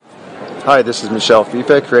Hi, this is Michelle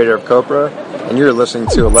Fife, creator of Copra, and you're listening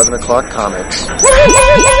to 11 O'Clock Comics.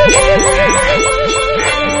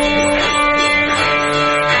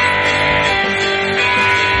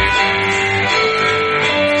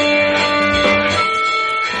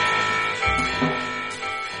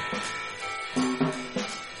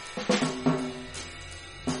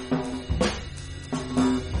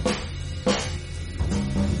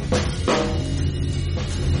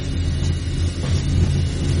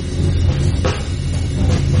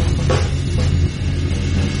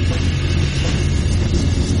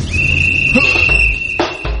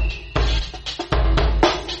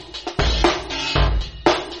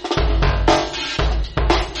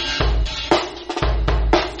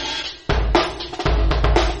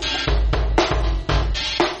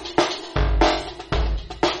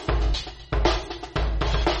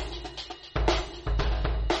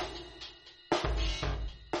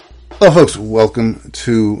 Hello, folks. Welcome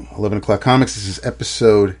to 11 O'Clock Comics. This is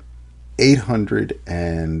episode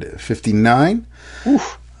 859.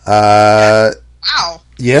 Oof. Wow.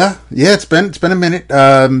 Yeah. It's been a minute.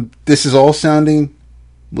 This is all sounding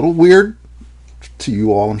a little weird to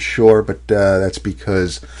you all, I'm sure, but that's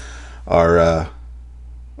because our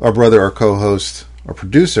brother, our co-host, our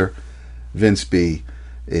producer, Vince B,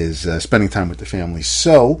 is spending time with the family.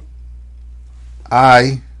 So,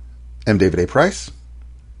 I am David A. Price.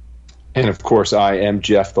 And of course, I am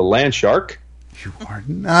Jeff the Land Shark. You are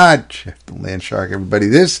not Jeff the Land Shark, everybody.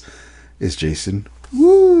 This is Jason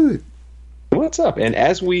Wood. What's up? And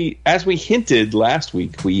as we hinted last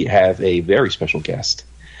week, we have a very special guest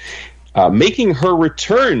making her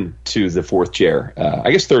return to the fourth chair.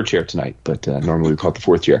 I guess third chair tonight, but normally we call it the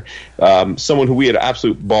fourth chair. Someone who we had an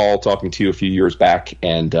absolute ball talking to a few years back,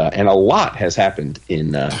 and a lot has happened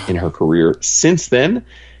in her career since then.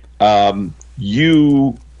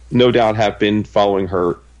 You no doubt have been following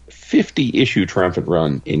her 50-issue triumphant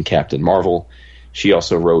run in Captain Marvel. She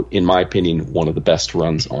also wrote, in my opinion, one of the best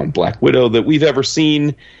runs on Black Widow that we've ever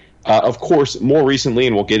seen. Of course, more recently,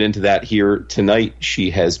 and we'll get into that here tonight,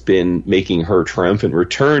 she has been making her triumphant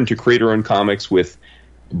return to creator-owned comics with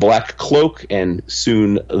Black Cloak and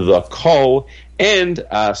soon The Cull. And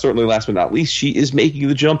certainly last but not least, she is making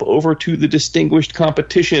the jump over to the Distinguished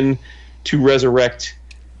Competition to resurrect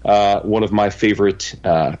one of my favorite,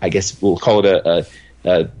 I guess we'll call it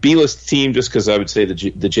a B-list team, just because I would say the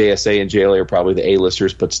JSA and JLA are probably the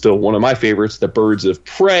A-listers, but still one of my favorites, the Birds of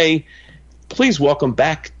Prey. Please welcome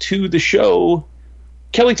back to the show,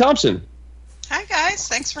 Kelly Thompson. Hi, guys.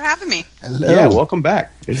 Thanks for having me. Hello. Yeah, welcome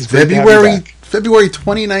back. It's February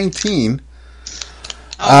 2019.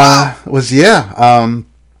 Oh, wow.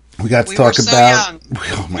 We got to we talk were so about. young.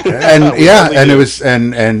 Oh my god! And yeah, and it was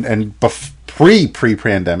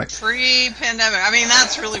pre-pandemic. Pre-pandemic. I mean,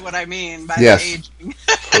 that's really what I mean by Yes. the aging.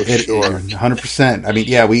 For sure. 100%. I mean,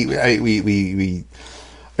 yeah, we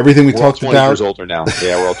everything we We're all talked 20 about. years older now.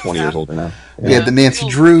 Yeah, we're all 20 years older now. We had the Nancy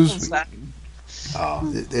Drews. That.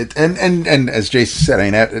 And as Jason said,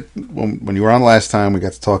 I mean, when you were on last time, we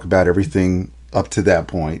got to talk about everything up to that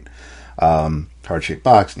point. Heart-shaped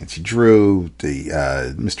box, Nancy Drew, the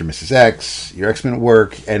Mr. and Mrs. X, your X-Men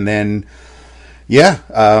work, and then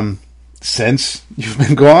since you've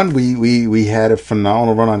been gone, we had a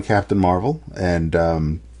phenomenal run on Captain Marvel, and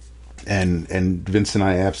Vince and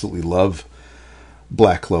I absolutely love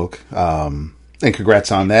Black Cloak. And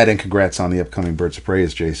congrats on that, and congrats on the upcoming Birds of Prey,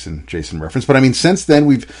 as Jason referenced. But I mean, since then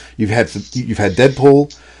you've had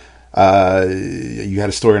Deadpool. You had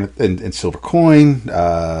a story in Silver Coin,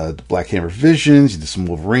 the Black Hammer Visions. You did some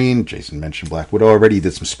Wolverine. Jason mentioned Black Widow already. You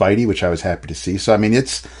did some Spidey, which I was happy to see. So I mean,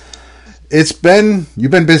 you've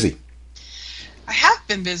been busy. I have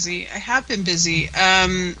been busy.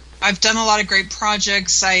 I've done a lot of great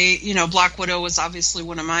projects. Black Widow was obviously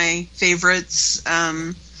one of my favorites.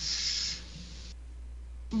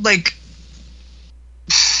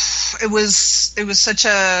 It was such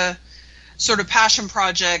a sort of passion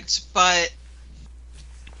project, but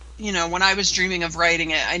when I was dreaming of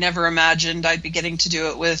writing it, I never imagined I'd be getting to do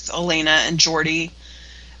it with Elena and Jordy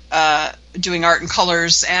doing art and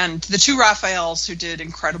colors, and the two Raphaels who did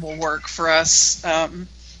incredible work for us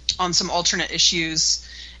on some alternate issues.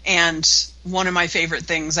 And one of my favorite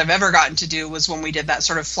things I've ever gotten to do was when we did that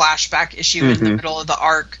sort of flashback issue in the middle of the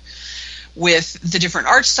arc with the different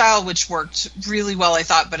art style, which worked really well, I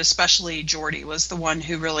thought, but especially Jordy was the one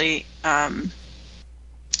who really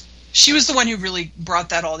she was the one who really brought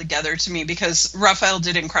that all together to me, because Raphael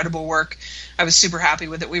did incredible work. I was super happy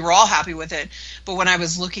with it. We were all happy with it. But when I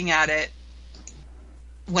was looking at it,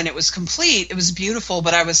 when it was complete, it was beautiful,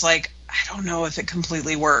 but I was like, I don't know if it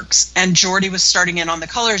completely works. And Jordy was starting in on the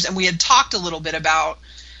colors, and we had talked a little bit about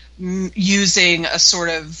using a sort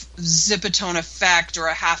of zip-a-tone effect or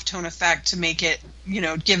a half-tone effect to make it,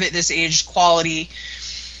 give it this aged quality.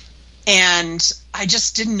 And I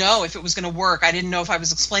just didn't know if it was going to work. I didn't know if I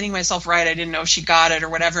was explaining myself right. I didn't know if she got it or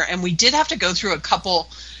whatever. And we did have to go through a couple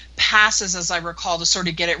passes, as I recall, to sort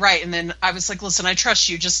of get it right. And then I was like, listen, I trust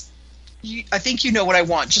you. I think you know what I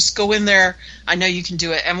want. Just go in there. I know you can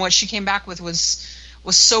do it. And what she came back with was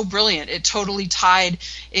so brilliant. It totally tied.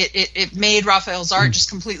 It made Raphael's art just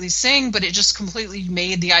completely sing, but it just completely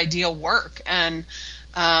made the idea work. And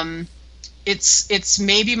it's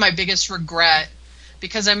maybe my biggest regret,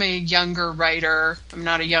 because I'm a younger writer. I'm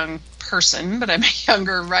not a young person, but I'm a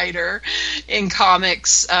younger writer in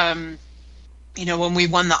comics. When we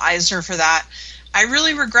won the Eisner for that, I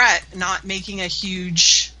really regret not making a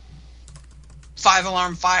huge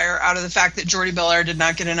 5-alarm fire out of the fact that Jordi Belair did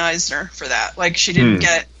not get an Eisner for that. Like, she didn't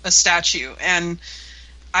get a statue. And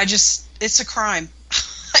it's a crime.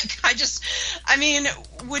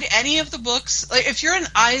 Would any of the books, like, if you're an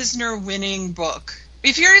Eisner winning book,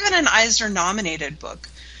 if you're even an Eisner nominated book,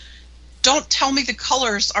 don't tell me the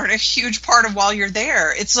colors aren't a huge part of while you're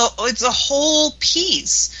there. It's a whole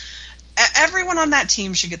piece. Everyone on that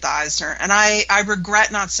team should get the Eisner, and I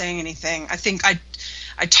regret not saying anything. I think I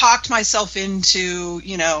talked myself into,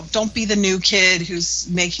 don't be the new kid who's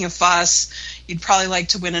making a fuss. You'd probably like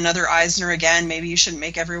to win another Eisner again. Maybe you shouldn't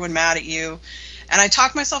make everyone mad at you. And I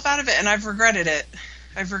talked myself out of it, and I've regretted it.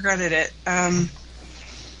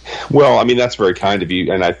 Well, I mean, that's very kind of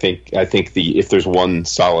you, and I think if there's one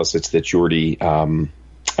solace, it's that Jordi.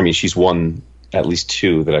 She's won at least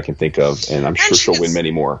 2 that I can think of, and I'm sure she'll win many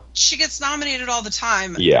more. She gets nominated all the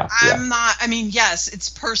time. Yeah. Yes, it's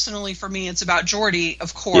personally for me, it's about Jordi,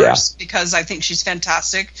 of course, because I think she's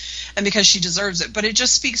fantastic and because she deserves it. But it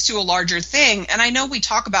just speaks to a larger thing. And I know we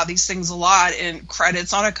talk about these things a lot in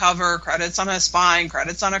credits on a cover, credits on a spine,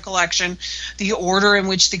 credits on a collection, the order in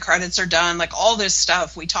which the credits are done, like all this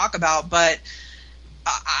stuff we talk about. But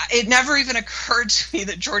it never even occurred to me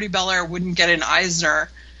that Jordi Belair wouldn't get an Eisner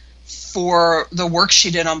for the work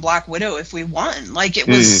she did on Black Widow if we won. Like, it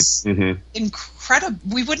was incredible.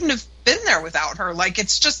 We wouldn't have been there without her. Like,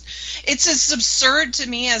 it's as absurd to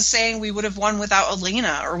me as saying we would have won without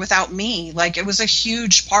Elena or without me. Like, it was a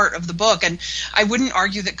huge part of the book, and I wouldn't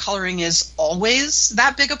argue that coloring is always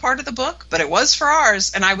that big a part of the book, but it was for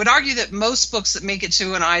ours. And I would argue that most books that make it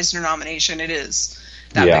to an Eisner nomination, it is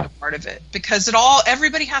that big a part of it, because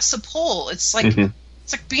everybody has to pull. It's like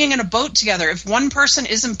it's like being in a boat together. If one person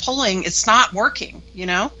isn't pulling, it's not working,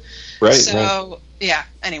 Right. So, yeah,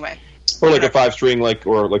 anyway. Or like a 5-string,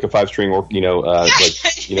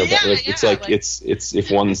 it's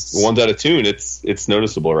if one's out of tune, it's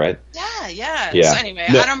noticeable, right? Yeah. So anyway,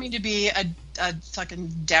 I don't mean to be a fucking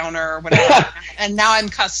downer or whatever. And now I'm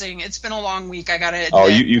cussing. It's been a long week. I gotta admit. Oh,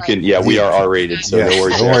 you can. Yeah, we are R-rated, so no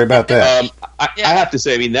worries. Don't worry about that. I have to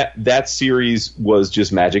say, I mean, that series was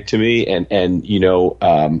just magic to me, and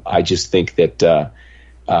I just think that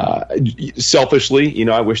selfishly,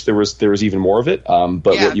 I wish there was even more of it. But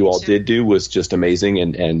what you all did do was just amazing,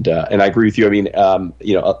 and I agree with you. I mean,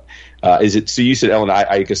 is it? So you said Elena.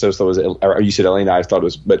 I guess I thought it was. Or you said Elena. I thought it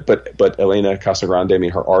was. But Elena Casagrande. I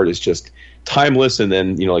mean, her art is just timeless. And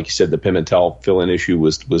then like you said, the Pimentel fill-in issue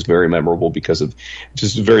was very memorable because of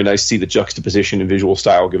just very nice to see the juxtaposition in visual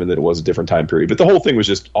style, given that it was a different time period. But the whole thing was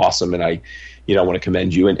just awesome, and I want to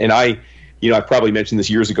commend you. And I probably mentioned this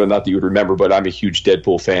years ago, not that you would remember, but I'm a huge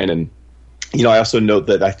Deadpool fan. And, I also note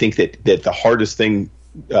that I think that the hardest thing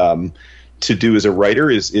to do as a writer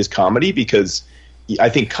is comedy, because I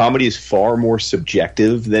think comedy is far more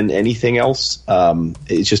subjective than anything else.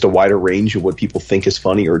 It's just a wider range of what people think is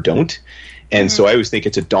funny or don't. And so I always think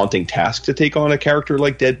it's a daunting task to take on a character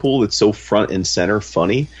like Deadpool that's so front and center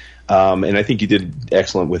funny. And I think you did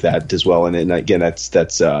excellent with that as well. And again,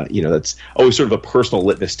 that's always sort of a personal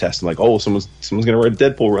litmus test. I'm like, oh, someone's going to write a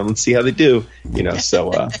Deadpool run. Let's see how they do.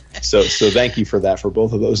 So thank you for that, for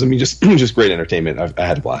both of those. I mean, just great entertainment. I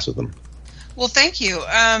had a blast with them. Well, thank you.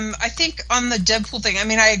 I think on the Deadpool thing, I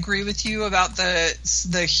mean, I agree with you about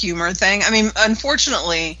the humor thing. I mean,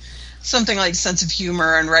 unfortunately, something like sense of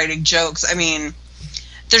humor and writing jokes, I mean,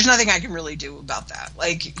 there's nothing I can really do about that.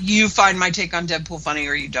 Like, you find my take on Deadpool funny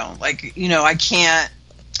or you don't. Like, I can't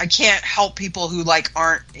help people who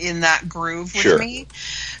aren't in that groove with me.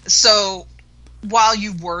 So while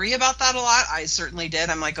you worry about that a lot, I certainly did.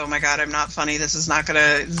 I'm like, oh my God, I'm not funny. This is not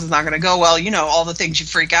gonna go well. All the things you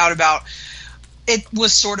freak out about. it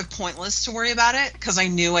was sort of pointless to worry about it because I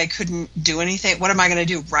knew I couldn't do anything. What am I going to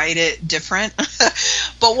do? Write it different?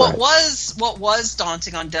 But what was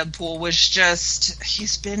daunting on Deadpool was just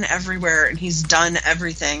he's been everywhere and he's done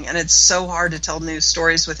everything, and it's so hard to tell new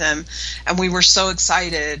stories with him. And we were so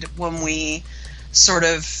excited when we sort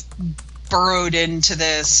of burrowed into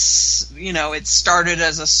this, it started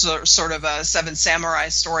as a sort of a Seven Samurai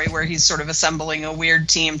story where he's sort of assembling a weird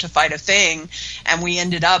team to fight a thing, and we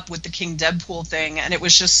ended up with the King Deadpool thing, and it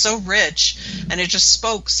was just so rich, and it just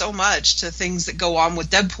spoke so much to things that go on with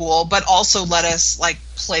Deadpool, but also let us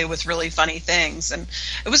play with really funny things, and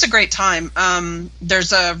it was a great time.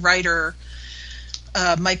 There's a writer,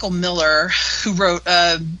 Michael Miller, who wrote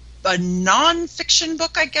a non-fiction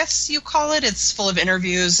book, I guess you call it. It's full of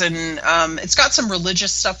interviews, and it's got some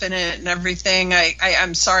religious stuff in it and everything.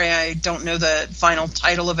 I'm sorry, I don't know the final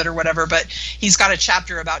title of it or whatever, but he's got a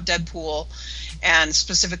chapter about Deadpool and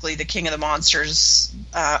specifically the King of the Monsters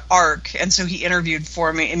arc, and so he interviewed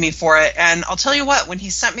me for it. And I'll tell you what, when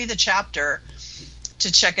he sent me the chapter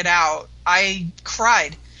to check it out, I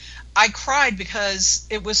cried. I cried because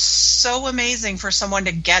it was so amazing for someone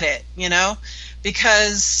to get it,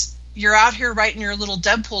 because you're out here writing your little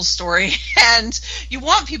Deadpool story and you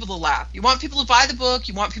want people to laugh. You want people to buy the book.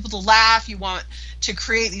 You want people to laugh. You want to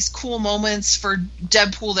create these cool moments for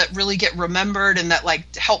Deadpool that really get remembered and that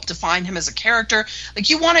help define him as a character.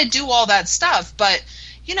 You want to do all that stuff, but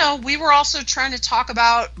we were also trying to talk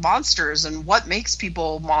about monsters and what makes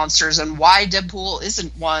people monsters and why Deadpool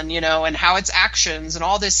isn't one, and how it's actions and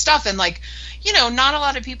all this stuff. And not a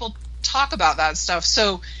lot of people talk about that stuff.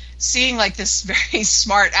 So seeing this very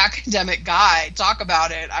smart academic guy talk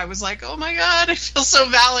about it, I was like, oh my God, I feel so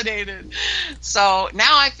validated. So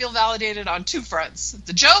now I feel validated on two fronts,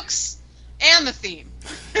 the jokes and the theme.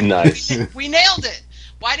 Nice. we nailed it.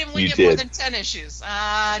 Why didn't we get more than 10 issues?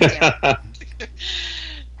 Damn.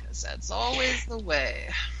 Because that's always the way.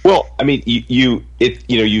 Well, I mean, you've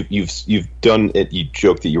done it. You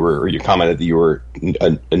joked that you commented that you were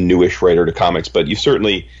a newish writer to comics, but you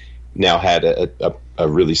certainly now had a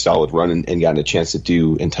really solid run and gotten a chance to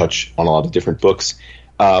do and touch on a lot of different books.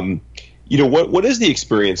 What is the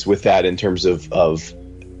experience with that in terms of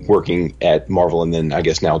working at Marvel and then I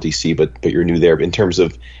guess now DC, but you're new there in terms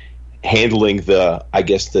of handling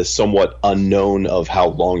the somewhat unknown of how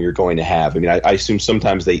long you're going to have? I mean, I assume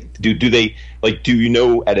sometimes they do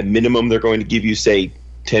at a minimum they're going to give you, say,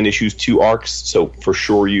 10 issues, 2 arcs, so for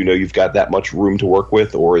sure you've got that much room to work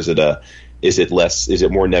with, or is it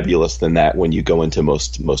more nebulous than that when you go into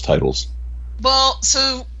most titles? Well,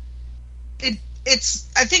 so it's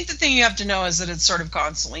I think the thing you have to know is that it's sort of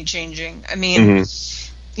constantly changing. I mean,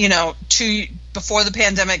 before the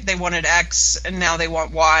pandemic they wanted X and now they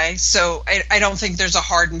want Y. So I don't think there's a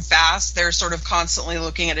hard and fast. They're sort of constantly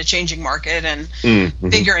looking at a changing market and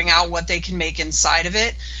figuring out what they can make inside of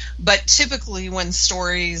it. But typically when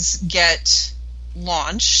stories get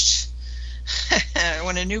launched,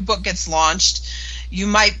 when a new book gets launched, you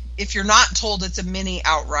might, if you're not told it's a mini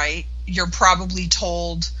outright, you're probably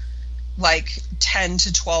told 10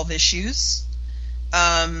 to 12 issues.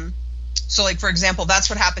 So for example, that's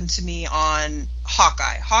what happened to me on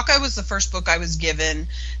Hawkeye. Hawkeye was the first book I was given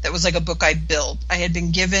that was a book I built. I had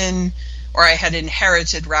been given, or I had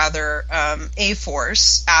inherited rather,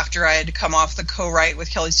 A-Force after I had come off the co-write with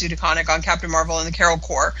Kelly Thompson on Captain Marvel and the Carol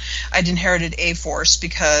Corps. I'd inherited A-Force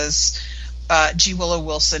because G. Willow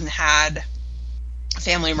Wilson had a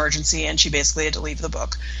family emergency and she basically had to leave the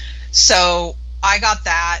book. So I got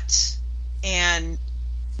that, and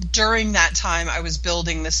during that time I was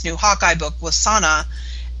building this new Hawkeye book with Sana,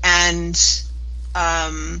 and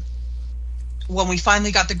when we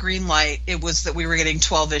finally got the green light, it was that we were getting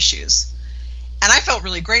 12 issues. And I felt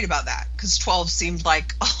really great about that because 12 seemed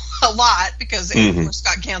like a lot because A-Force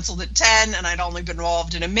got canceled at 10 and I'd only been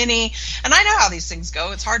involved in a mini. And I know how these things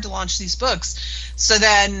go. It's hard to launch these books. So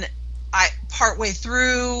then partway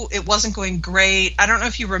through, it wasn't going great. I don't know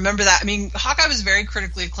if you remember that. I mean, Hawkeye was very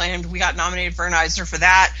critically acclaimed. We got nominated for an Eisner for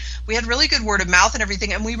that. We had really good word of mouth and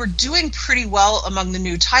everything, and we were doing pretty well among the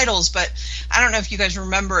new titles, but I don't know if you guys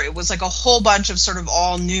remember, it was a whole bunch of sort of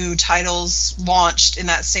all new titles launched in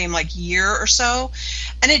that same year or so.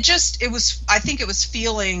 And I think it was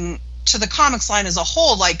feeling to the comics line as a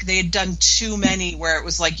whole like they had done too many where it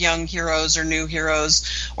was young heroes or new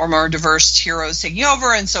heroes or more diverse heroes taking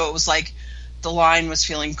over, and so it was the line was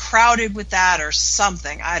feeling crowded with that or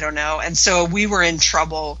something, I don't know. And so we were in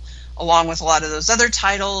trouble along with a lot of those other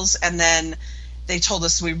titles, and then they told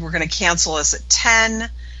us we were going to cancel us at 10,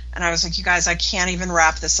 and I was like, you guys, I can't even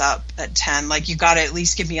wrap this up at 10, you got to at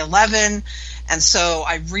least give me 11. And so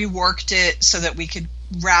I reworked it so that we could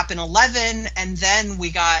wrap in 11, and then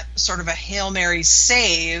we got sort of a Hail Mary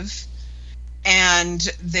save, and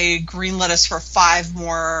they greenlit us for 5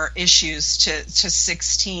 more issues to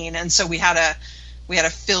 16, and so we had to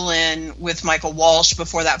fill in with Michael Walsh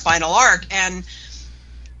before that final arc, and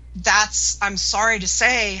that's, I'm sorry to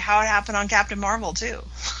say, how it happened on Captain Marvel too.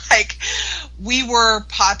 Like, we were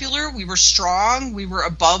popular, we were strong, we were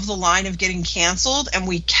above the line of getting canceled, and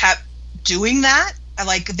we kept doing that.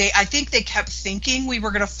 I think they kept thinking we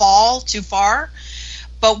were going to fall too far,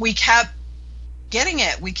 but we kept getting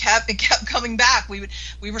it. It kept coming back. We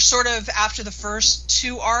were sort of, after the first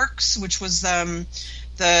 2 arcs, which was the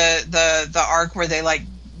arc where they like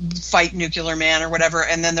fight Nuclear Man or whatever,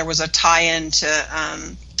 and then there was a tie-in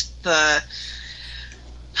to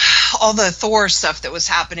all the Thor stuff that was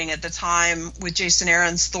happening at the time with Jason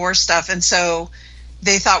Aaron's Thor stuff, and so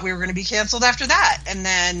they thought we were going to be canceled after that, and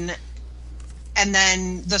then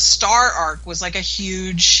the Star arc was like a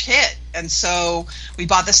huge hit, and so we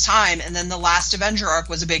bought this time, and then the last Avenger arc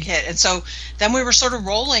was a big hit, and so then we were sort of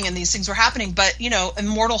rolling and these things were happening, but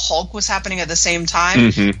Immortal Hulk was happening at the same time,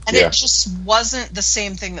 and it just wasn't the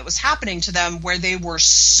same thing that was happening to them, where they were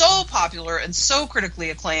so popular and so critically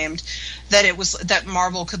acclaimed that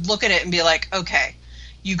Marvel could look at it and be like, okay,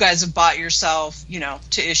 you guys have bought yourself,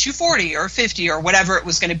 to issue 40 or 50 or whatever it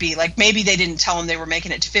was going to be. Like, maybe they didn't tell him they were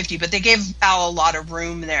making it to 50, but they gave Al a lot of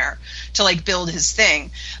room there to, like, build his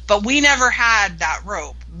thing. But we never had that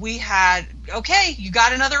rope. We had, okay, you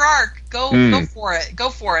got another arc. Go for it.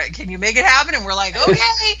 Go for it. Can you make it happen? And we're like,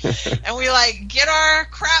 okay. And we, like, get our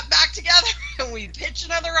crap back together, and we pitch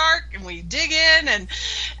another arc, and we dig in, and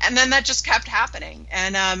then that just kept happening.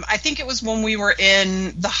 And I think it was when we were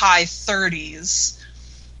in the high 30s,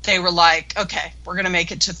 they were like, okay, we're going to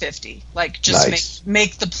make it to 50. Like, just nice.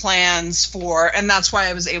 make the plans for, and that's why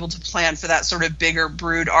I was able to plan for that sort of bigger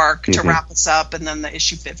Brood arc to wrap us up, and then the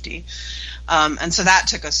issue 50. And so that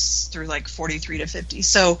took us through like 43 to 50.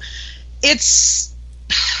 So it's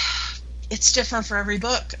different for every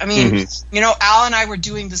book. I mean, Al and I were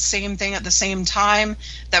doing the same thing at the same time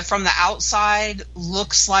that from the outside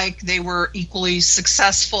looks like they were equally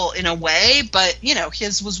successful in a way, but,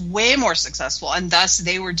 his was way more successful, and thus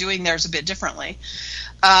they were doing theirs a bit differently.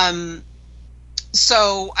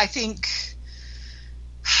 So I think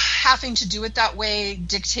having to do it that way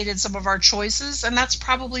dictated some of our choices, and that's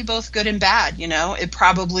probably both good and bad. It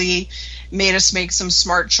probably made us make some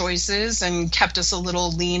smart choices and kept us a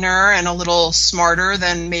little leaner and a little smarter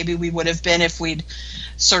than maybe we would have been if we'd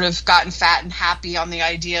sort of gotten fat and happy on the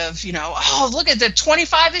idea of, oh, look at the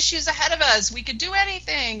 25 issues ahead of us, we could do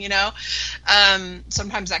anything.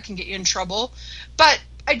 Sometimes that can get you in trouble, but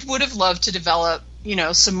I would have loved to develop,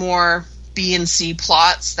 some more B and C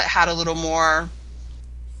plots that had a little more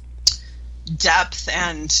depth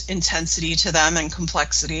and intensity to them and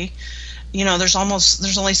complexity. There's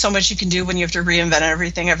only so much you can do when you have to reinvent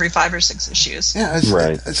everything every 5 or 6 issues. Yeah,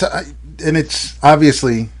 and it's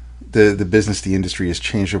obviously the business, the industry has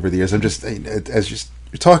changed over the years. I'm just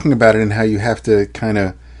you're talking about it and how you have to kind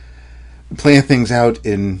of plan things out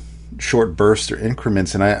in short bursts or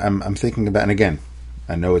increments. And I'm thinking about, and again,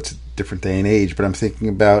 I know it's a different day and age, but I'm thinking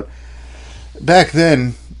about back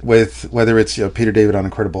then, with whether it's Peter David on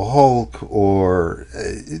Incredible Hulk or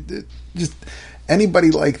just anybody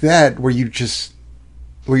like that, where you're just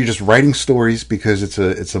writing stories because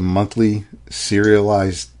it's a monthly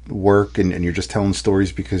serialized work, and you're just telling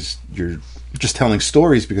stories because they're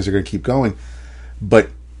going to keep going. But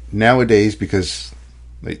nowadays, because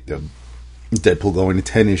Deadpool going to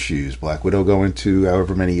 10 issues, Black Widow going to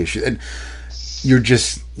however many issues, and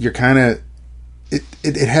you're kind of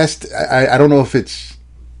it has to. I don't know if it's.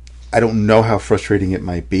 I don't know how frustrating it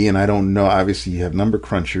might be, and I don't know. Obviously, you have number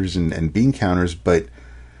crunchers and bean counters, but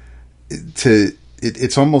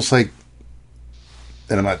it's almost like,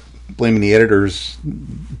 and I'm not blaming the editors,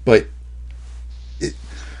 but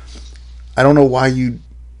I don't know why you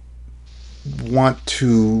want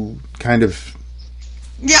to kind of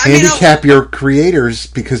handicap your creators,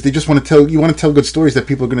 because they just want to tell good stories that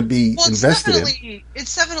people are going to be invested in.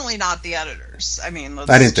 It's definitely not the editors. I mean,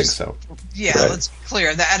 I didn't think so. Yeah, right. Let's be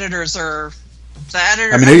clear. The editors are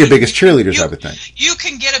they're your biggest cheerleaders, I would think. You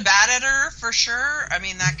can get a bad editor for sure. I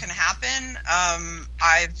mean, that can happen.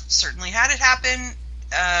 I've certainly had it happen.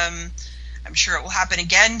 I'm sure it will happen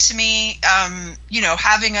again to me.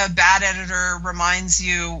 Having a bad editor reminds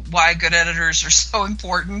you why good editors are so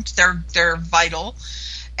important. They're vital.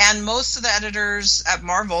 And most of the editors at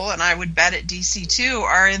Marvel, and I would bet at DC too,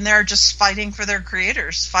 are in there just fighting for their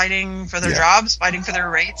creators, fighting for their jobs, fighting for their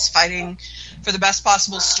rates, fighting for the best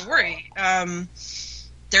possible story.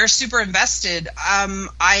 They're super invested.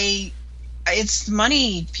 I it's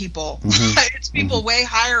money people. It's people way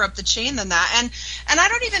higher up the chain than that. And I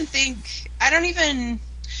don't even I'm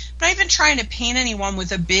not even trying to paint anyone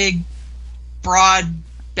with a big, broad,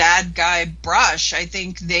 bad guy brush. I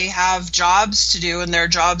think they have jobs to do, and their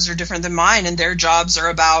jobs are different than mine, and their jobs are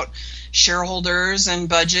about shareholders and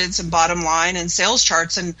budgets and bottom line and sales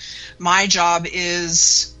charts. And my job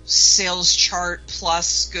is sales chart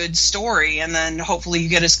plus good story, and then hopefully you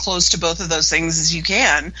get as close to both of those things as you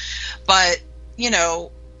can. But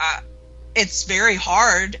it's very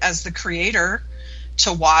hard as the creator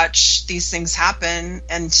to watch these things happen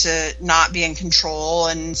and to not be in control,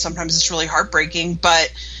 and sometimes it's really heartbreaking.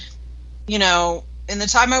 But in the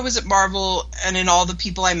time I was at Marvel and in all the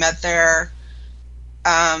people I met there,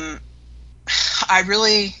 I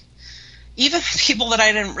really, even people that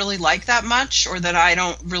I didn't really like that much or that I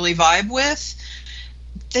don't really vibe with,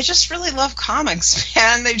 they just really love comics,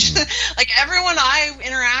 man. They just, like, everyone I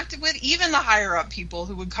interacted with, even the higher up people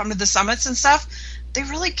who would come to the summits and stuff, they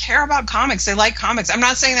really care about comics. They like comics. I'm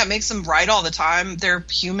not saying that makes them right all the time. They're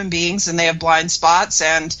human beings and they have blind spots.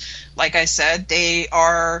 And like I said, they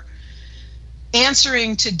are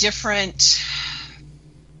answering to different,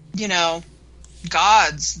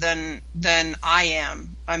 gods than I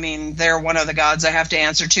am. I mean, they're one of the gods I have to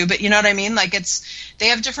answer to, but you know what I mean? Like, they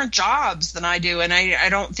have different jobs than I do. And I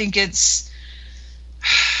don't think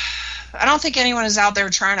anyone is out there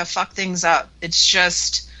trying to fuck things up. It's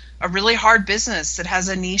just a really hard business that has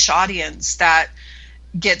a niche audience that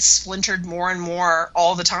gets splintered more and more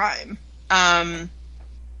all the time. And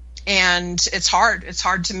it's hard. It's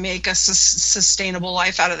hard to make a sustainable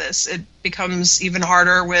life out of this. It becomes even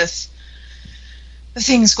harder with the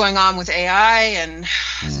things going on with AI and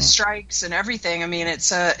the strikes and everything. I mean,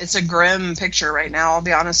 it's a grim picture right now, I'll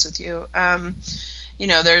be honest with you.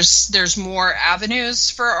 There's more avenues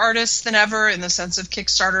for artists than ever in the sense of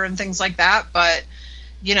Kickstarter and things like that. But,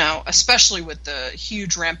 especially with the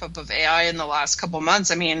huge ramp up of AI in the last couple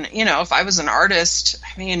months, I mean, if I was an artist,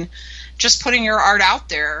 I mean, just putting your art out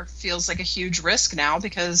there feels like a huge risk now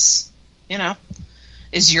because,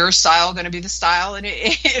 is your style going to be the style in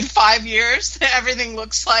 5 years that everything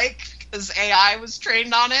looks like because AI was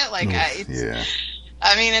trained on it? Like, I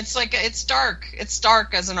mean, it's like, it's dark. It's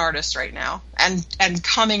dark as an artist right now. And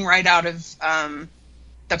coming right out of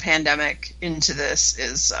the pandemic into this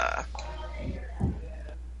is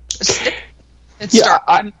it's dark.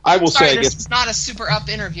 I will say, I guess it's not a super up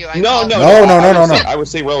interview. No. I would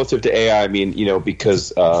say relative to AI, I mean,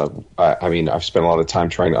 because I've spent a lot of time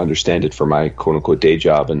trying to understand it for my quote unquote day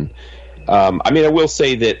job, and I will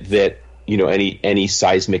say that any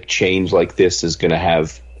seismic change like this is going to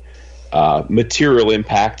have material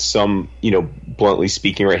impact. Some, bluntly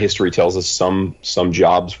speaking, right? History tells us some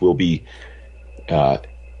jobs will be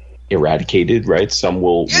eradicated, right? Some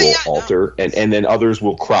will alter, and then others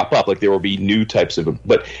will crop up. Like, there will be new types of,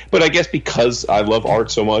 but I guess because I love art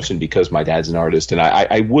so much and because my dad's an artist, and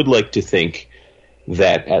I would like to think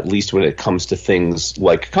that at least when it comes to things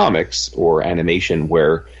like comics or animation,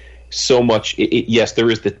 where so much, yes, there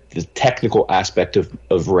is the technical aspect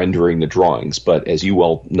of rendering the drawings, but as you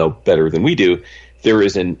well know better than we do, there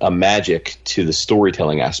is a magic to the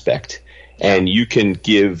storytelling aspect, and you can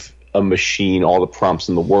give a machine all the prompts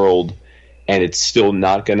in the world, and it's still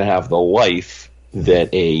not going to have the life that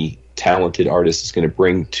a talented artist is going to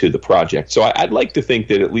bring to the project. So I'd like to think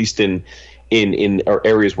that at least in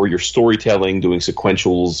areas where you're storytelling, doing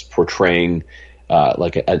sequentials, portraying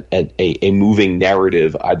like a moving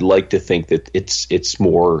narrative, I'd like to think that it's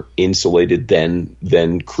more insulated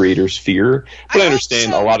than creators fear. But I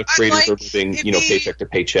understand a lot of creators are living paycheck to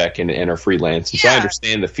paycheck and are freelance, and so I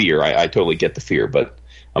understand the fear. I totally get the fear, but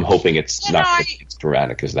I'm hoping it's not as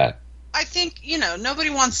dramatic as that. I think, nobody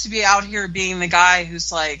wants to be out here being the guy who's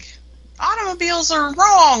like, automobiles are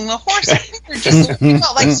wrong, the horses are just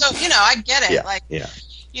like, so, I get it.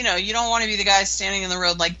 You don't want to be the guy standing in the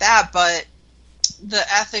road like that, but the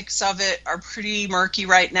ethics of it are pretty murky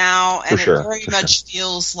right now, and it very much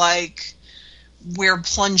feels like we're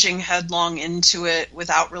plunging headlong into it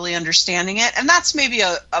without really understanding it. And that's maybe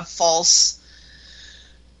a false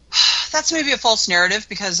narrative,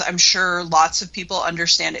 because I'm sure lots of people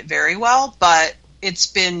understand it very well, but it's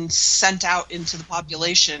been sent out into the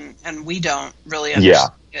population and we don't really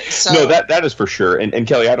understand it. So, no, that is for sure. And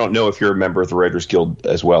Kelly, I don't know if you're a member of the Writers Guild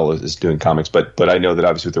as well as doing comics, but I know that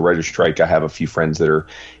obviously with the Writers Strike, I have a few friends that are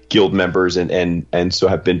guild members and so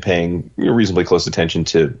have been paying reasonably close attention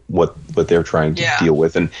to what they're trying to deal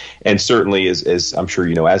with, and certainly as I'm sure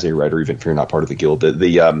as a writer, even if you're not part of the guild,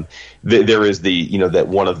 there is that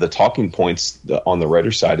one of the talking points on the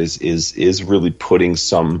writer side is really putting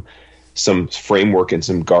some some framework and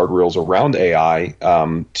some guardrails around AI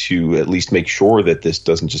to at least make sure that this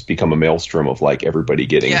doesn't just become a maelstrom of like everybody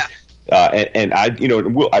getting. Yeah. And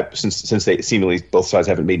I, since they seemingly both sides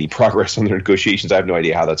haven't made any progress on their negotiations, I have no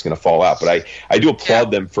idea how that's going to fall out. But I do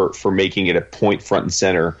applaud them for making it a point front and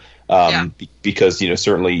center. Because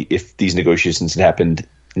certainly if these negotiations had happened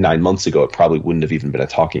 9 months ago, it probably wouldn't have even been a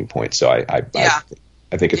talking point. So I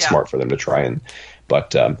think it's smart for them to try and,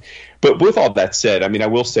 but with all that said, I mean, I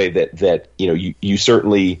will say that you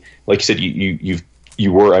certainly, like you said,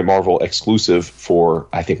 you were a Marvel exclusive for,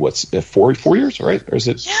 I think, what's 4 years, right? Or is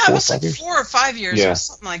it? Yeah, it was like 4 or 5 years or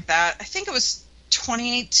something like that. I think it was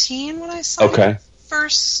 2018 when I signed my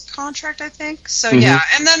first contract, I think. So yeah,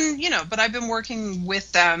 and then but I've been working with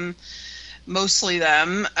them, mostly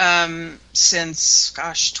them, since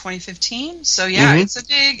 2015. So yeah,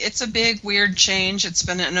 it's a big weird change. It's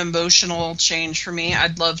been an emotional change for me.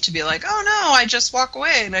 I'd love to be like, oh no, I just walk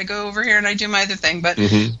away and I go over here and I do my other thing. But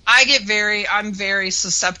I'm very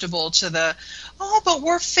susceptible to the, but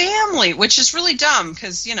we're family, which is really dumb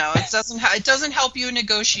because it doesn't help you in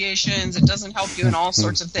negotiations. It doesn't help you in all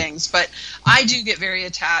sorts of things. But I do get very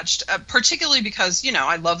attached, particularly because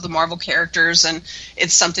I love the Marvel characters and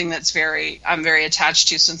it's something I'm very attached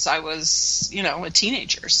to since I was a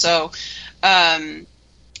teenager. So, but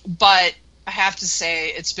I have to say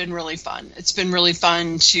it's been really fun. It's been really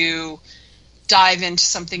fun to dive into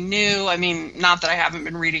something new. I mean, not that I haven't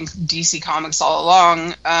been reading DC Comics all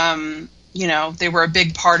along. They were a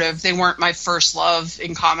big part of. They weren't my first love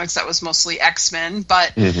in comics. That was mostly X-Men,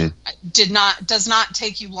 but does not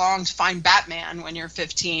take you long to find Batman when you're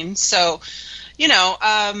 15. So,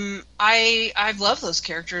 I've loved those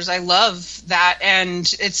characters. I love that,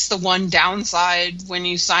 and it's the one downside when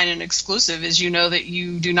you sign an exclusive is that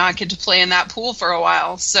you do not get to play in that pool for a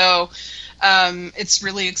while. So. It's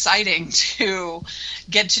really exciting to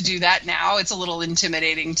get to do that now. It's a little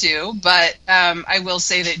intimidating too, but I will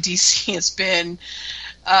say that DC has been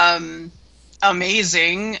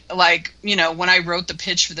amazing. Like, when I wrote the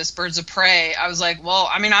pitch for this Birds of Prey, I was like, well,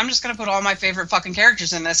 I mean, I'm just going to put all my favorite fucking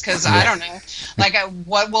characters in this because I don't know. Like,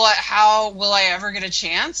 how will I ever get a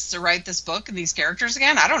chance to write this book and these characters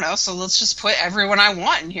again? I don't know. So let's just put everyone I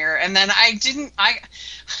want in here. And then I think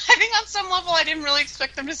on some level I didn't really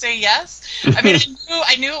expect them to say yes. I mean,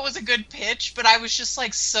 I knew it was a good pitch, but I was just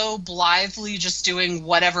like so blithely just doing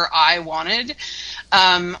whatever I wanted,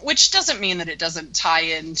 which doesn't mean that it doesn't tie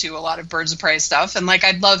into a lot of Birds of Prey stuff. And like,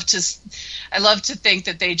 I love to think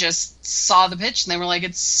that they just saw the pitch and they were like,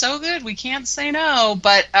 it's so good, we can't say no.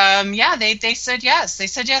 But they said yes. They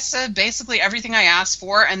said yes to basically everything I asked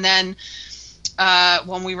for. And then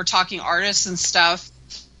when we were talking artists and stuff,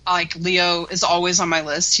 like Leo is always on my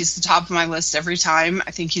list. He's the top of my list every time.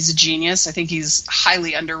 I think he's a genius. I think he's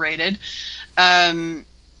highly underrated. And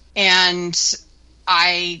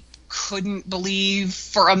I couldn't believe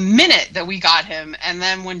for a minute that we got him. And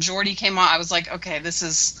then when Jordy came on, I was like, okay,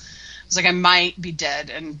 I might be dead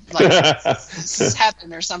and like this is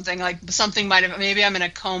heaven or something. Like something might have, maybe I'm in a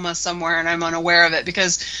coma somewhere and I'm unaware of it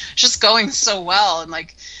because it's just going so well. And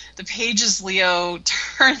like the pages Leo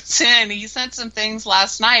turns in, he sent some things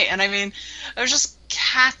last night. And I mean, I was just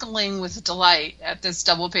cackling with delight at this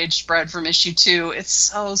double page spread from issue 2. It's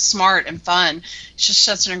so smart and fun. It's just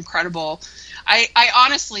such an incredible, I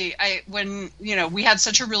honestly, when, we had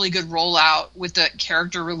such a really good rollout with the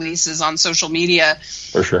character releases on social media.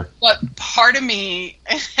 For sure. But part of me,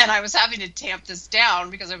 and I was having to tamp this down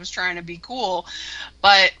because I was trying to be cool,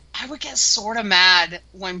 but I would get sort of mad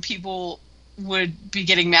when people would be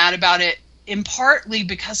getting mad about it, in partly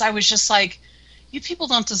because I was just like, you people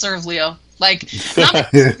don't deserve Leo. Like,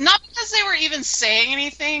 not because they were even saying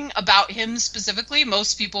anything about him specifically.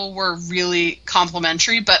 Most people were really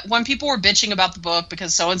complimentary. But when people were bitching about the book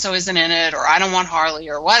because so-and-so isn't in it, or I don't want Harley,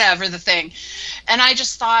 or whatever the thing. And I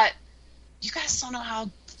just thought, you guys don't know how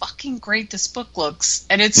fucking great this book looks.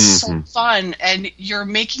 And it's so fun. And you're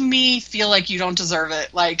making me feel like you don't deserve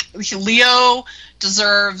it. Like, Leo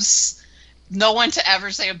deserves no one to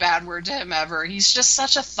ever say a bad word to him ever. He's just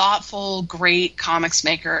such a thoughtful, great comics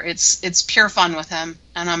maker. It's pure fun with him,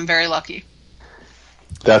 and I'm very lucky.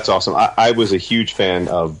 That's awesome. I was a huge fan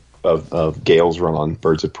of Gale's run on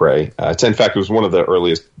Birds of Prey. In fact, it was one of the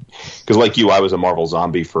earliest, because like you, I was a Marvel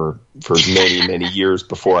zombie for many, many years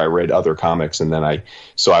before I read other comics, and then I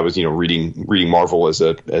was reading Marvel as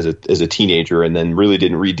a teenager, and then really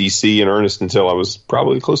didn't read DC in earnest until I was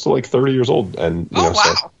probably close to like 30 years old. And wow.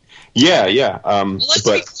 So, Yeah. Well, let's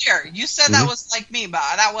be clear. You said that was like me, but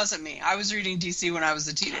that wasn't me. I was reading DC when I was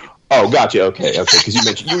a teenager. Oh, gotcha. Okay.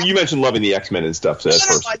 Because you mentioned loving the X-Men and stuff. So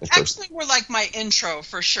X-Men were like my intro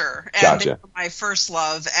for sure, and Gotcha. they were my first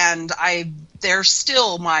love, and they're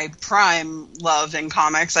still my prime love in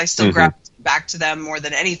comics. I still gravitate back to them more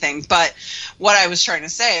than anything. But what I was trying to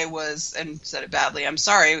say was, and said it badly, I'm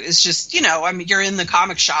sorry, is just, you're in the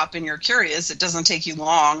comic shop and you're curious. It doesn't take you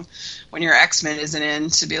long when your X-Men isn't in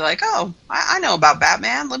to be like, oh, I know about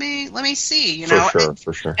Batman. Let me see,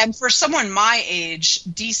 For sure. And for someone my age,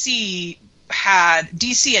 DC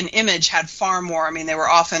and Image had far more. I mean, they were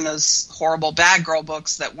often those horrible bad girl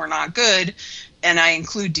books that were not good. And I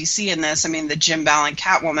include DC in this. I mean, the Jim Ballant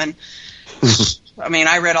Catwoman. I mean,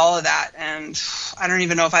 I read all of that, and I don't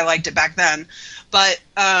even know if I liked it back then. But,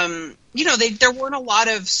 there weren't a lot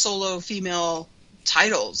of solo female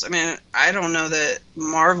titles. I mean, I don't know that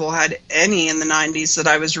Marvel had any in the 90s that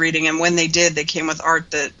I was reading, and when they did, they came with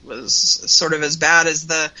art that was sort of as bad as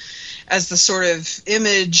the sort of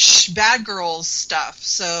Image bad girls stuff.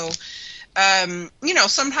 So,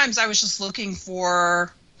 sometimes I was just looking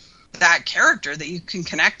for that character that you can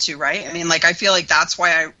connect to, right? I mean, like, I feel like that's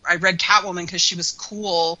why I read Catwoman, because she was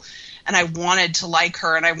cool and I wanted to like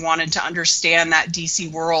her and I wanted to understand that DC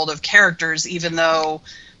world of characters, even though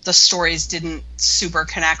the stories didn't super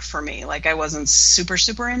connect for me. Like, I wasn't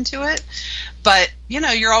super into it, but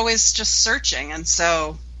you're always just searching. And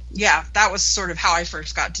so, yeah, that was sort of how I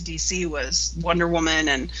first got to DC, was Wonder Woman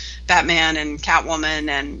and Batman and Catwoman.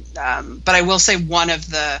 And, but I will say one of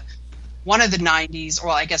the 90s, or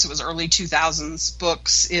I guess it was early 2000s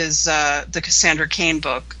books, is the Cassandra Cain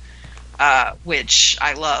book, which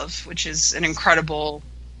I love, which is an incredible.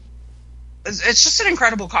 It's just an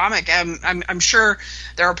incredible comic. I'm sure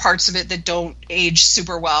there are parts of it that don't age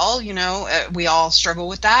super well. We all struggle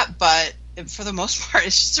with that, but for the most part,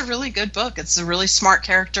 it's just a really good book. It's a really smart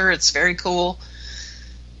character. It's very cool.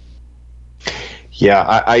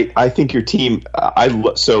 Yeah, I think your team.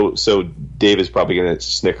 So Dave is probably going to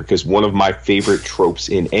snicker, because one of my favorite tropes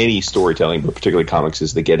in any storytelling, but particularly comics,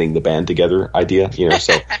 is the getting the band together idea.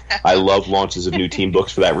 So I love launches of new team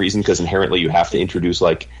books for that reason, because inherently you have to introduce,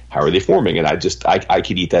 like, how are they forming, and I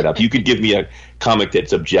could eat that up. You could give me a comic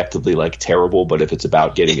that's objectively, like, terrible, but if it's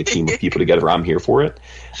about getting a team of people together, I'm here for it.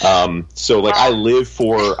 So, like, I live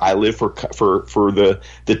for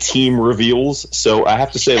the team reveals. So I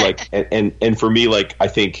have to say, like, and for me, like, I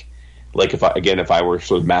think, like, if I were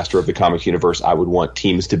sort of master of the comics universe, I would want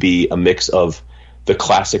teams to be a mix of the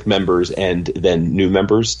classic members and then new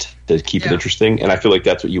members to keep it interesting. And I feel like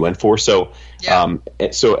that's what you went for. So,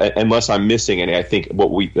 so unless I'm missing any, I think at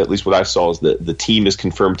least what I saw is that the team is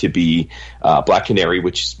confirmed to be Black Canary,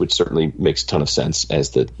 which certainly makes a ton of sense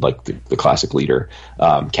as the classic leader.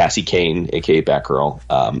 Cassie Kane, aka Batgirl,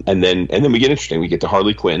 and then we get interesting. We get to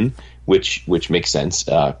Harley Quinn, which makes sense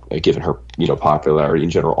given her popularity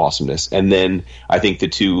and general awesomeness. And then I think the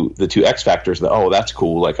two X factors that that's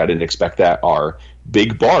cool, like, I didn't expect that, are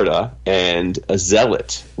Big Barda and a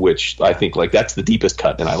Zealot, which I think, like, that's the deepest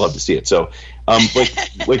cut, and I love to see it. So,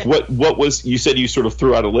 like what was, you said you sort of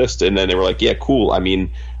threw out a list, and then they were like, yeah, cool. I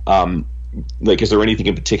mean, like, is there anything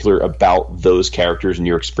in particular about those characters and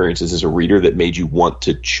your experiences as a reader that made you want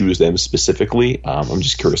to choose them specifically? I'm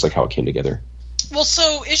just curious, like, how it came together. Well,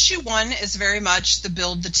 so issue 1 is very much the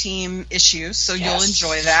build the team issue, so you'll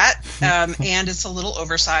enjoy that. And it's a little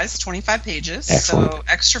oversized, 25 pages, Excellent. So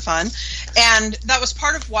extra fun. And that was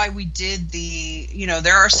part of why we did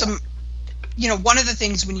there are some, one of the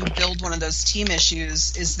things when you build one of those team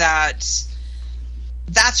issues is that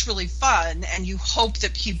that's really fun, and you hope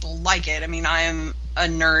that people like it. I mean, I am a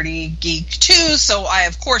nerdy geek too, so I,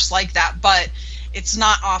 of course, like that, but it's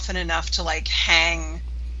not often enough to, like, hang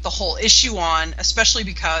the whole issue on, especially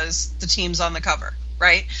because the team's on the cover,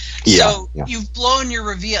 right? So you've blown your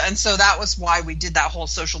reveal, and so that was why we did that whole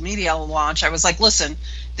social media launch. I was like, listen,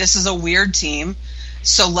 this is a weird team,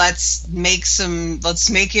 so let's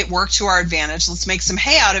make it work to our advantage. Let's make some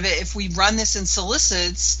hay out of it. If we run this in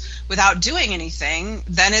solicits without doing anything,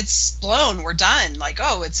 then it's blown. We're done. Like,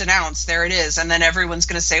 it's announced. There it is. And then everyone's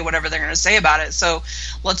going to say whatever they're going to say about it. So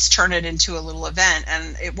let's turn it into a little event.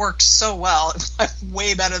 And it worked so well. It was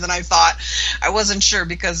way better than I thought. I wasn't sure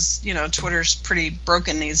because, Twitter's pretty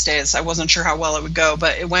broken these days. I wasn't sure how well it would go,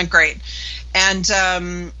 but it went great. And,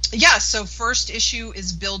 so first issue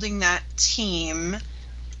is building that team.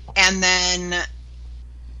 And then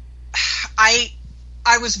I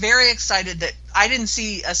was very excited that I didn't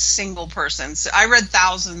see a single person. So I read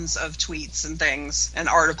thousands of tweets and things and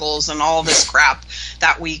articles and all this crap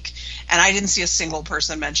that week, and I didn't see a single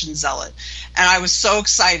person mention Zealot. And I was so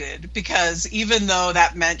excited because even though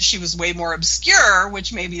that meant she was way more obscure,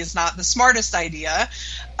 which maybe is not the smartest idea,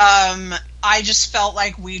 I just felt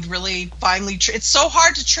like we'd really finally. It's so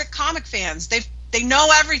hard to trick comic fans. They know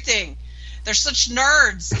everything. They're such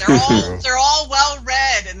nerds. They're all well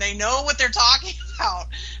read and they know what they're talking about.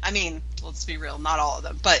 I mean, let's be real, not all of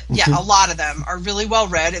them, but yeah, a lot of them are really well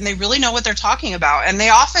read and they really know what they're talking about. And they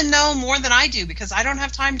often know more than I do because I don't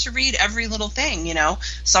have time to read every little thing,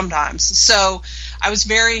 sometimes. So I was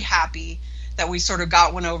very happy that we sort of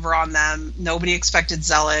got one over on them. Nobody expected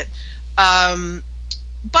Zealot.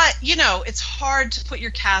 But, it's hard to put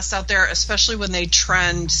your cast out there, especially when they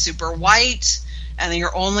trend super white and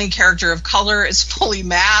your only character of color is fully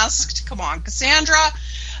masked. Come on, Cassandra.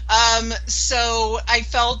 So I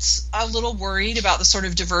felt a little worried about the sort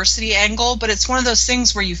of diversity angle, but it's one of those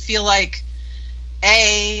things where you feel like,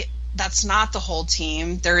 that's not the whole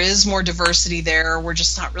team. There is more diversity there. We're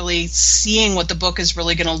just not really seeing what the book is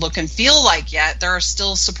really going to look and feel like yet. There are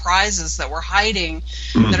still surprises that we're hiding.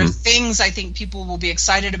 That are things I think people will be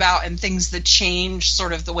excited about and things that change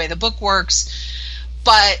sort of the way the book works.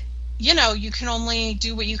 But you can only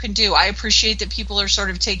do what you can do. I appreciate that people are sort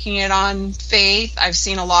of taking it on faith. I've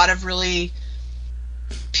seen a lot of really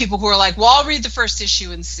people who are like, well, I'll read the first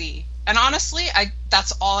issue and see. And honestly,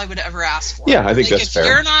 that's all I would ever ask for. Yeah, I think that's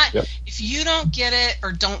fair. If you don't get it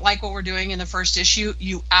or don't like what we're doing in the first issue,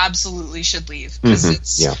 you absolutely should leave. Because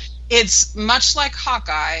it's much like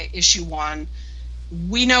Hawkeye, issue 1.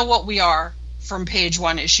 We know what we are from page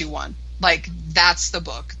 1, issue 1. Like, that's the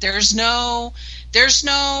book. There's no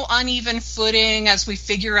uneven footing as we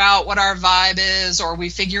figure out what our vibe is or we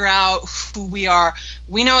figure out who we are.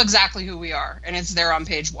 We know exactly who we are, and it's there on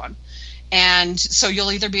page 1. And so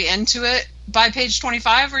you'll either be into it by page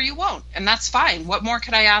 25 or you won't, and that's fine. What more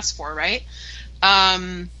could I ask for, right?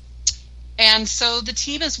 And so the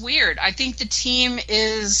team is weird. I think the team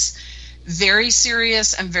is very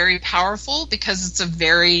serious and very powerful because it's a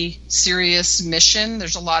very serious mission.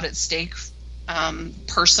 There's a lot at stake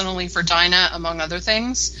personally for Dinah, among other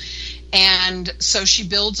things. And so she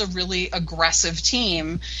builds a really aggressive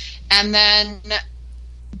team. And then,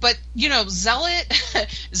 but, Zealot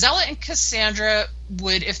and Cassandra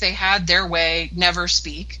would, if they had their way, never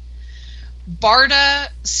speak. Barda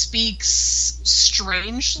speaks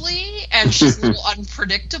strangely, and she's a little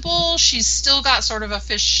unpredictable. She's still got sort of a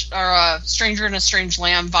fish or a stranger in a strange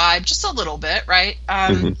land vibe, just a little bit, right?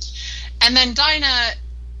 And then Dinah,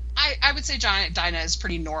 I would say Dinah is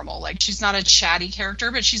pretty normal. Like, she's not a chatty character,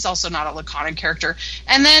 but she's also not a laconic character.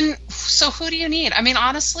 And then, so who do you need? I mean,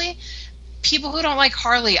 honestly, people who don't like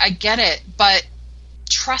Harley, I get it, but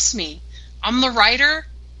trust me, I'm the writer.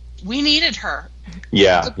 We needed her.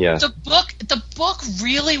 The book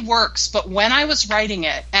really works, but when I was writing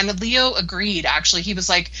it, and Leo agreed, actually, he was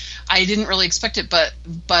like, I didn't really expect it, but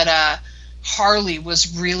Harley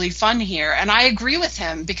was really fun here. And I agree with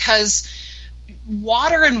him because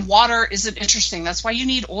water isn't interesting. That's why you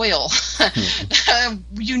need oil.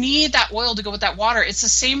 You need that oil to go with that water. It's the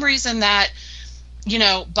same reason that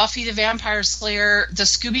Buffy the Vampire Slayer, the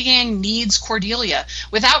Scooby Gang needs Cordelia.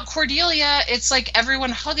 Without Cordelia, it's like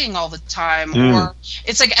everyone hugging all the time, or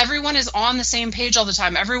it's like everyone is on the same page all the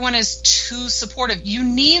time. Everyone is too supportive. You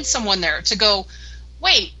need someone there to go,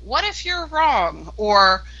 wait, what if you're wrong?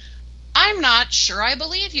 Or, I'm not sure I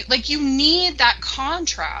believe you. Like, you need that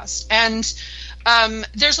contrast. And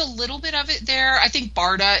there's a little bit of it there. I think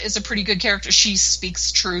Barda is a pretty good character. She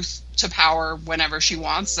speaks truth to power whenever she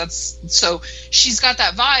wants. So she's got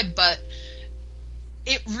that vibe, but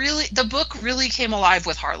the book really came alive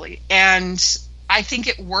with Harley, and I think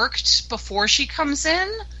it worked before she comes in,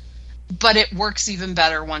 but it works even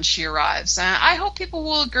better once she arrives. And I hope people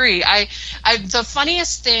will agree. The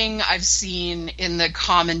funniest thing I've seen in the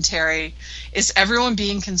commentary is everyone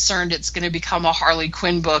being concerned it's going to become a Harley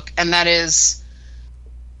Quinn book, and that is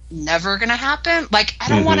never gonna happen. Like, I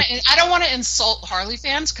don't want to insult Harley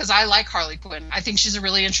fans because I like Harley Quinn. I think she's a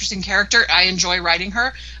really interesting character. I enjoy writing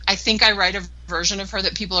her. I think I write a version of her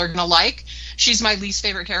that people are gonna like. She's my least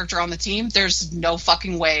favorite character on the team. There's no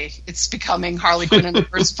fucking way it's becoming Harley Quinn and the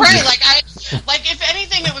Birds of Prey. Like if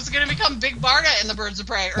anything, it was gonna become Big Barda and the Birds of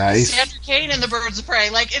Prey, or Cassandra Cain and the Birds of Prey.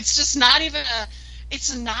 Like, it's just not even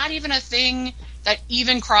a thing that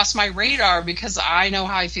even crossed my radar because I know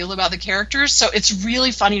how I feel about the characters. So it's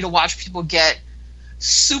really funny to watch people get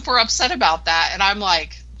super upset about that. And I'm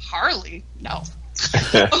like, Harley? No.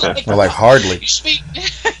 Or like hardly. You should be,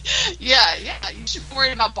 yeah, you should be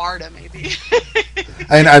worried about Barda, maybe.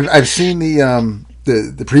 And I've seen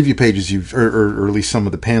the preview pages or at least some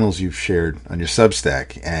of the panels you've shared on your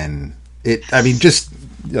Substack, and just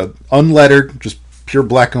unlettered, just pure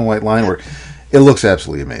black and white line work. It looks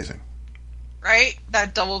absolutely amazing. Right?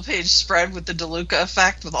 That double page spread with the DeLuca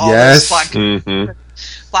effect with all those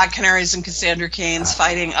black canaries and Cassandra Canes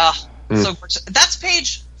fighting. So that's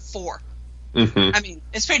page 4. Mm-hmm. I mean,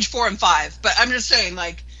 it's page 4 and 5, but I'm just saying,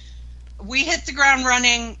 like, we hit the ground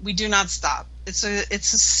running. We do not stop. It's a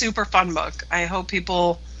super fun book. I hope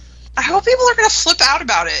people are going to flip out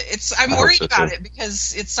about it. I'm worried about it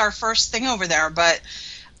because it's our first thing over there, but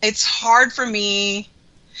it's hard for me.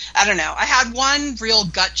 I don't know. I had one real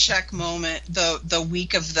gut check moment the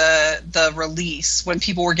week of the release when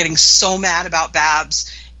people were getting so mad about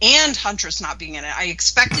Babs and Huntress not being in it. I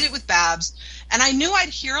expected it with Babs, and I knew I'd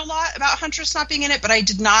hear a lot about Huntress not being in it, but I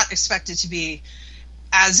did not expect it to be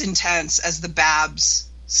as intense as the Babs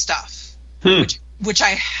stuff, which I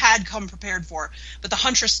had come prepared for. But the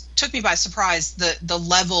Huntress took me by surprise, the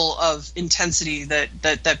level of intensity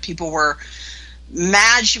that people were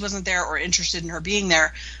mad she wasn't there or interested in her being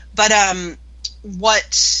there. But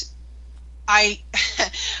what I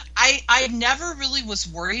never really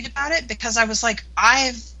was worried about it because I was like,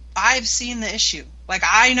 I've seen the issue. Like,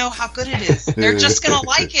 I know how good it is. They're just gonna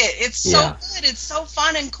like it. It's so good. It's so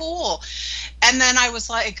fun and cool. And then I was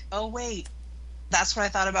like, oh wait, that's what I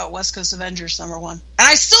thought about West Coast Avengers #1, and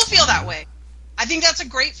I still feel that way. I think that's a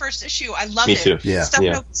great first issue. I love it. Me too. Yeah.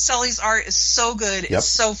 Stefano Caselli's art is so good. It's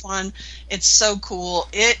so fun. It's so cool.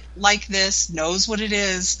 It, like this, knows what it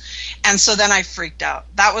is. And so then I freaked out.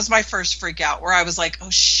 That was my first freak out, where I was like, oh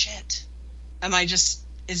shit.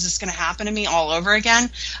 Is this going to happen to me all over again?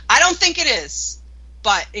 I don't think it is.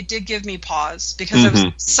 But it did give me pause because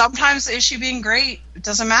sometimes the issue being great, it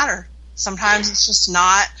doesn't matter. Sometimes it's just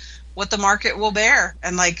not what the market will bear.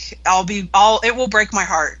 And like, it will break my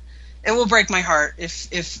heart. It will break my heart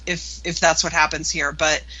if that's what happens here,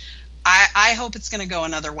 but I hope it's going to go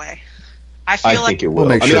another way. I think it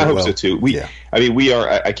will. I hope so too. We are.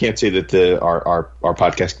 I can't say that our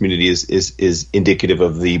podcast community is indicative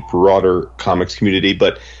of the broader comics community,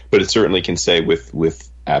 but it certainly can say with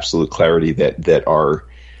absolute clarity that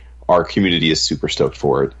our community is super stoked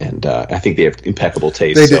for it, and I think they have impeccable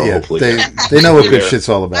taste. They do. So yeah. hopefully they know what good shit's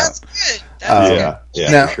all about. That's good.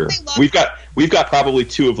 Now, for sure. We've got probably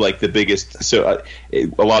two of like the biggest. So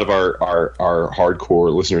a lot of our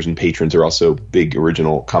hardcore listeners and patrons are also big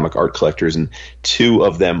original comic art collectors, and two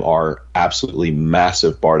of them are absolutely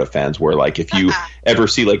massive Barda fans. Where like if you ever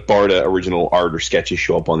see like Barda original art or sketches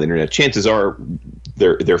show up on the internet, chances are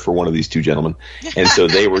they're for one of these two gentlemen. And so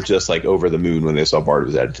they were just like over the moon when they saw Barda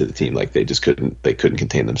was added to the team. Like they just couldn't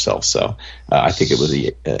contain themselves. So I think it was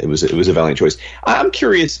a valiant choice. I'm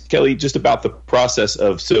curious, Kelly, just about the process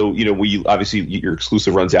of, so, you know, we obviously your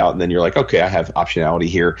exclusive runs out and then you're like, okay, I have optionality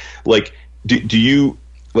here. Like, do you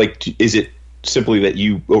like, is it simply that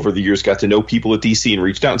you over the years got to know people at DC and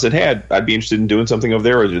reached out and said, hey, I'd be interested in doing something over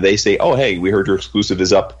there? Or do they say, oh, hey, we heard your exclusive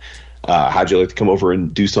is up. How'd you like to come over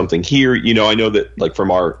and do something here? You know, I know that like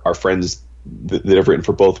from our friends that have written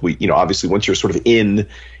for both, we, you know, obviously once you're sort of in,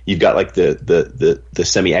 you've got like the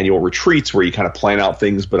semi-annual retreats where you kind of plan out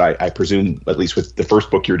things, but I presume at least with the first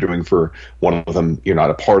book you're doing for one of them, you're not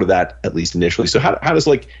a part of that, at least initially. So how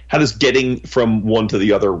does getting from one to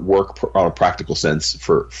the other work on a practical sense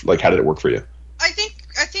for like, how did it work for you? I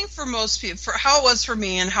think for most people, for how it was for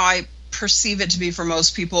me and how I perceive it to be for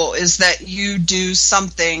most people, is that you do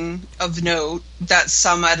something of note that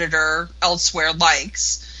some editor elsewhere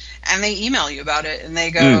likes, and they email you about it, and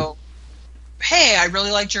they go, hey, I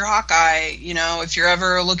really liked your Hawkeye, you know, if you're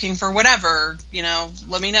ever looking for whatever, you know,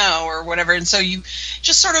 let me know, or whatever. And so you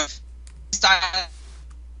just sort of style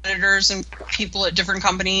editors and people at different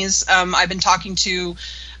companies. I've been talking to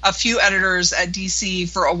a few editors at DC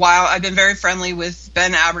for a while. I've been very friendly with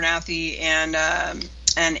Ben Abernathy and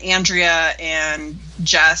Andrea and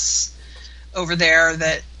Jess over there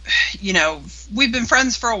that, you know, we've been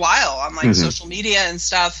friends for a while on like social media and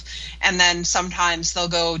stuff. And then sometimes they'll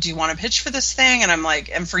go, do you want to pitch for this thing? And I'm like,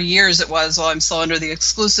 and for years it was, well, I'm still under the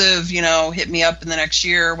exclusive, you know, hit me up in the next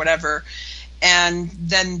year or whatever. And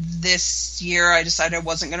then this year I decided I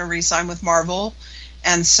wasn't going to re-sign with Marvel.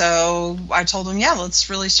 And so I told them, yeah, let's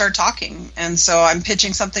really start talking. And so I'm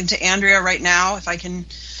pitching something to Andrea right now, if I can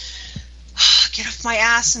get off my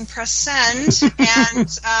ass and press send.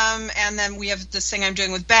 And then we have this thing I'm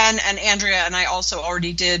doing with Ben and Andrea, and I also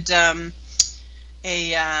already did a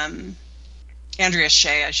Andrea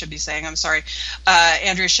Shea, I should be saying. I'm sorry.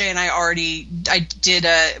 Andrea Shea and I did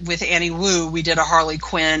with Annie Wu. We did a Harley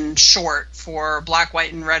Quinn short for Black,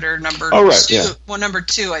 White, and Redder number 2. Yeah. Well, number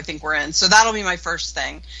 2, I think we're in. So that'll be my first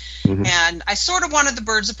thing. Mm-hmm. And I sort of wanted the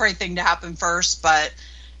Birds of Prey thing to happen first, but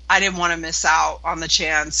I didn't want to miss out on the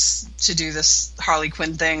chance to do this Harley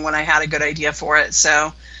Quinn thing when I had a good idea for it.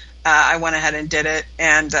 So I went ahead and did it,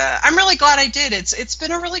 and I'm really glad I did. It's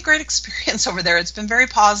been a really great experience over there. It's been very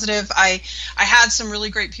positive. I had some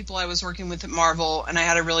really great people I was working with at Marvel, and I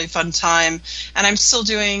had a really fun time. And I'm still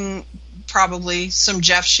doing probably some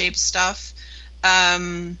Jeff Shape stuff.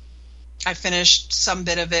 I finished some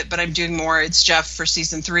bit of it, but I'm doing more. It's Jeff for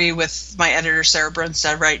season 3 with my editor Sarah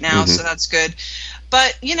Brunstad right now, so that's good.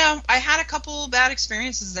 But I had a couple bad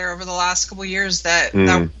experiences there over the last couple years that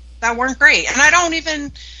weren't great, and I don't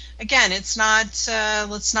even. Again, it's not,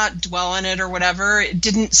 let's not dwell on it or whatever. It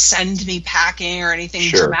didn't send me packing or anything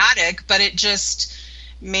dramatic, but it just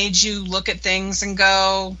made you look at things and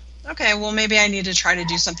go, okay, well, maybe I need to try to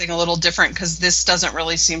do something a little different because this doesn't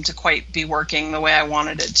really seem to quite be working the way I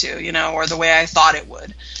wanted it to, or the way I thought it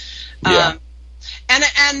would. Yeah.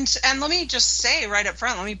 And let me just say right up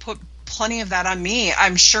front, let me put plenty of that on me.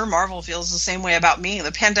 I'm sure Marvel feels the same way about me.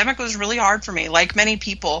 The pandemic was really hard for me. Like many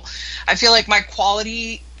people, I feel like my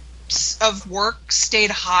quality of work stayed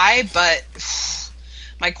high, but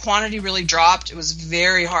my quantity really dropped. It was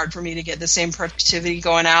very hard for me to get the same productivity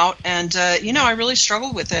going out, and I really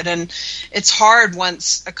struggled with it. And it's hard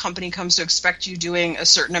once a company comes to expect you doing a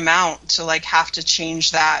certain amount to have to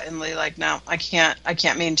change that and no, I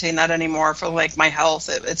can't maintain that anymore for my health.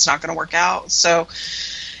 It's not going to work out. So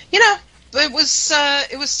it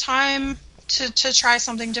was time to try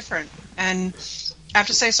something different, and I have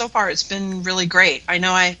to say so far it's been really great. I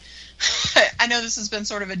know this has been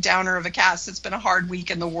sort of a downer of a cast. It's been a hard week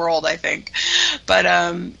in the world, I think, but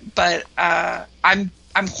I'm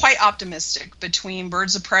quite optimistic. Between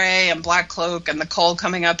Birds of Prey and Black Cloak and The Cull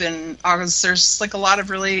coming up in August, there's a lot of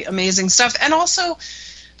really amazing stuff. And also,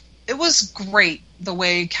 it was great the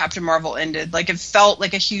way Captain Marvel ended. It felt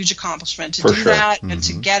like a huge accomplishment to do that and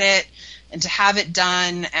to get it and to have it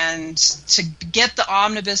done and to get the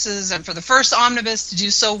omnibuses, and for the first omnibus to do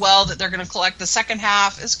so well that they're going to collect the second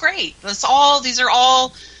half is great. These are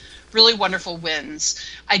all really wonderful wins.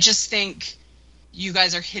 I just think you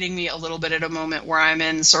guys are hitting me a little bit at a moment where I'm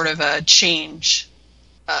in sort of a changeover.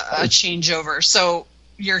 So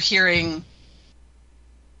you're hearing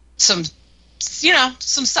some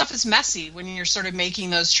stuff is messy when you're sort of making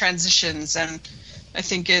those transitions, and I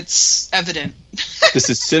think it's evident. This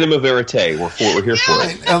is cinema verite. We're here for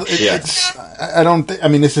it. I don't think. I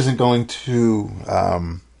mean, this isn't going to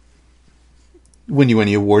win you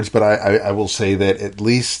any awards, but I will say that at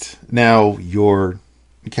least now your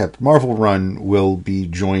Captain Marvel run will be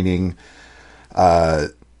joining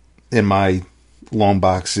in my long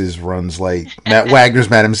boxes runs like Matt Wagner's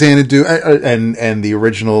Madame Xanadu and the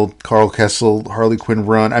original Carl Kessel Harley Quinn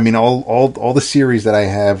run. I mean, all the series that I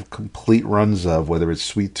have complete runs of, whether it's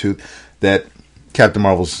Sweet Tooth, that Captain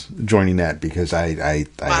Marvel's joining that because I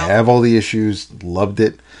have all the issues, loved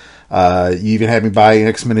it. You even had me buy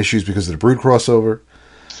X-Men issues because of the Brood crossover.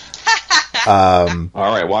 All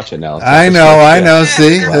right, watch it now. I know.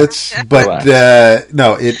 See, it's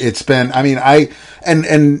been. I mean,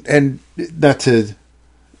 and not to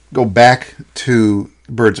go back to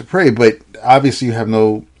Birds of Prey, but obviously you have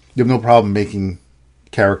no problem making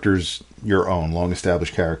characters your own, long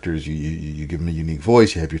established characters. You give them a unique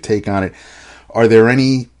voice. You have your take on it. Are there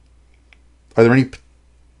any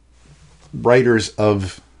writers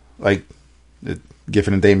of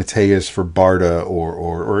Giffen and DeMatteis for Barda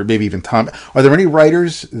or maybe even Tom? Are there any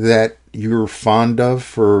writers that you're fond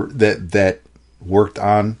of that worked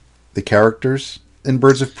on the characters in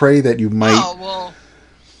Birds of Prey that you might? Oh,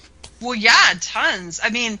 well, yeah, tons.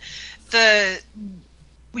 I mean, I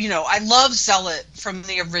love Zealot from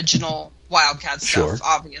the original Wildcats stuff.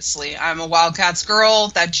 Obviously, I'm a Wildcats girl.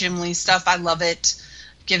 That Jim Lee stuff, I love it.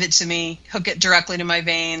 Give it to me. Hook it directly to my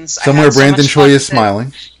veins. Somewhere Brandon Choi is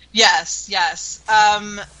smiling. Yes.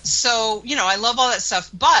 So, I love all that stuff,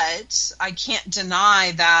 but I can't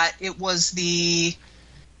deny that it was the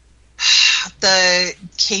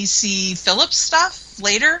Casey Phillips stuff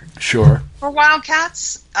later. Sure. For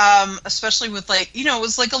Wildcats, especially with it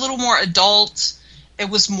was a little more adult. It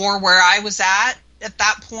was more where I was at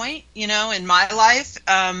that point, in my life.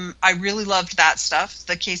 I really loved that stuff,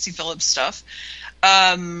 the Casey Phillips stuff.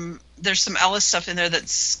 There's some Ellis stuff in there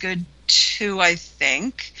that's good too, I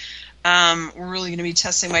think. We're really going to be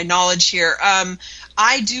testing my knowledge here.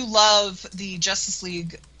 I do love the Justice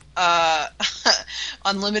League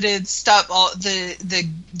Unlimited stuff, all the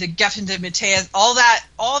Geffen de Mateus, all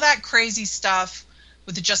that crazy stuff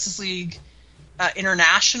with the Justice League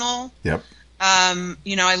International. Yep.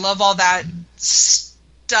 I love all that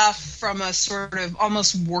stuff from a sort of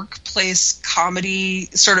almost workplace comedy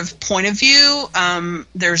sort of point of view.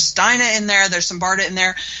 There's Dinah in there. There's some Barda in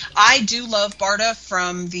there. I do love Barda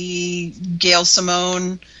from the Gail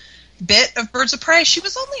Simone bit of Birds of Prey. She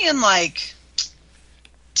was only in like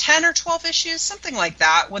 10 or 12 issues, something like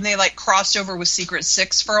that, when they like crossed over with Secret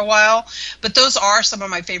Six for a while. But those are some of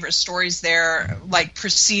my favorite stories there, like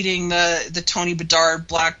preceding the Tony Bedard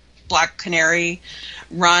Black Canary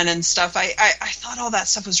run and stuff. I thought all that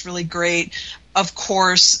stuff was really great. Of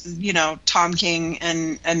course, Tom King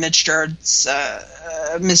and Mitch Gerads'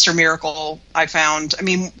 Mr. Miracle, I found. I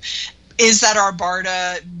mean, is that our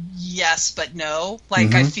Barda? Yes, but no. Like,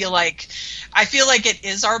 Mm-hmm. I feel like it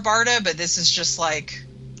is our Barda, but this is just like,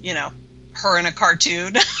 her in a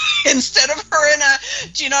cartoon instead of her in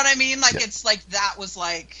do you know what I mean? Like, It's like, that was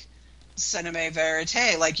like cinema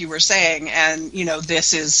verite, like you were saying, and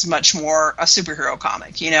this is much more a superhero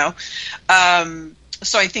comic.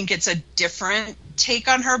 So I think it's a different take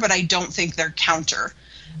on her, but I don't think they're counter.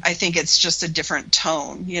 I think it's just a different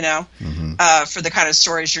tone, Mm-hmm. For the kind of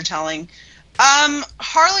stories you're telling.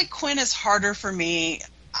 Harley Quinn is harder for me.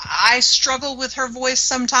 I struggle with her voice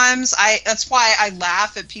sometimes. That's why I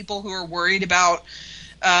laugh at people who are worried about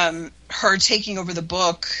her taking over the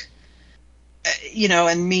book.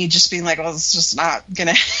 And me just being like, well, it's just not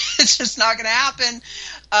gonna happen.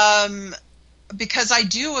 Because I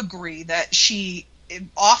do agree that she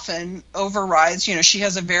often overrides, she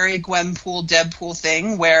has a very Gwenpool, Deadpool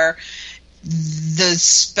thing where the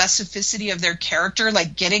specificity of their character,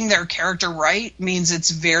 like getting their character right, means it's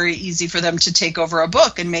very easy for them to take over a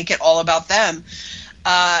book and make it all about them.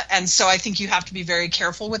 And so I think you have to be very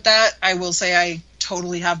careful with that. I will say I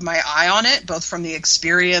totally have my eye on it, both from the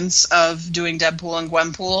experience of doing Deadpool and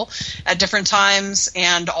Gwenpool at different times,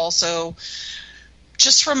 and also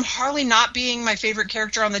just from Harley not being my favorite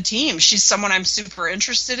character on the team. She's someone I'm super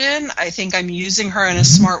interested in. I think I'm using her in a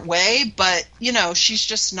smart way, but she's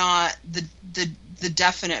just not the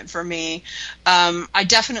definite for me. I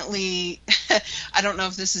definitely, I don't know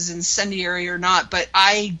if this is incendiary or not, but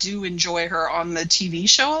I do enjoy her on the TV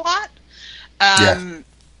show a lot.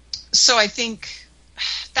 So I think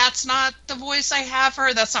that's not the voice I have for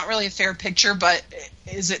her. That's not really a fair picture, but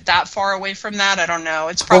is it that far away from that? I don't know.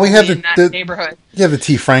 It's probably in that neighborhood. You have the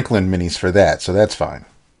T. Franklin minis for that, so that's fine.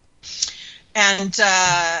 And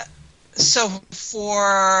so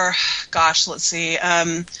for, let's see.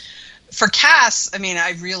 For Cass, I mean,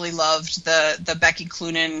 I really loved the Becky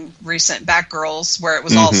Cloonan recent Batgirls, where it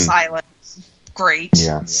was all silent. Great.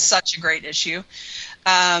 Yeah. Such a great issue.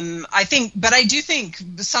 I do think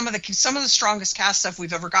some of the strongest Cass stuff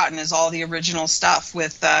we've ever gotten is all the original stuff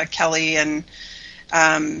with Kelly and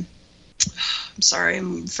I'm sorry,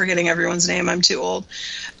 I'm forgetting everyone's name. I'm too old.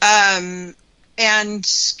 And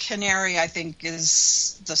Canary, I think,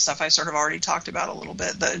 is the stuff I sort of already talked about a little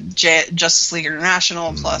bit. The Justice League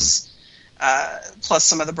International plus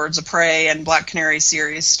some of the Birds of Prey and Black Canary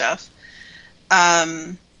series stuff.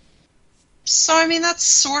 So, I mean, that's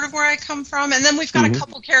sort of where I come from. And then we've got a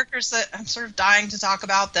couple characters that I'm sort of dying to talk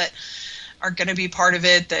about that are going to be part of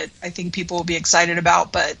it that I think people will be excited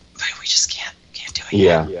about, but we just can't do it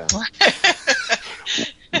yet. Yeah.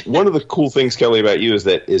 One of the cool things, Kelly, about you is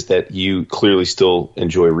that you clearly still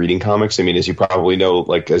enjoy reading comics. I mean, as you probably know,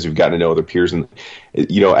 like as you've gotten to know other peers, and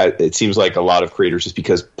it seems like a lot of creators,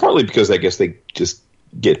 partly because I guess they just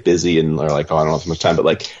get busy and are like, oh, I don't have so much time, but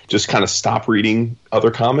like just kind of stop reading other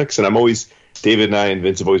comics. And David and I and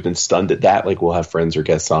Vince have always been stunned at that. Like, we'll have friends or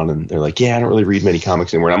guests on and they're like, yeah, I don't really read many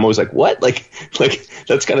comics anymore. And I'm always like, what? Like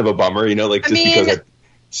that's kind of a bummer,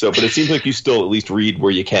 but it seems like you still at least read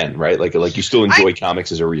where you can, right? Like you still enjoy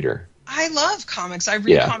comics as a reader. I love comics. I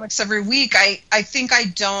read comics every week. I think I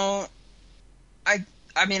don't.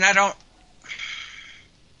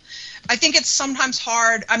 I think it's sometimes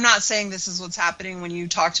hard. I'm not saying this is what's happening when you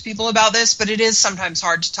talk to people about this, but it is sometimes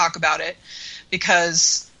hard to talk about it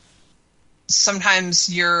because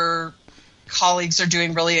sometimes your colleagues are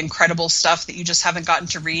doing really incredible stuff that you just haven't gotten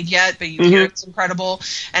to read yet, but you hear it's incredible.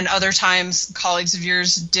 And other times colleagues of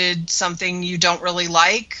yours did something you don't really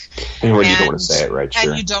like. And you don't want to say it, right? Sure.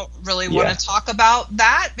 And you don't really want to talk about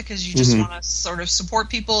that because you just want to sort of support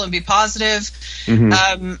people and be positive.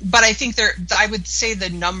 But I think I would say the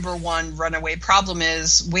number one runaway problem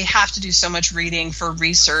is we have to do so much reading for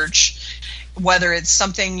research. whether it's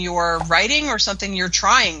something you're writing or something you're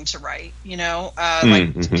trying to write,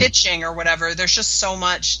 like pitching or whatever. There's just so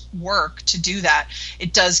much work to do that.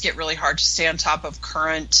 It does get really hard to stay on top of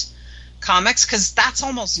current comics, because that's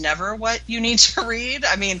almost never what you need to read.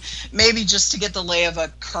 I mean, maybe just to get the lay of a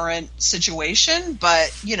current situation,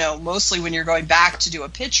 but mostly when you're going back to do a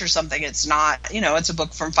pitch or something, it's not, it's a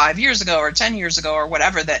book from 5 years ago or 10 years ago or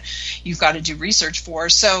whatever that you've got to do research for.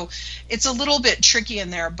 So it's a little bit tricky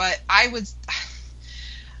in there, but I would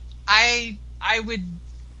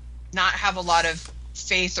not have a lot of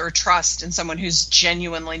faith or trust in someone who's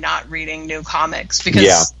genuinely not reading new comics,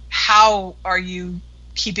 because how are you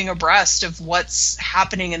keeping abreast of what's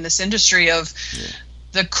happening in this industry, of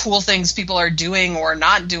the cool things people are doing or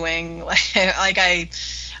not doing?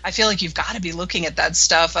 I feel like you've got to be looking at that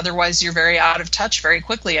stuff, otherwise you're very out of touch very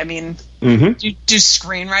quickly. I mean, do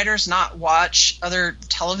screenwriters not watch other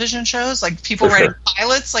television shows? Like, people writing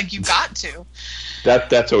pilots, like, you got to.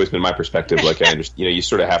 That's always been my perspective. Like, I understand, you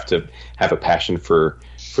sort of have to have a passion for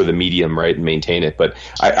the medium, right, and maintain it. But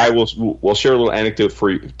I will share a little anecdote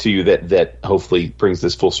to you that hopefully brings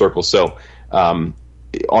this full circle. So on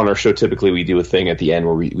our show, typically we do a thing at the end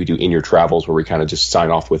where we do In Your Travels, where we kind of just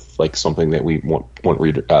sign off with like something that we want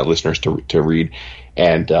listeners to read.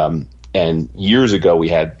 And years ago we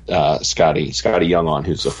had Scotty Young on,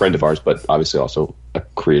 who's a friend of ours, but obviously also a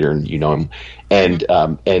creator, and him.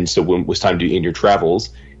 And so when it was time to do In Your Travels,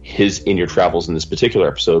 his In Your Travels in this particular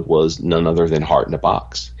episode was none other than Heart in a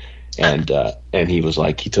Box. And he was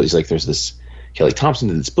like, he's like, there's this Kelly Thompson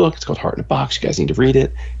in this book, it's called Heart in a Box, you guys need to read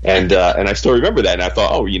it. And I still remember that, and I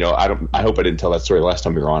thought, I hope I didn't tell that story last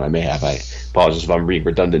time we were on. I may have. I apologize if I'm being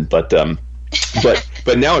redundant, but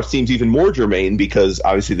now it seems even more germane, because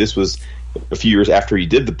obviously this was a few years after you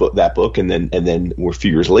did that book, and then we're a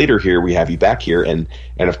few years later here, we have you back here, and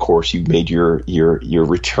of course you made your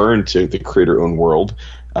return to the creator-owned world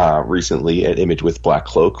recently at Image with Black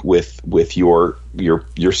Cloak with your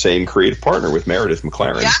same creative partner, with Meredith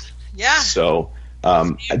McLaren. Yeah. So,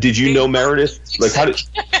 did you know Meredith? Like,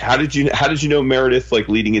 how did you know Meredith, like,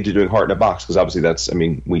 leading into doing Heart in a Box? Because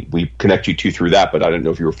obviously we connect you two through that, but I didn't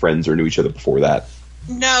know if you were friends or knew each other before that.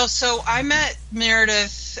 No, so I met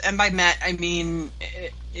Meredith, and by met I mean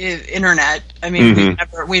internet. I mean,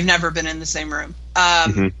 we've never been in the same room.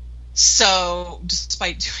 So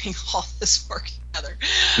despite doing all this work together,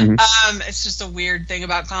 it's just a weird thing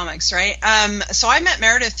about comics, right? So I met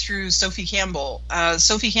Meredith through Sophie Campbell.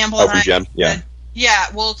 Sophie Campbell and I, Gem,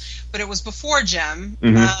 but it was before Gem.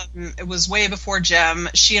 It was way before Gem.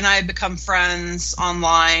 She and I had become friends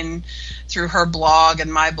online through her blog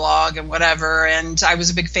and my blog and whatever, and I was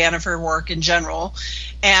a big fan of her work in general.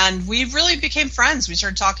 And we really became friends. We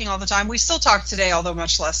started talking all the time. We still talk today, although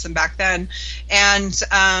much less than back then. And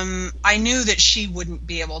I knew that she wouldn't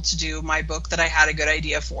be able to do my book that I had a good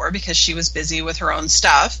idea for, because she was busy with her own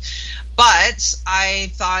stuff. But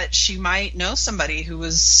I thought she might know somebody who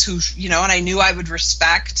and I knew I would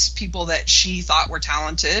respect people that she thought were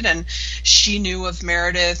talented, and she knew of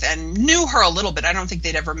Meredith and knew her a little bit. I don't think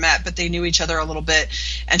they'd ever met, but they knew each other a little bit,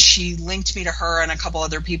 and she linked me to her and a couple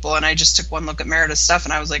other people, and I just took one look at Meredith's stuff,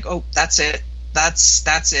 and I was like, oh, that's it.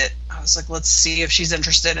 That's it. I was like, let's see if she's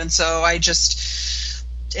interested. And so I just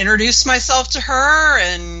introduced myself to her,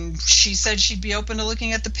 and she said she'd be open to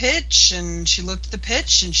looking at the pitch, and she looked at the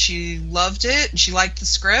pitch and she loved it and she liked the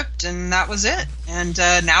script, and that was it. And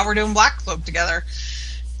now we're doing Black Cloak together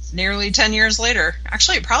nearly 10 years later.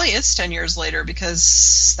 Actually, it probably is 10 years later,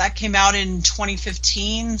 because that came out in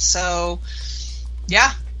 2015. So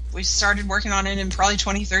yeah, we started working on it in probably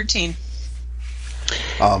 2013.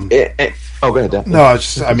 Go ahead, Dan. No,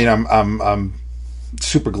 I'm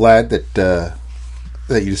super glad that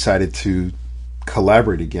you decided to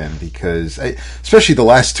collaborate again, because especially the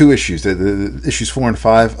last two issues, the issues 4 and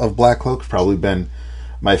 5 of Black Cloak have probably been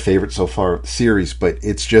my favorite so far of the series. But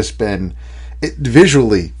it's just been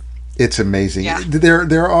visually, it's amazing. Yeah.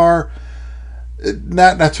 There are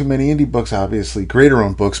not too many indie books, obviously,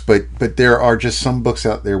 creator-owned books, but there are just some books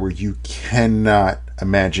out there where you cannot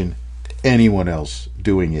imagine anyone else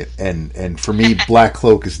doing it, and for me, Black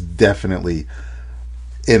Cloak is definitely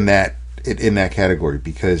in that category,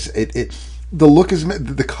 because the look is,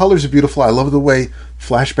 the colors are beautiful. I love the way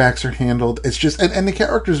flashbacks are handled. It's just, and the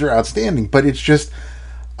characters are outstanding. But it's just,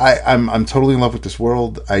 I'm totally in love with this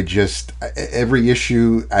world. Every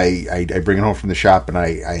issue I bring it home from the shop, and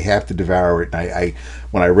I have to devour it. And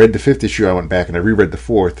when I read the 5th issue, I went back and I reread the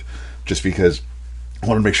 4th, just because I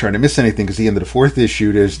wanted to make sure I didn't miss anything. Because the end of the 4th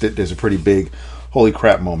issue, there's a pretty big holy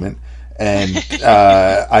crap moment. And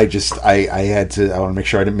I had to. I want to make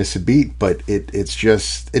sure I didn't miss a beat. But it is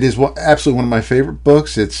absolutely one of my favorite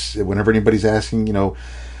books. It's whenever anybody's asking,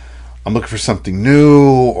 I'm looking for something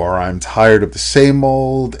new, or I'm tired of the same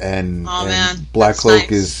old, and Black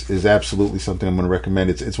Cloak is absolutely something I'm going to recommend.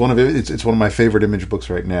 It's one of my favorite Image books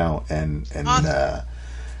right now, and awesome.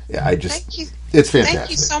 Thank you. It's fantastic. Thank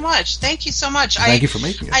you so much. Thank you so much. Thank you for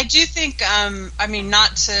making it. I do think,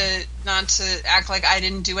 not to act like I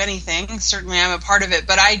didn't do anything. Certainly, I'm a part of it,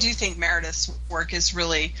 but I do think Meredith's work is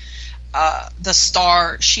really the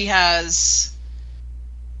star. She has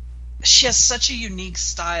such a unique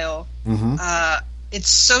style. Mm-hmm. It's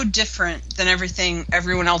so different than everything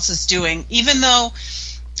everyone else is doing. Even though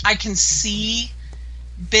I can see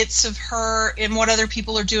bits of her in what other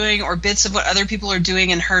people are doing, or bits of what other people are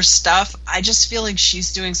doing in her stuff, I just feel like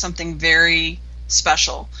she's doing something very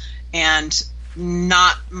special and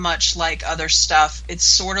not much like other stuff. It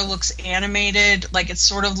sort of looks animated, it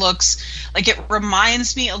sort of looks like it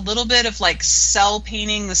reminds me a little bit of cell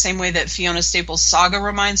painting, the same way that Fiona Staples' Saga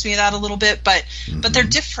reminds me of that a little bit, but they're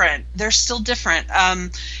different. They're still different.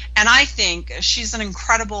 And I think she's an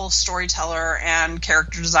incredible storyteller and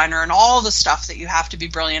character designer and all the stuff that you have to be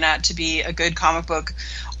brilliant at to be a good comic book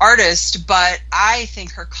artist. But I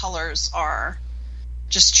think her colors are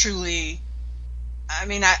just truly,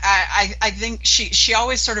 I think she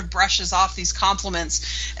always sort of brushes off these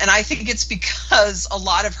compliments, and I think it's because a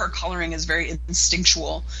lot of her coloring is very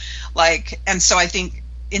instinctual. And so I think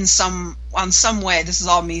on some way, this is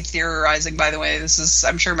all me theorizing, by the way,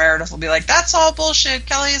 I'm sure Meredith will be like, that's all bullshit.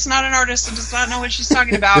 Kelly is not an artist and does not know what she's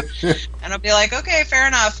talking about. And I'll be like, okay, fair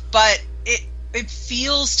enough. But it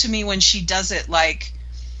feels to me when she does it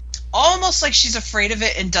almost like she's afraid of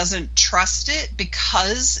it and doesn't trust it,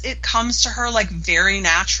 because it comes to her very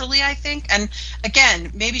naturally, I think. And again,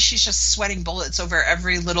 maybe she's just sweating bullets over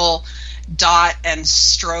every little dot and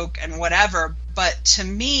stroke and whatever. But to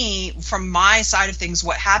me, from my side of things,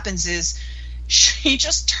 what happens is she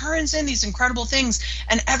just turns in these incredible things,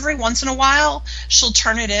 and every once in a while she'll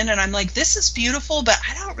turn it in and I'm like, this is beautiful, but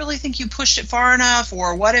I don't really think you pushed it far enough,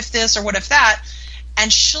 or what if this or what if that, and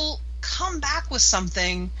she'll come back with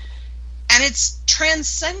something and it's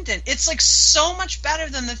transcendent. It's so much better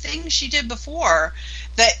than the thing she did before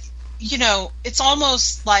that, it's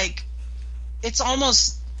almost like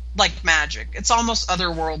magic. It's almost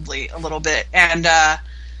otherworldly a little bit. And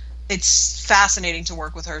it's fascinating to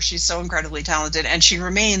work with her. She's so incredibly talented, and she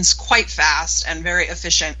remains quite fast and very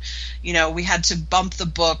efficient. We had to bump the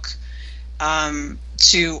book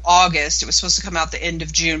to August. It was supposed to come out the end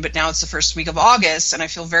of June, but now it's the first week of August, and I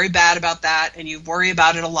feel very bad about that. And you worry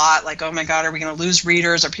about it a lot, oh my God, are we going to lose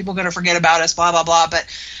readers? Are people going to forget about us? Blah, blah, blah. But,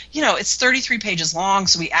 it's 33 pages long,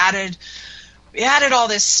 so we added all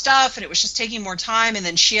this stuff, and it was just taking more time, and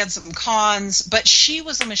then she had some cons, but she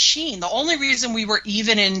was a machine. The only reason we were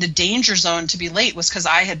even in the danger zone to be late was because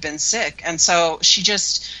I had been sick, and so she's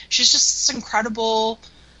just this incredible.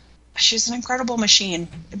 She's an incredible machine.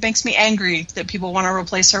 It makes me angry that people want to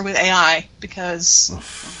replace her with AI, because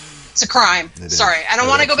it's a crime. Sorry, I don't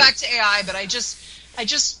want to go back to AI, but I just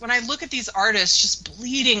when I look at these artists just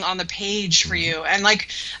bleeding on the page for you, and I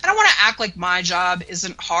don't want to act like my job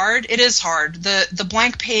isn't hard. It is hard. The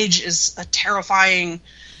blank page is a terrifying,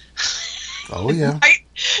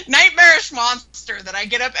 nightmarish monster that I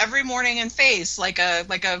get up every morning and face like a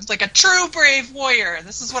true brave warrior.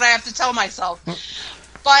 This is what I have to tell myself.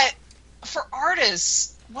 But for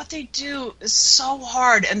artists, what they do is so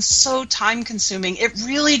hard and so time consuming. It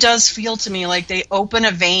really does feel to me like they open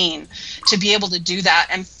a vein to be able to do that,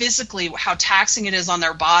 and physically how taxing it is on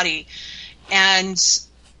their body, and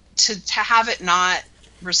to have it not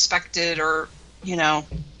respected or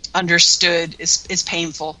understood is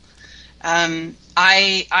painful.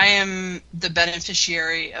 I am the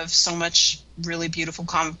beneficiary of so much really beautiful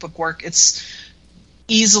comic book work. It's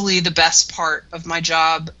easily the best part of my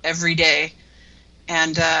job every day.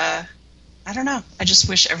 And I don't know. I just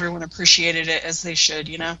wish everyone appreciated it as they should,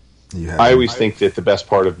 Yeah. I always think that the best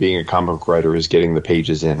part of being a comic book writer is getting the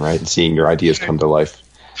pages in, right? And seeing your ideas come to life.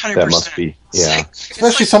 100%. That must be, yeah.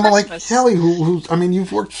 Especially someone like Kelly, who's,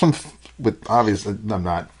 you've worked with, obviously, I'm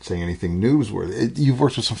not saying anything newsworthy. You've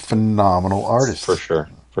worked with some phenomenal artists. For sure.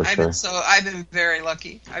 I've been very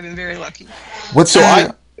lucky.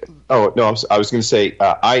 Oh no! I was going to say,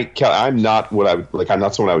 I'm not what I would like. I'm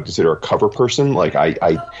not someone I would consider a cover person.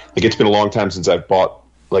 It's been a long time since I've bought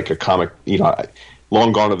a comic.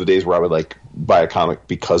 Long gone are the days where I would buy a comic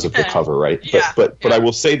because of the cover, right? Yeah, but I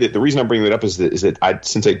will say that the reason I'm bringing that up is that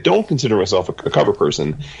since I don't consider myself a cover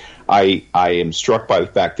person, I am struck by the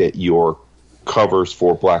fact that your covers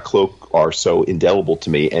for Black Cloak are so indelible to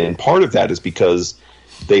me, and part of that is because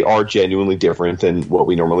they are genuinely different than what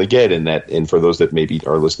we normally get. And for those that maybe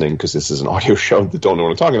are listening, because this is an audio show that don't know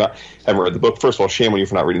what I'm talking about, haven't read the book. First of all, shame on you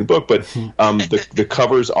for not reading the book. But the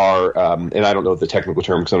covers are, and I don't know the technical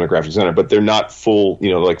term because I'm not a graphic designer, but they're not full,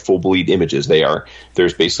 like full bleed images.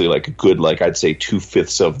 There's basically like a good, like I'd say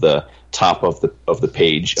 2/5 of the top of the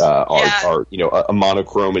page are a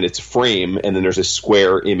monochrome in its frame, and then there's a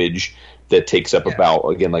square image that takes up about,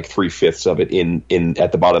 again, like 3/5 of it in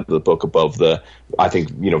at the bottom of the book above the, I think,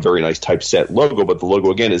 very nice typeset logo, but the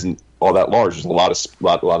logo again isn't all that large. There's a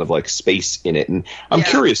lot of like space in it, and I'm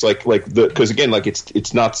curious, because again, like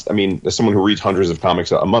it's not. I mean, as someone who reads hundreds of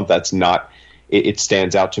comics a month, that's not. It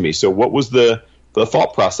stands out to me. So, what was the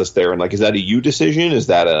thought process there, and like, is that a you decision? Is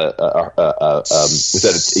that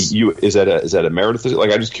is that a Meredith decision?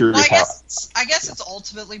 Like, I'm just curious I guess it's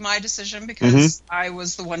ultimately my decision because I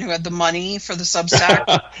was the one who had the money for the Substack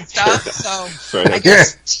stuff. So I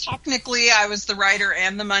guess technically I was the writer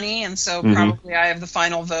and the money, and so probably I have the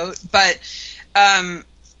final vote. But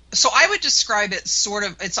so I would describe it sort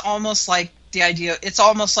of. It's almost like the idea. It's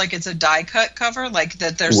almost like it's a die cut cover, like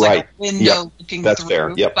that. There's like a window looking that's through.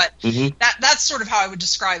 Fair. Yep. But that's sort of how I would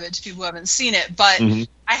describe it to people who haven't seen it. But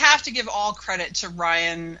I have to give all credit to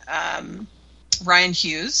Ryan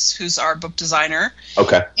Hughes, who's our book designer.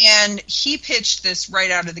 Okay. And he pitched this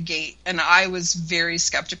right out of the gate, and I was very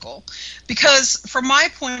skeptical because, from my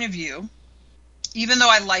point of view, even though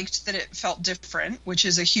I liked that it felt different, which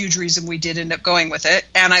is a huge reason we did end up going with it,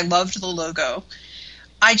 and I loved the logo,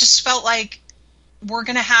 I just felt like we're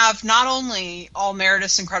going to have not only all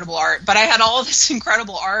Meredith's incredible art, but I had all this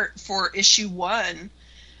incredible art for issue 1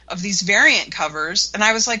 of these variant covers, and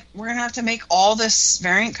I was like, we're going to have to make all this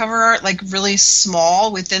variant cover art like really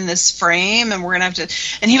small within this frame, and we're going to have to,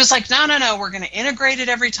 and he was like, no, we're going to integrate it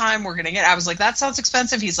every time we're going to get, I was like, that sounds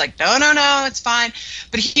expensive. He's like, no, it's fine.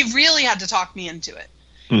 But he really had to talk me into it.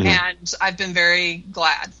 And I've been very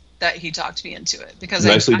glad that he talked me into it because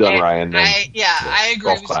nicely done, Ryan. I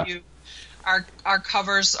agree with you. Our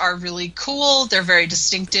covers are really cool. They're very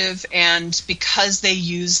distinctive, and because they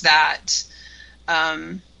use that,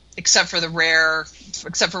 except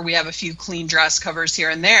for we have a few clean dress covers here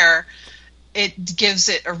and there, it gives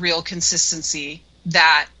it a real consistency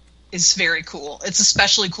that is very cool. It's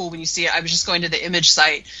especially cool when you see it. I was just going to the image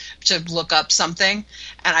site to look up something,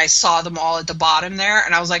 and I saw them all at the bottom there,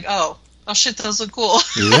 and I was like, oh shit, those look cool.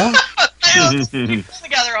 Yeah.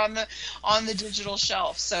 Together on the digital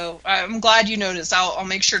shelf. So I'm glad you noticed. I'll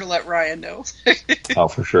make sure to let Ryan know. Oh,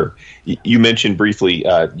 for sure. You mentioned briefly,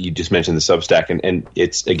 you just mentioned the Substack, and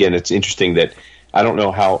it's interesting that I don't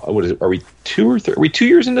know how, what is it, are we 2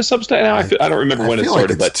 years into Substack now? I don't remember when it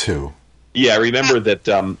started, like but 2. Yeah, I remember that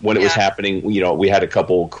when it was happening, we had a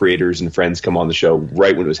couple creators and friends come on the show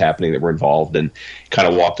right when it was happening that were involved and kind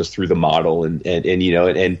of walked us through the model and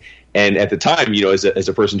at the time, as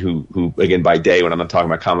a person who again, by day, when I'm not talking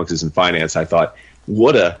about comics is in finance, I thought,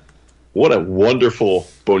 what a wonderful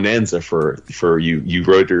bonanza for you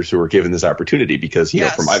writers who are given this opportunity, because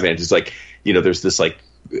from my vantage, it's like, there's this like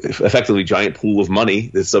effectively giant pool of money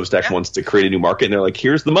that Substack wants to create a new market, and they're like,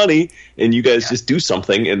 here's the money, and you guys just do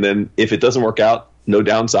something, and then if it doesn't work out, no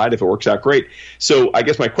downside. If it works out, great. So I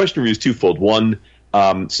guess my question for you is twofold. One,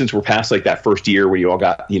 since we're past like that first year when you all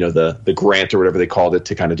got the grant or whatever they called it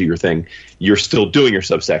to kind of do your thing, you're still doing your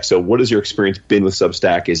Substack. So what has your experience been with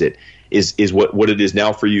Substack? Is what it is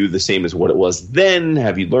now for you the same as what it was then?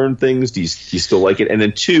 Have you learned things? Do you still like it? And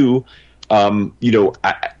then two, did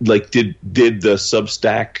the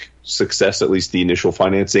Substack success, at least the initial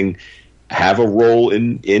financing, have a role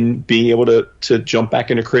in being able to jump back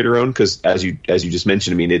into creator own? Because as you just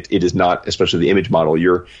mentioned, I mean, it is not, especially the image model,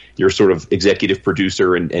 you're sort of executive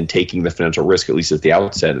producer and taking the financial risk, at least at the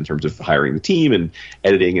outset, in terms of hiring the team and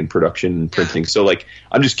editing and production and printing. So like,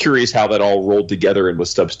 I'm just curious how that all rolled together, and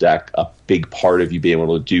was Substack a big part of you being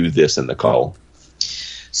able to do this in the call?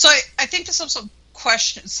 So I think the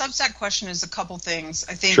Substack question is a couple things.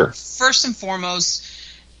 I think first and foremost,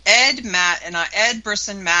 Ed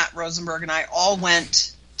Brisson, Matt Rosenberg, and I all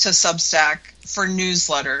went to Substack for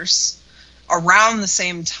newsletters around the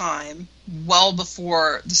same time, well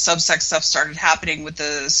before the Substack stuff started happening with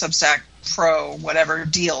the Substack Pro, whatever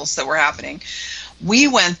deals that were happening. We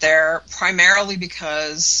went there primarily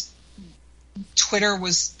because Twitter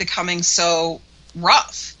was becoming so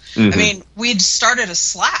rough. Mm-hmm. I mean, we'd started a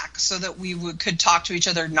Slack so that we could talk to each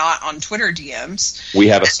other not on Twitter DMs. We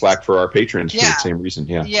have a Slack for our patrons for Yeah. the same reason.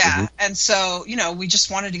 Yeah. Yeah, Mm-hmm. and so, we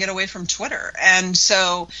just wanted to get away from Twitter. And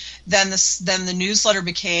so then the newsletter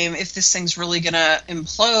became, if this thing's really going to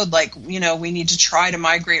implode, like, we need to try to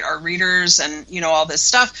migrate our readers and, all this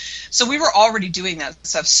stuff. So we were already doing that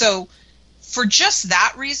stuff. So for just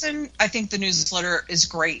that reason, I think the newsletter is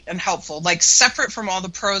great and helpful. Like, separate from all the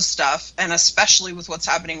prose stuff, and especially with what's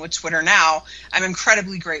happening with Twitter now, I'm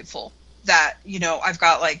incredibly grateful that, I've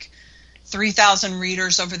got like 3,000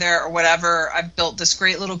 readers over there or whatever. I've built this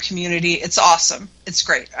great little community. It's awesome. It's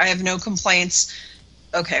great. I have no complaints.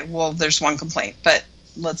 Okay, well, there's one complaint, but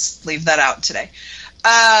let's leave that out today.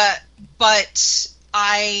 But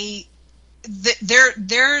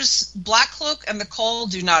there's Black Cloak and the Cull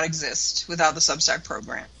do not exist without the Substack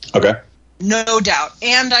program. Okay. No doubt.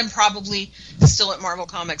 And I'm probably still at Marvel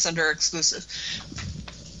Comics under exclusive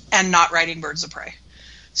and not writing Birds of Prey.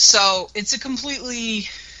 So it's a complete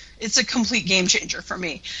game changer for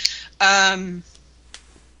me. I'd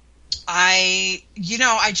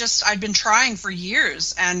been trying for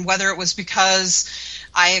years, and whether it was because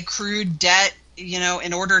I accrued debt,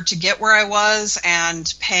 in order to get where I was,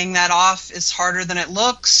 and paying that off is harder than it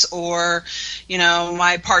looks, or,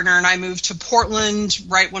 my partner and I moved to Portland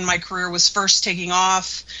right when my career was first taking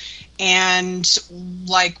off, and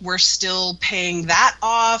like we're still paying that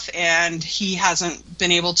off, and he hasn't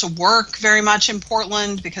been able to work very much in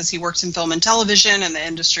Portland because he works in film and television, and the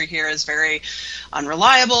industry here is very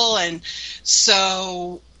unreliable, and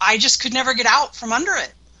so I just could never get out from under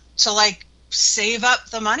it to like save up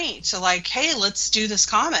the money to like, hey, let's do this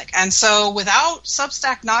comic. And so without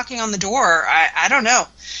Substack knocking on the door, I don't know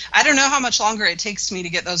how much longer it takes me to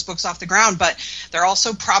get those books off the ground, but they're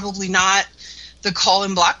also probably not the Cull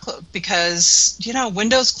and Black Cloak, because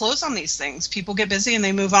windows close on these things. People get busy and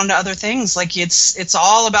they move on to other things. Like it's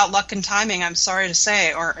all about luck and timing, I'm sorry to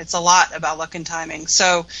say, or it's a lot about luck and timing.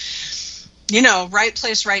 So right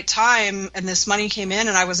place, right time, and this money came in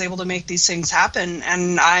and I was able to make these things happen,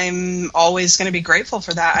 and I'm always going to be grateful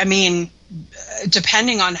for that. I mean,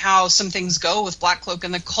 depending on how some things go with Black Cloak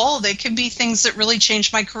and the Cull, they could be things that really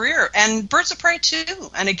change my career, and Birds of Prey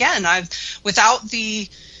too. And again, without the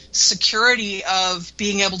security of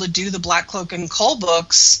being able to do the Black Cloak and Cull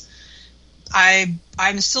books, I'm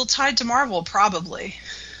still tied to Marvel, probably.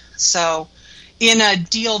 So in a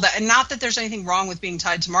deal that, and not that there's anything wrong with being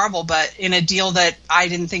tied to Marvel, but in a deal that I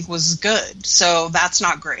didn't think was good. So that's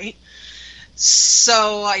not great.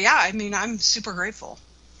 So, I'm super grateful.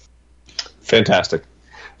 Fantastic.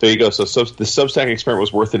 There you go. So the Substack experiment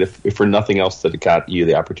was worth it if for nothing else, that it got you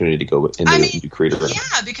the opportunity to go into creative writing.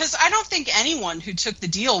 Yeah, because I don't think anyone who took the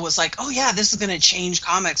deal was like, oh yeah, this is going to change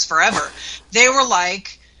comics forever. They were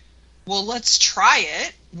like, well, let's try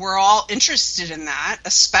it. We're all interested in that,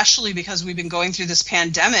 especially because we've been going through this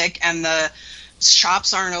pandemic and the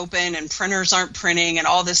shops aren't open and printers aren't printing and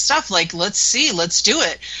all this stuff. Like, let's do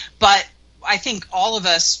it. But I think all of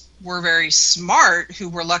us were very smart who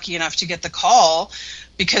were lucky enough to get the call,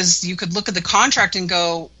 because you could look at the contract and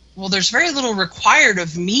go, well, there's very little required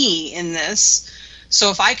of me in this.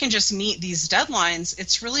 So if I can just meet these deadlines,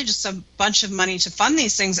 it's really just a bunch of money to fund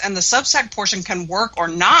these things, and the Substack portion can work or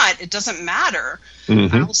not. It doesn't matter.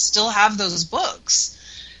 Mm-hmm. I will still have those books.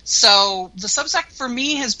 So the Substack for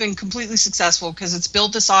me has been completely successful because it's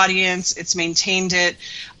built this audience, it's maintained it.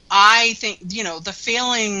 I think, the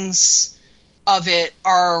failings of it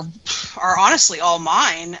are honestly all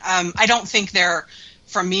mine. I don't think they're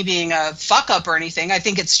from me being a fuck up or anything. I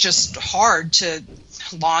think it's just hard to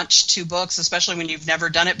launch 2 books, especially when you've never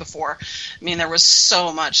done it before. I mean, there was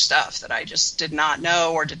so much stuff that I just did not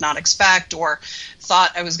know or did not expect or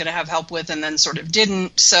thought I was going to have help with and then sort of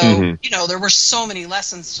didn't. So, there were so many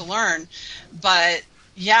lessons to learn. But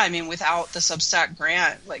yeah, I mean, without the Substack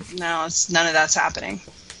grant, like, no, none of that's happening.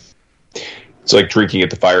 It's like drinking at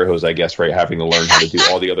the fire hose, I guess, right? Having to learn how to do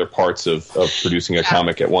all the other parts of producing a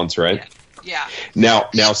comic at once, right? Yeah.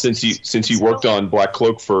 Now, since you worked on Black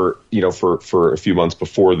Cloak for a few months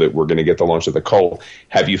before that, we're going to get the launch of the Cull.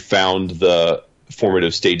 Have you found the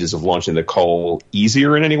formative stages of launching the Cull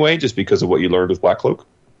easier in any way, just because of what you learned with Black Cloak?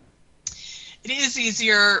 It is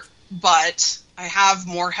easier, but I have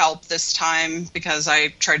more help this time because I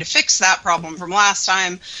tried to fix that problem from last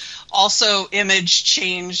time. Also, Image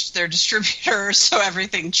changed their distributor, so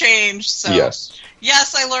everything changed. So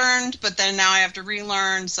yes, I learned, but then now I have to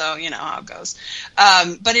relearn, so you know how it goes.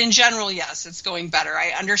 But in general, yes, it's going better.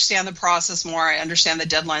 I understand the process more. I understand the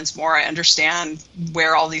deadlines more. I understand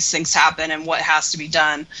where all these things happen and what has to be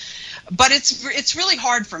done. But it's really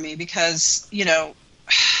hard for me because,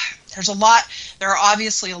 there are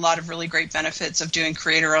obviously a lot of really great benefits of doing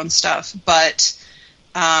creator-owned stuff, but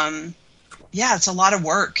yeah, it's a lot of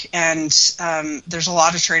work, and there's a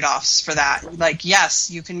lot of trade-offs for that. Like,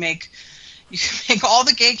 yes, you can make all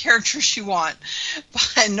the gay characters you want,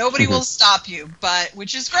 but nobody will stop you,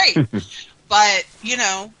 which is great. But,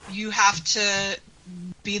 you have to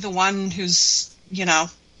be the one who's,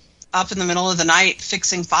 up in the middle of the night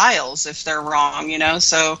fixing files if they're wrong,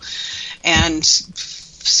 so, and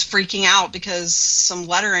freaking out because some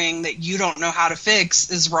lettering that you don't know how to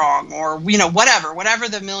fix is wrong, or, whatever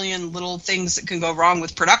the million little things that can go wrong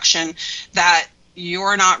with production that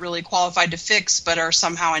you're not really qualified to fix but are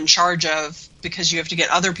somehow in charge of because you have to get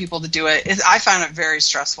other people to do it. I found it very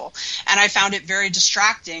stressful, and I found it very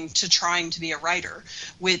distracting to trying to be a writer,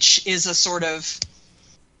 which is a sort of,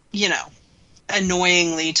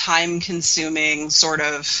 annoyingly time-consuming sort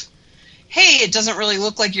of, hey, it doesn't really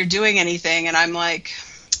look like you're doing anything, and I'm like,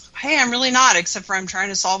 hey, I'm really not, except for I'm trying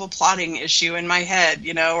to solve a plotting issue in my head,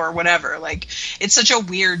 or whatever. Like, it's such a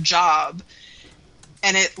weird job,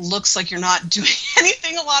 and it looks like you're not doing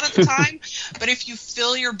anything a lot of the time. But if you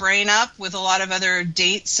fill your brain up with a lot of other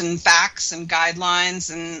dates and facts and guidelines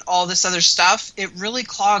and all this other stuff, it really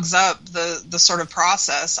clogs up the sort of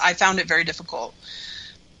process. I found it very difficult.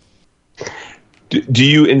 Do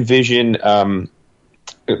you envision,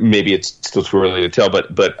 maybe it's still too early to tell,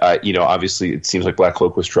 but obviously it seems like Black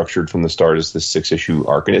Cloak was structured from the start as this 6-issue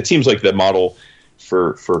arc, and it seems like the model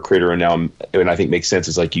for Creator and now, and I think makes sense,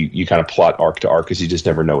 is like you kind of plot arc to arc because you just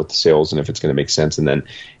never know what the sales and if it's going to make sense, and then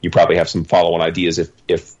you probably have some follow-on ideas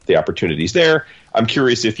if the opportunity's there. I'm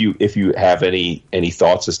curious if you have any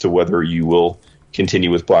thoughts as to whether you will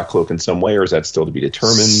continue with Black Cloak in some way, or is that still to be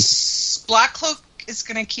determined? Black Cloak is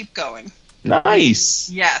going to keep going. Nice.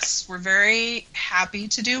 Yes, we're very happy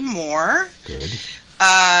to do more. Good.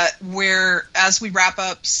 As we wrap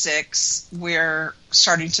up 6, we're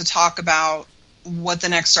starting to talk about what the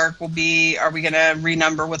next arc will be. Are we going to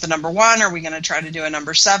renumber with the number 1? Are we going to try to do a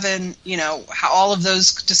number 7? How all of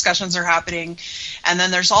those discussions are happening. And then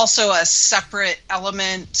there's also a separate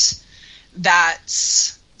element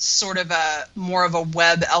that's sort of more of a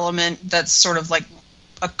web element that's sort of like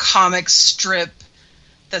a comic strip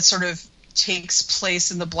that sort of takes place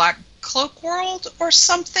in the Black Cloak world or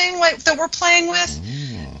something like that we're playing with.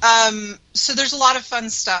 So there's a lot of fun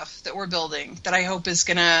stuff that we're building that I hope is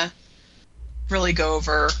going to really go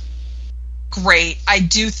over great. I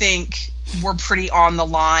do think we're pretty on the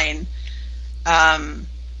line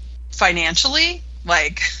financially.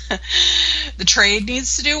 Like, the trade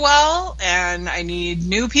needs to do well, and I need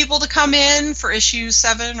new people to come in for issue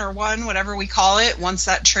 7 or 1, whatever we call it, once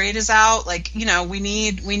that trade is out. Like, we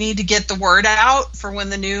need to get the word out for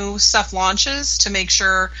when the new stuff launches to make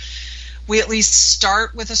sure we at least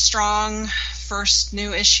start with a strong first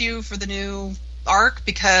new issue for the new arc,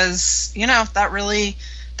 because, that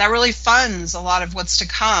really funds a lot of what's to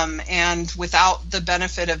come, and without the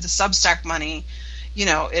benefit of the Substack money,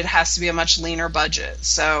 it has to be a much leaner budget.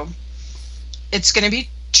 So it's going to be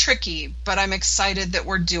tricky, but I'm excited that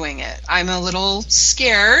we're doing it. I'm a little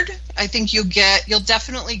scared. I think you'll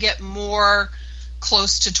definitely get more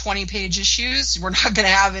close to 20-page issues. We're not going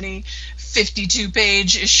to have any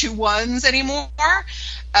 52-page issue 1s anymore,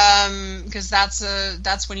 because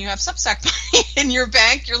that's when you have Substack money in your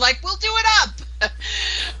bank. You're like, we'll do it up.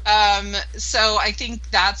 So I think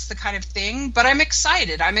that's the kind of thing, but I'm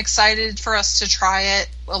excited. I'm excited for us to try it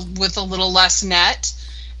with a little less net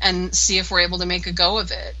and see if we're able to make a go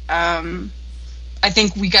of it. I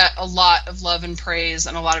think we got a lot of love and praise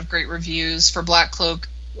and a lot of great reviews for Black Cloak.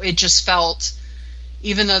 It just felt,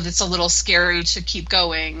 even though it's a little scary to keep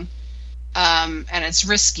going, and it's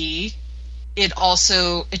risky, it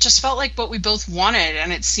just felt like what we both wanted,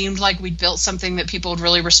 and it seemed like we'd built something that people had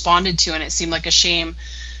really responded to, and it seemed like a shame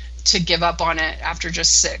to give up on it after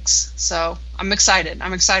just 6. So I'm excited.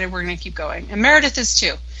 We're going to keep going. And Meredith is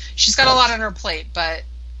too. She's got a lot on her plate, but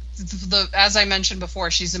as I mentioned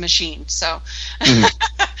before, she's a machine, so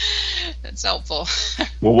it's helpful.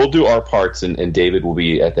 Well, we'll do our parts, and David will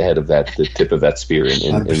be at the head of the tip of that spear,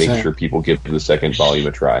 and make sure people give the second volume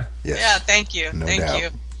a try. Yes. Yeah, thank you. No thank doubt. you.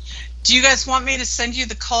 Do you guys want me to send you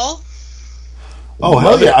the cull? Oh,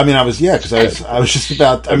 hell yeah. I mean, because I was just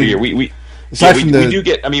about, we do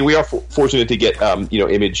get. I mean, we are fortunate to get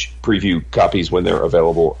image preview copies when they're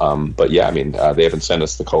available. But yeah, I mean, they haven't sent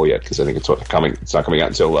us the call yet because I think it's not coming out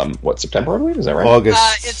until September, I believe. Is that right?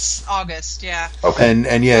 August. It's August. Yeah. Okay.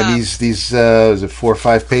 And yeah, these is it 4 or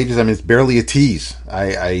 5 pages? I mean, it's barely a tease.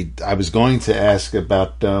 I was going to ask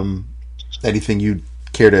about anything you'd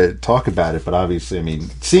care to talk about it, but obviously, I mean,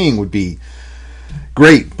 seeing would be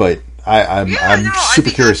great, but I'm super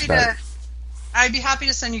curious about it. I'd be happy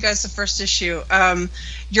to send you guys the first issue.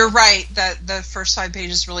 You're right that the first 5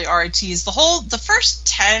 pages really are a tease. The first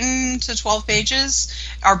 10 to 12 pages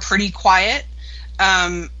are pretty quiet.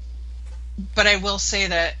 But I will say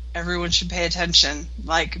that everyone should pay attention.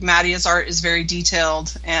 Like, Mattia's art is very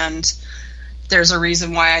detailed, and there's a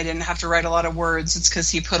reason why I didn't have to write a lot of words. It's because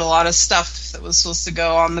he put a lot of stuff that was supposed to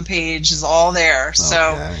go on the page is all there. Okay.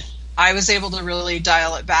 So I was able to really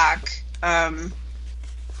dial it back.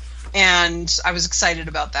 And I was excited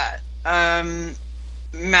about that.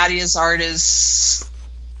 Mattia's art is,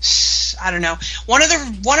 I don't know. One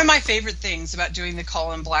of my favorite things about doing the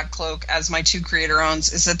Cull and Black Cloak as my 2 creator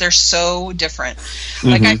owns is that they're so different.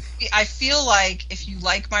 Like, I feel like if you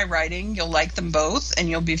like my writing, you'll like them both and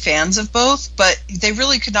you'll be fans of both, but they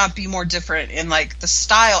really could not be more different in like the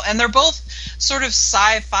style. And they're both sort of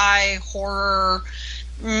sci-fi, horror.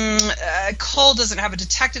 Cull doesn't have a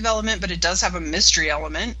detective element, but it does have a mystery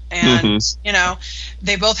element, and you know,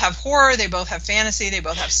 they both have horror, they both have fantasy, they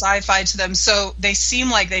both have sci-fi to them, so they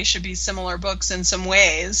seem like they should be similar books in some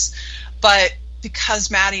ways, but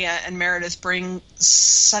because Mattia and Meredith bring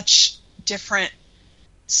such different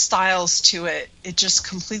styles to it, it just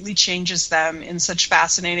completely changes them in such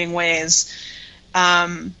fascinating ways.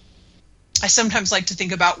 I sometimes like to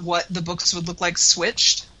think about what the books would look like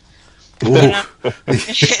switched. If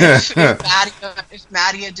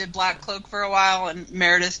Mattia did Black Cloak for a while and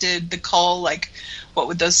Meredith did the Cull, like, what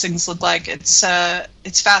would those things look like? It's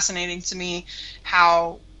fascinating to me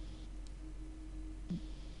how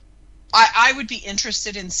I would be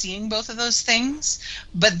interested in seeing both of those things,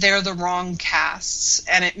 but they're the wrong casts,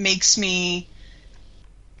 and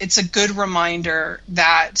it's a good reminder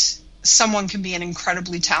that someone can be an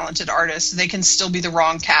incredibly talented artist. They can still be the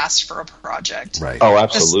wrong cast for a project. Right. Oh,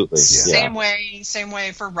 absolutely. Same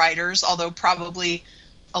way for writers, although probably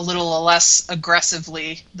a little less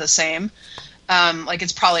aggressively the same. Like,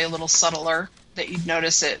 it's probably a little subtler that you'd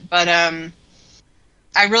notice it. But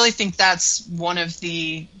I really think that's one of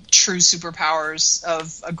the true superpowers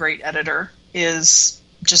of a great editor, is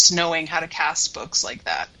just knowing how to cast books like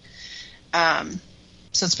that.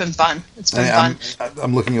 So it's been fun. Fun.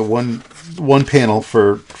 I'm looking at one panel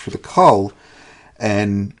for the Cull,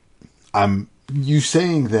 and you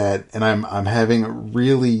saying that, and I'm having a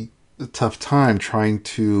really tough time trying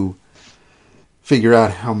to figure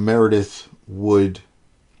out how Meredith would,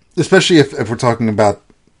 especially if we're talking about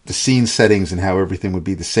the scene settings and how everything would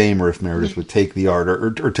be the same, or if Meredith would take the art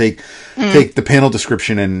or take the panel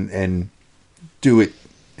description and do it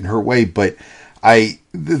in her way. But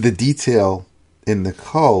the detail in the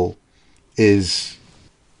Cull is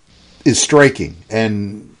striking,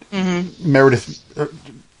 and Meredith,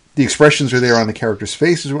 the expressions are there on the characters'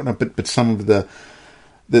 faces and whatnot, but some of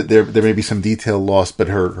there may be some detail lost, but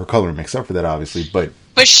her color makes up for that, obviously. But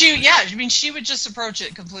she would just approach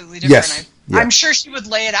it completely different. Yes. I'm sure she would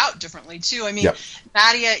lay it out differently too. I mean,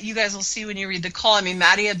 Mattia, you guys will see when you read the Cull. I mean,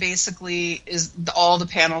 Mattia basically all the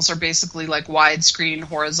panels are basically like widescreen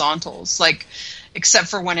horizontals, like, except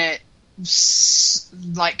for when it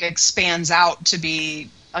like expands out to be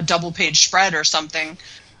a double page spread or something.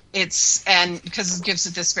 And because it gives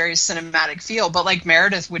it this very cinematic feel, but like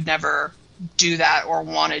Meredith would never do that or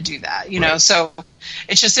want to do that, you know. So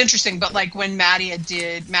it's just interesting. But like when Mattia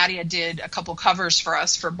did a couple covers for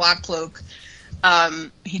us for Black Cloak,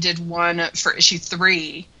 he did one for issue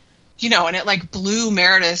 3, you know, and it like blew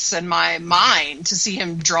Meredith's and my mind to see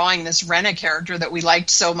him drawing this Rena character that we liked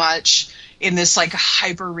so much in this like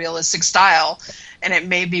hyper realistic style, and it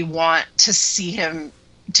made me want to see him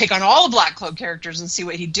take on all the Black Cloak characters and see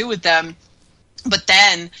what he'd do with them. But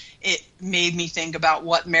then it made me think about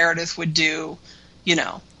what Meredith would do, you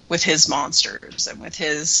know, with his monsters and with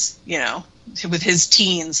his, you know, with his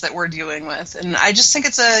teens that we're dealing with. And I just think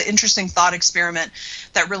it's an interesting thought experiment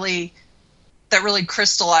that really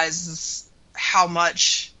crystallizes how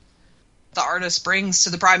much the artist brings to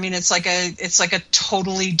the project. I mean, it's like a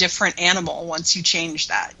totally different animal once you change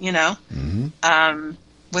that, you know,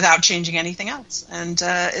 without changing anything else. And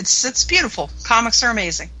it's beautiful. Comics are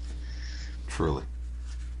amazing. Truly.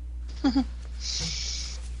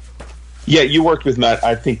 Yeah, you worked with Matt.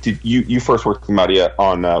 I think you first worked with Mattia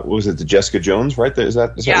on what was it, the Jessica Jones, right? Is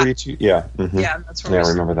that where you? Yeah. Mm-hmm. Yeah, that's where. Yeah, I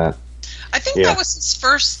remember that. I think that was his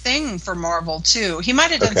first thing for Marvel too. He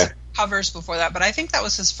might have done some covers before that, but I think that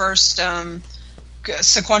was his first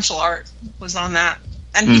sequential art was on that,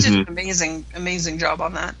 and he did an amazing job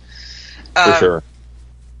on that. For sure.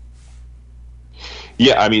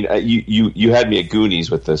 Yeah, I mean, you had me at Goonies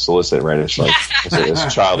with the solicit, right? It's like as a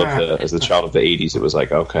child of the 80s, it was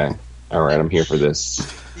like, okay, all right, I'm here for this.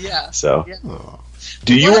 Yeah. So,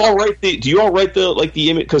 Do you all write the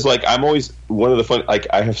image? Because like I'm always one of the fun. Like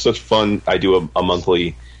I have such fun. I do a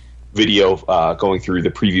monthly video going through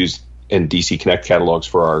the previews and DC Connect catalogs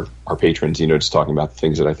for our patrons. You know, just talking about the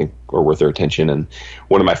things that I think are worth their attention. And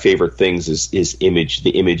one of my favorite things is the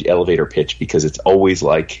image elevator pitch, because it's always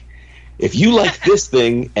like, if you like this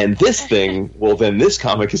thing and this thing, well, then this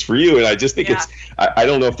comic is for you. And I just think I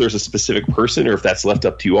don't know if there's a specific person or if that's left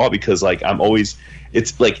up to you all, because like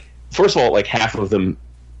it's like, first of all, like half of them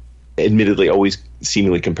admittedly always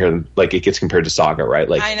seemingly compare them, like it gets compared to Saga, right?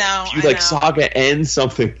 Like I know, if you like Saga and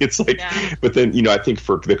something, it's like, but then, you know, I think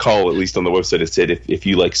for the call, at least on the website, it said if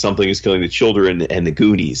you like Something Is Killing the Children and the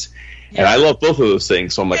Goonies. And I love both of those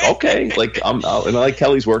things, so I'm like, okay, like and I like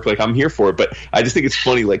Kelly's work, like I'm here for it. But I just think it's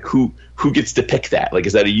funny, like who gets to pick that? Like,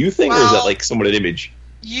 is that a you thing, or is that like someone at Image?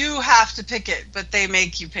 You have to pick it, but they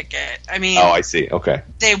make you pick it. I mean, oh, I see. Okay,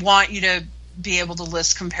 they want you to be able to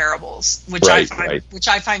list comparables, which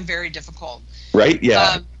I find very difficult. Right?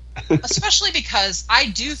 Yeah. Especially because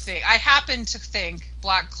I happen to think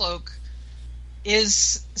Black Cloak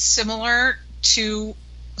is similar to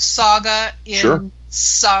Saga in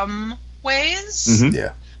some ways. Mm-hmm.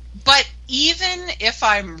 Yeah. But even if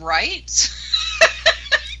I'm right,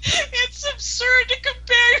 it's absurd to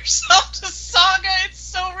compare yourself to Saga. It's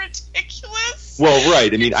so ridiculous. Well,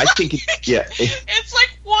 right. I mean, I think it's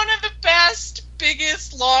like one of the best,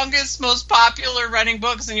 biggest, longest, most popular running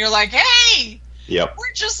books, and you're like, hey,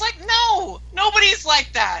 we're just like, no, nobody's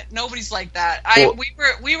like that. Nobody's like that.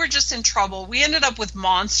 We were just in trouble. We ended up with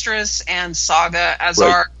Monstrous and Saga as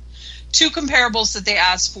our two comparables that they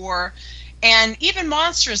asked for. And even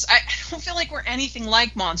Monstrous, I don't feel like we're anything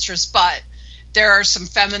like Monstrous, but there are some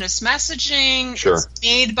feminist messaging. Sure. It's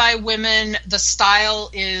made by women. The style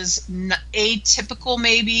is atypical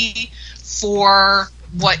maybe for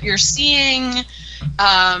what you're seeing.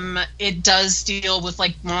 It does deal with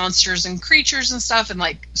like monsters and creatures and stuff, and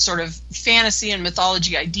like sort of fantasy and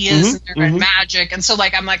mythology ideas and magic. And so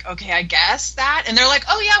like I'm like, okay, I guess that. And they're like,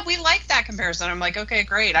 oh yeah, we like that comparison. I'm like, okay,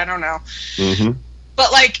 great. I don't know. Mm-hmm.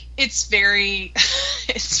 But like it's very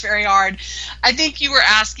hard. I think you were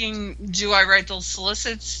asking, do I write the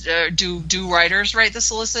solicits? Do writers write the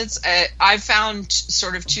solicits? I've found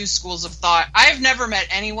sort of two schools of thought. I've never met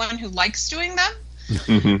anyone who likes doing them.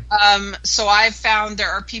 Mm-hmm. So I've found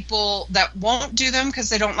there are people that won't do them because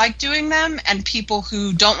they don't like doing them, and people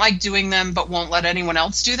who don't like doing them but won't let anyone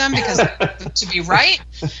else do them because to be right.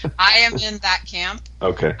 I am in that camp.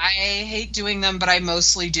 Okay. I hate doing them, but I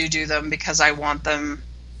mostly do them because I want them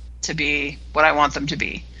to be what I want them to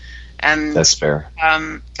be. And that's fair.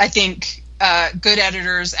 I think good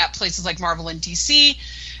editors at places like Marvel and DC,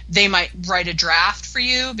 they might write a draft for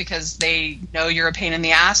you because they know you're a pain in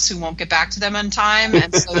the ass who won't get back to them on time,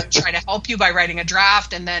 and so they try to help you by writing a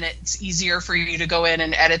draft, and then it's easier for you to go in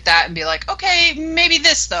and edit that and be like, okay, maybe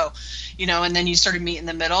this though, you know, and then you sort of meet in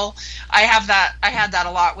the middle. I had that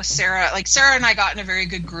a lot with Sarah. Like Sarah and I got in a very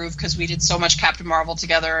good groove because we did so much Captain Marvel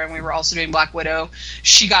together, and we were also doing Black Widow.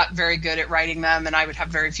 She got very good at writing them, and I would have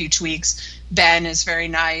very few tweaks. Ben is very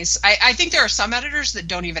nice. I think there are some editors that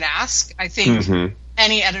don't even ask. I think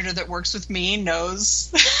any editor that works with me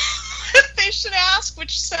knows they should ask,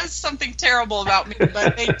 which says something terrible about me,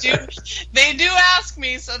 but they do ask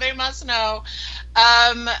me, so they must know.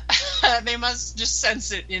 They must just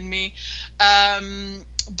sense it in me.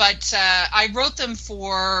 But I wrote them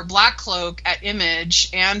for Black Cloak at Image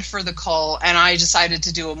and for The Cull, and I decided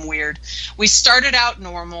to do them weird. We started out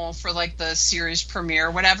normal for like the series premiere,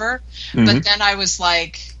 whatever, but then I was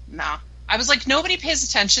like, nah. I was like, nobody pays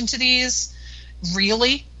attention to these,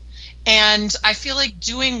 really? And I feel like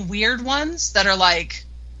doing weird ones that are like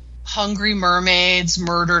Hungry Mermaids,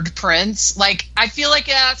 Murdered Prince, like I feel like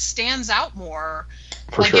that stands out more.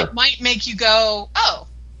 For like sure. It might make you go, oh,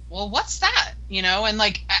 well, what's that? You know, and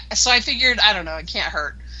like, so I figured, I don't know, it can't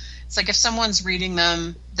hurt. It's like if someone's reading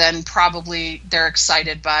them, then probably they're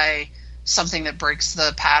excited by something that breaks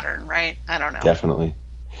the pattern, right? I don't know. Definitely.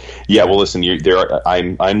 Yeah, well, listen,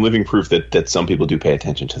 I'm living proof that some people do pay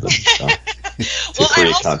attention to them. So, to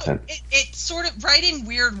create content. It's sort of writing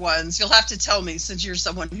weird ones. You'll have to tell me, since you're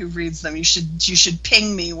someone who reads them. You should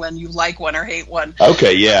ping me when you like one or hate one.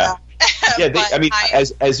 Okay, yeah. Yeah,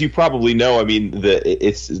 as you probably know, I mean,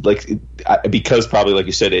 it's like because probably like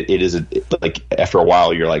you said, it is like after a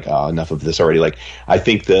while you're like, oh, enough of this already. Like I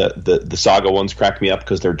think the Saga ones crack me up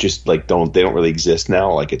because they're just like they don't really exist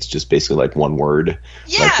now. Like it's just basically like one word.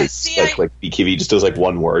 Yeah, like BKV just does like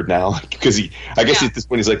one word now because I guess at this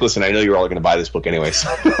point he's like, listen, I know you're all going to buy this book anyway, so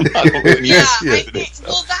I don't really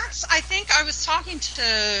I think I was talking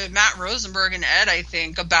to Matt Rosenberg and Ed, I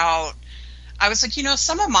think, about I was like,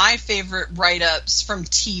 some of my favorite write-ups from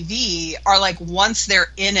TV are like once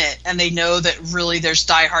they're in it and they know that really there's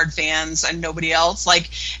diehard fans and nobody else,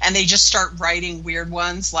 like, and they just start writing weird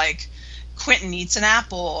ones like Quentin eats an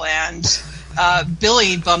apple and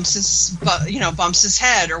Billy bumps his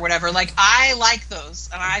head or whatever. Like, I like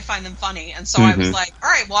those and I find them funny. And so I was like, all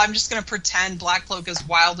right, well, I'm just going to pretend Black Cloak is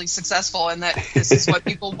wildly successful and that this is what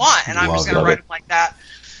people want. And I'm just going to write them like that.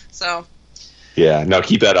 So... Yeah, no,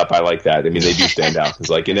 keep that up. I like that. I mean, they do stand out because,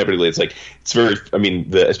 like, inevitably, it's like it's very. I mean,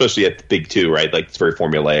 especially at the big two, right? Like, it's very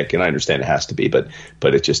formulaic, and I understand it has to be, but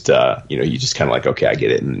it just, you just kind of like, okay, I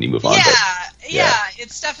get it, and then you move on. Yeah,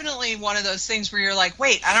 it's definitely one of those things where you're like,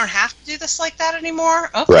 wait, I don't have to do this like that anymore.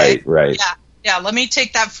 Okay, right. Yeah, let me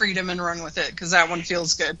take that freedom and run with it because that one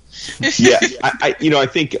feels good. Yeah, I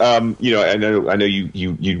think, I know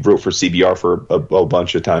you wrote for CBR for a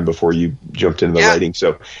bunch of time before you jumped into the writing.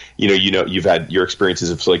 So, you've had your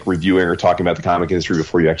experiences of like reviewing or talking about the comic industry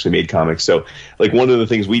before you actually made comics. So, like, one of the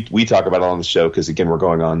things we talk about on the show, because again, we're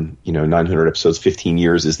going on, 900 episodes, 15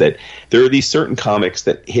 years, is that there are these certain comics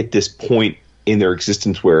that hit this point in their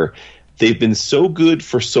existence where they've been so good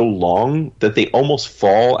for so long that they almost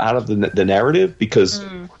fall out of the narrative because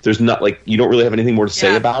there's not, like, you don't really have anything more to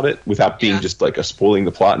say about it without being just like spoiling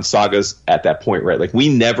the plot. And Saga's at that point, right? Like,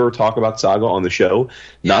 we never talk about Saga on the show,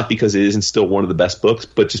 not because it isn't still one of the best books,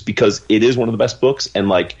 but just because it is one of the best books. And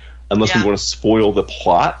like, unless we want to spoil the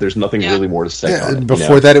plot, there's nothing really more to say on it.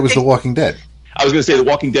 Before that, it was The Walking Dead. I was going to say The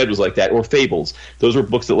Walking Dead was like that, or Fables. Those were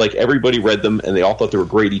books that, like, everybody read them and they all thought they were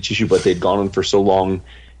great each issue, but they'd gone on for so long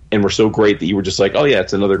and were so great that you were just like, oh yeah,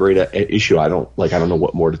 it's another great issue. I don't know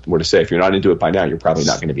what more to say. If you're not into it by now, you're probably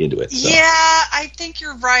not going to be into it. So. Yeah, I think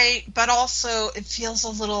you're right, but also it feels a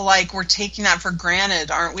little like we're taking that for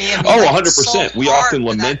granted, aren't we? I mean, 100%. We often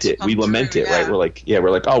lament it. We lament it, right? We're like,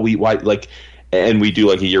 and we do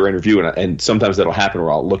like a year interview, and sometimes that'll happen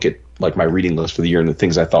where I'll look at like my reading list for the year and the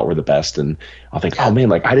things I thought were the best, and I'll think, oh man,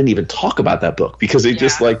 like I didn't even talk about that book because they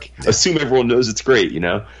just like assume everyone knows it's great,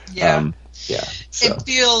 Yeah. So. It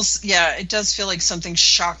feels, it does feel like something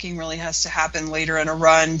shocking really has to happen later in a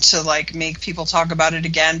run to like make people talk about it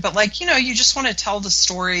again. But like, you just want to tell the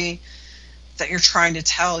story that you're trying to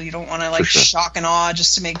tell. You don't want to like shock and awe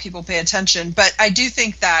just to make people pay attention. But I do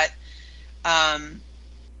think that I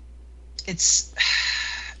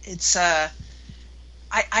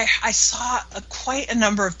saw quite a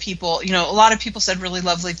number of people, a lot of people said really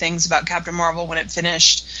lovely things about Captain Marvel when it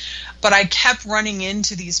finished, but I kept running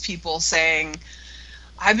into these people saying,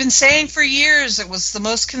 I've been saying for years it was the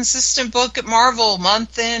most consistent book at Marvel,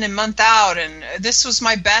 month in and month out, and this was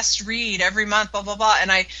my best read every month, blah, blah, blah.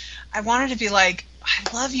 And I wanted to be like,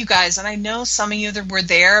 I love you guys, and I know some of you that were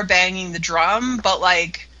there banging the drum, but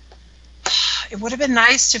like, it would have been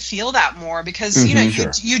nice to feel that more because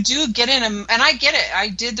you do get in and I get it. I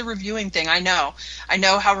did the reviewing thing. I know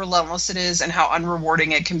how relentless it is and how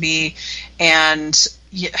unrewarding it can be, and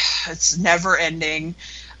it's never ending.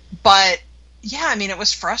 But I mean, it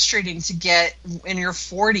was frustrating to get in your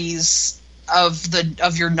 40s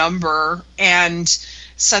of your number and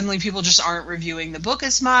suddenly people just aren't reviewing the book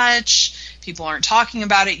as much. People aren't talking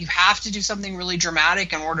about it. You have to do something really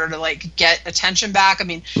dramatic in order to like get attention back. I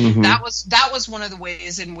mean, that was one of the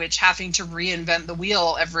ways in which having to reinvent the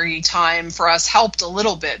wheel every time for us helped a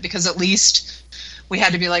little bit, because at least we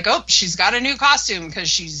had to be like, oh, she's got a new costume because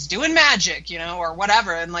she's doing magic, or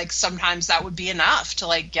whatever. And like sometimes that would be enough to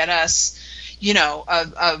like get us, a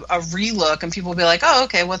relook, and people would be like, oh,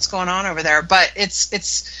 okay, what's going on over there? But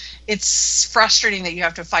it's frustrating that you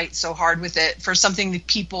have to fight so hard with it for something that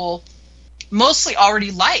people mostly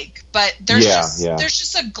already like, but there's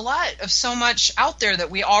just a glut of so much out there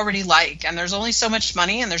that we already like, and there's only so much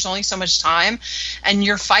money and there's only so much time, and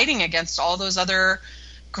you're fighting against all those other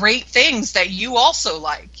great things that you also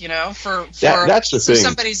like, for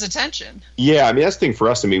somebody's attention. Yeah, I mean, that's the thing for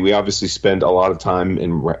us. I mean, we obviously spend a lot of time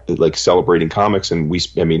in like celebrating comics, and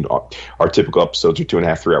our typical episodes are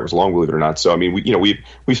 2.5, 3 hours long, believe it or not. So I mean,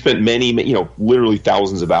 we've spent many, literally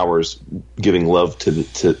thousands of hours giving love to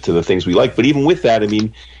the things we like. But even with that, I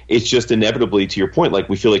mean, it's just inevitably, to your point, like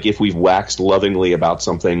we feel like if we've waxed lovingly about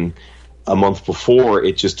something a month before,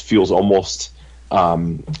 it just feels almost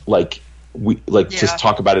like just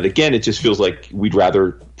talk about it again. It just feels like we'd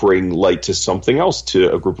rather bring light to something else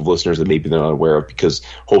to a group of listeners that maybe they're not aware of, because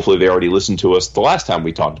hopefully they already listened to us the last time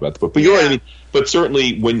we talked about the book. But you're right. I mean, but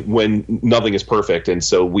certainly when nothing is perfect, and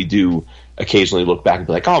so we do occasionally look back and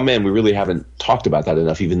be like, oh man, we really haven't talked about that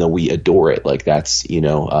enough, even though we adore it. Like that's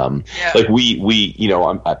like we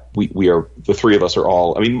are, the three of us are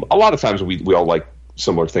all, I mean, a lot of times we all like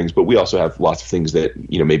similar things, but we also have lots of things that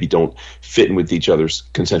maybe don't fit in with each other's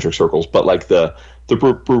concentric circles. But like the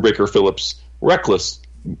Brubaker Phillips Reckless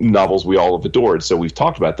novels, we all have adored, so we've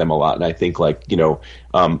talked about them a lot. And I think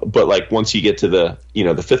but like once you get to the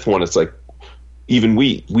the fifth one, it's like even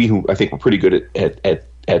we who I think we're pretty good at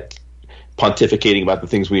pontificating about the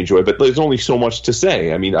things we enjoy, but there's only so much to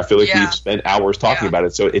say. I mean, I feel like we've spent hours talking about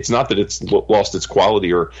it, so it's not that it's lost its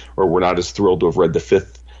quality or we're not as thrilled to have read the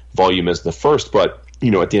fifth volume as the first, but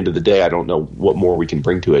at the end of the day, I don't know what more we can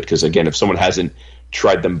bring to it, because again, if someone hasn't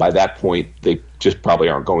tried them by that point, they just probably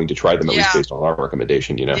aren't going to try them, at least based on our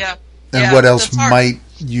recommendation. Yeah. And what else might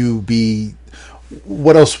we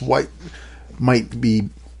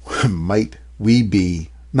be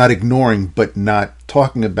not ignoring but not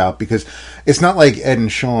talking about? Because it's not like Ed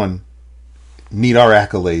and Sean need our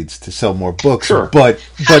accolades to sell more books. Sure. But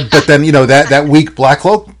then that week Black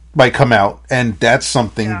Cloak might come out, and that's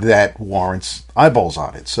something that warrants eyeballs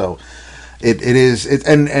on it. So it is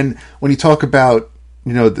and when you talk about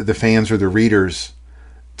the fans or the readers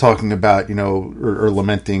talking about or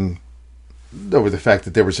lamenting over the fact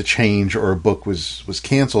that there was a change or a book was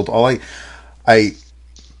canceled,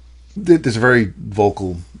 there's a very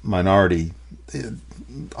vocal minority,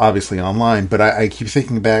 obviously online, but I keep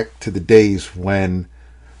thinking back to the days when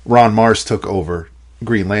Ron Mars took over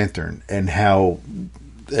Green Lantern and how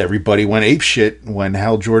everybody went apeshit when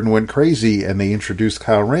Hal Jordan went crazy and they introduced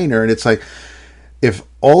Kyle Rayner. And it's like, if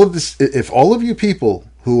all of you people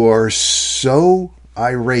who are so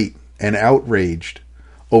irate and outraged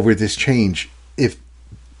over this change, if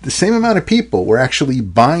the same amount of people were actually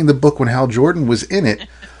buying the book when Hal Jordan was in it,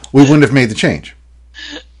 we wouldn't have made the change.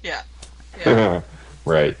 Yeah.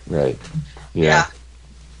 Right. Yeah.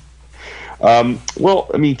 Well,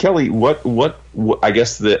 I mean, Kelly, what I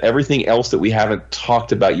guess everything else that we haven't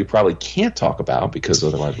talked about, you probably can't talk about, because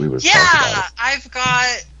otherwise we would have talked about it.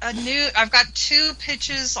 I've got 2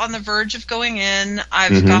 pitches on the verge of going in.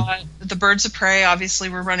 I've got the Birds of Prey. Obviously,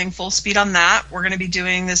 we're running full speed on that. We're going to be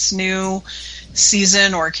doing this new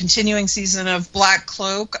season or continuing season of Black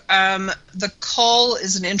Cloak. The Cull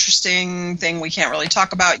is an interesting thing we can't really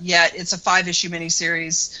talk about yet. It's a 5-issue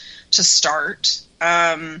miniseries to start.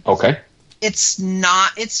 Okay. It's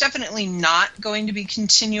definitely not going to be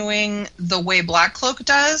continuing the way Black Cloak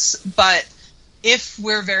does, but if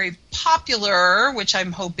we're very popular, which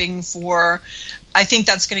I'm hoping for, I think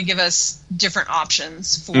that's going to give us different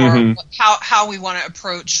options for how we want to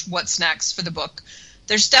approach what's next for the book.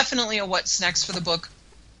 There's definitely a what's next for the book.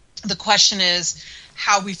 The question is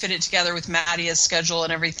how we fit it together with Mattia's schedule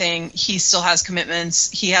and everything. He still has commitments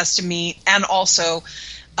he has to meet, and also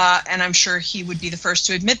and I'm sure he would be the first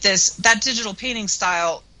to admit this, that digital painting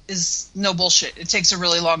style is no bullshit. It takes a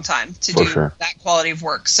really long time to do that quality of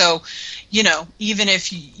work. So, even if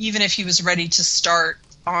he was ready to start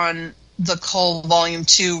on the Cull Volume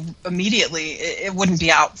 2 immediately, it wouldn't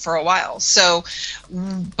be out for a while. So,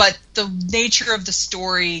 but the nature of the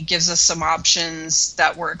story gives us some options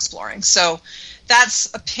that we're exploring. So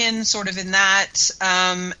that's a pin sort of in that.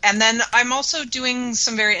 And then I'm also doing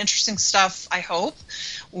some very interesting stuff, I hope,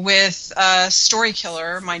 with Story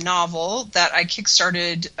Killer, my novel that I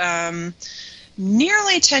kickstarted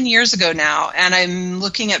nearly 10 years ago now. And I'm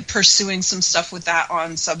looking at pursuing some stuff with that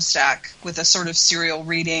on Substack with a sort of serial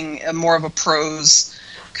reading, more of a prose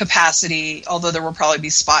capacity, although there will probably be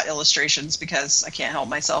spot illustrations because I can't help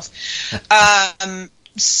myself.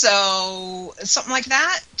 So something like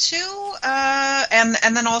that too,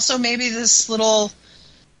 and then also maybe this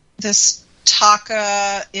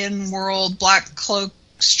Taka in-world Black Cloak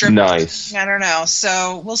strip. Nice. I don't know.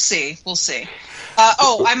 So we'll see.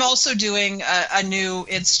 I'm also doing a new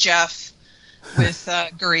It's Jeff with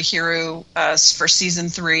Guri Hiru for season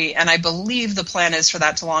 3, and I believe the plan is for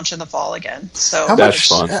that to launch in the fall again. So that's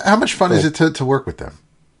fun. How much fun is it to work with them?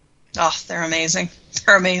 Oh, they're amazing.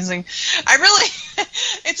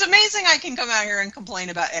 It's amazing I can come out here and complain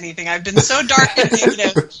about anything. I've been so dark and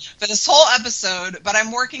negative for this whole episode, but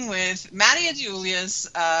I'm working with Mattia Julius,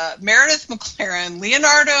 Meredith McLaren,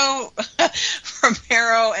 Leonardo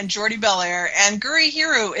Romero, and Jordi Belair, and Guri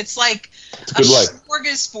Hiru. It's like a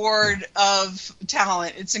smorgasbord of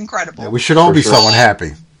talent. It's incredible. Yeah, we should all be someone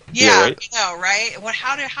happy. Yeah, right? I know, right? What?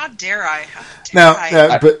 How dare I?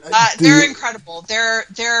 They're incredible.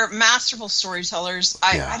 They're masterful storytellers.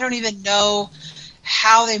 I don't even know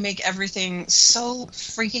how they make everything so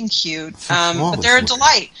freaking cute. But they're a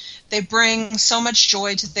delight. They bring so much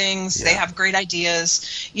joy to things. Yeah. They have great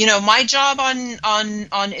ideas. My job on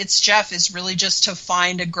It's Jeff is really just to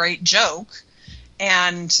find a great joke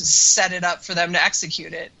and set it up for them to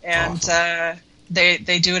execute it. And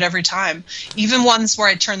They do it every time. Even ones where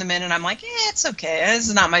I turn them in and I'm like, it's okay. This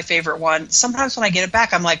is not my favorite one. Sometimes when I get it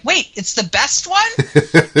back, I'm like, wait, it's the best one?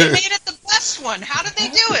 They made it the best one. How did they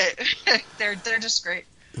do it? They're just great.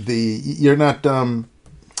 You're not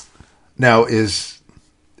now is.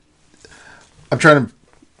 I'm trying to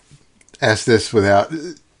ask this without.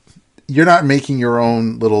 You're not making your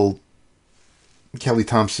own little Kelly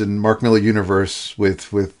Thompson, Mark Miller universe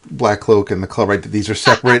with Black Cloak and the club, right? These are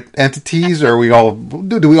separate entities, or do we all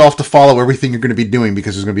have to follow everything you're going to be doing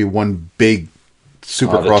because there's going to be one big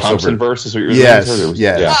super crossover? Thompson verse is what you're saying?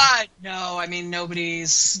 Yeah. No, I mean,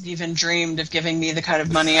 nobody's even dreamed of giving me the kind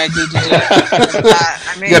of money I need to do that.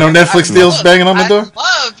 I mean, you got no Netflix deals banging on the door? I'd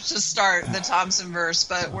love to start the Thompson verse,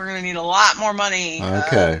 but we're going to need a lot more money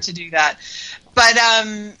to do that. But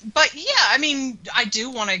yeah, I mean, I do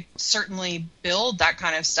want to certainly build that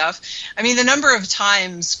kind of stuff. I mean, the number of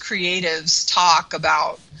times creatives talk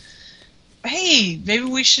about, hey, maybe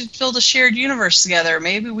we should build a shared universe together.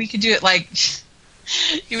 Maybe we could do it. Like,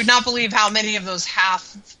 you would not believe how many of those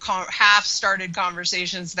half-started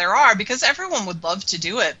conversations there are, because everyone would love to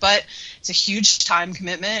do it, but it's a huge time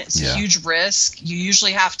commitment. It's a huge risk. You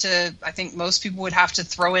usually have to, I think most people would have to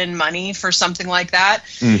throw in money for something like that.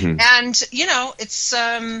 Mm-hmm. And, it's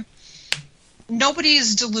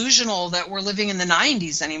nobody's delusional that we're living in the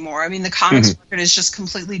 90s anymore. I mean, the comics market is just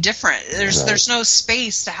completely different. There's no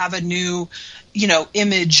space to have a new,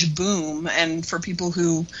 image boom. And for people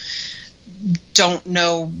who don't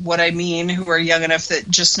know what I mean, who are young enough that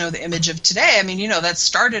just know the image of today, I mean, that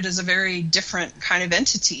started as a very different kind of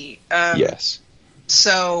entity. Yes.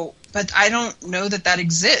 So, but I don't know that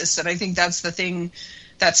exists, and I think that's the thing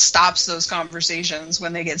that stops those conversations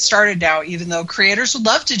when they get started now, even though creators would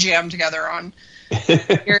love to jam together on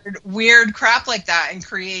weird crap like that and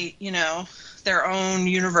create, their own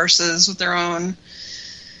universes with their own...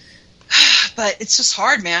 But it's just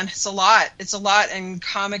hard, man. It's a lot. And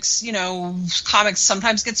comics, comics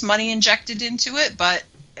sometimes gets money injected into it, but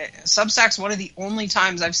Substack's one of the only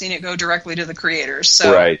times I've seen it go directly to the creators.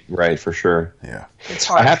 So right, for sure. Yeah, it's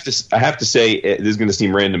hard. I have to say, this is going to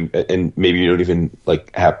seem random, and maybe you don't even I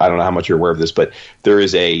don't know how much you're aware of this, but there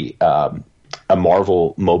is a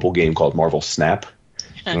Marvel mobile game called Marvel Snap.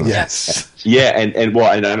 Yes. Yeah, and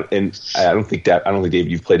I don't think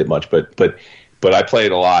David, you've played it much, but I play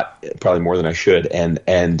it a lot, probably more than I should. And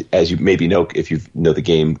as you maybe know, if you know the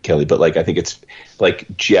game, Kelly, but I think it's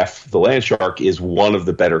Jeff the Land Shark is one of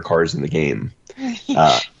the better cards in the game.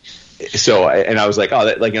 So I was like,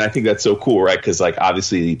 and I think that's so cool, right? Because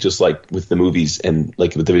obviously, just with the movies and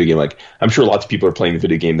with the video game, I'm sure lots of people are playing the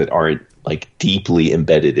video game that aren't deeply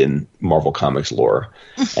embedded in Marvel Comics lore.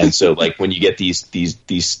 And so when you get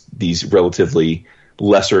these relatively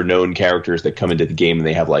lesser known characters that come into the game and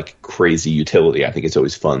they have crazy utility, I think it's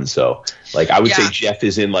always fun. So I would say Jeff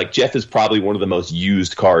is probably one of the most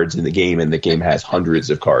used cards in the game, and the game has hundreds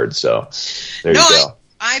of cards. So there you go.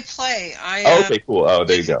 I play. Okay, cool. Oh,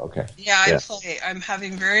 there you go. Okay. Yeah, I play. I'm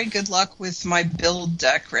having very good luck with my build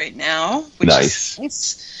deck right now, which nice. Is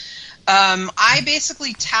nice. I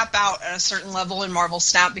basically tap out at a certain level in Marvel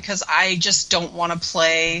Snap because I just don't want to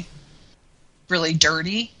play really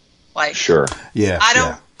dirty. Sure. Yeah.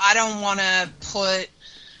 I don't want to put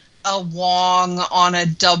a Wong on a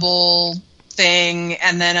double thing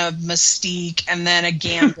and then a Mystique and then a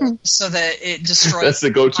Gambit so that it destroys. That's the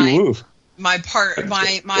go-to move. My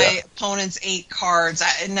opponent's 8 cards. I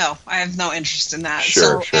have no interest in that.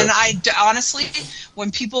 Sure. And honestly, when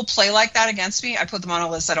people play like that against me, I put them on a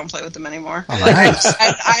list. I don't play with them anymore. Oh, nice.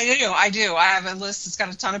 I do. I have a list that's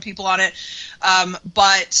got a ton of people on it.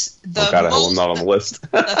 But I hope I'm not on the list.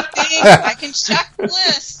 The thing, I can check the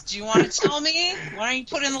list. Do you want to tell me? Why don't you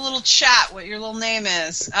put in the little chat what your little name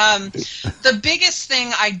is? The biggest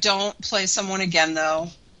thing I don't play someone again though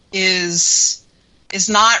is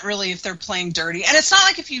not really if they're playing dirty. And it's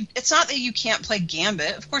not it's not that you can't play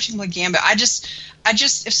Gambit. Of course you can play Gambit. I just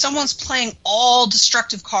if someone's playing all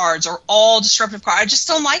destructive cards or all disruptive cards, I just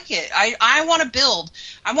don't like it. I want to build.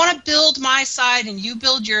 I want to build my side and you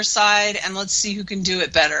build your side and let's see who can do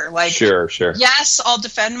it better. Sure. Yes, I'll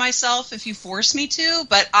defend myself if you force me to,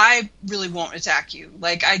 but I really won't attack you.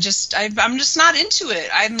 I'm just not into it.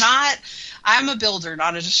 I'm a builder,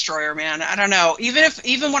 not a destroyer, man. I don't know.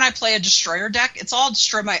 Even when I play a destroyer deck, it's all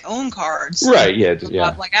destroy my own cards. Right, yeah. I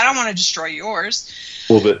don't want to destroy yours.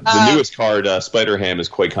 Well, the newest card, Spider-Ham, is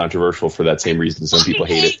quite controversial for that same reason. Some people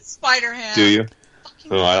hate it. Spider-Ham. Do you?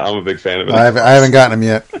 I'm a big fan of it. I haven't gotten him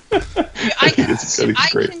yet. I can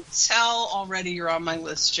tell already you're on my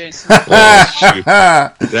list, Jason.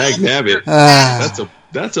 Dag nabbit.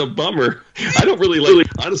 That's a bummer. I don't really like.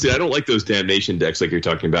 Honestly, I don't like those damnation decks like you're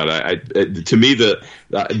talking about. To me,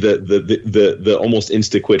 the almost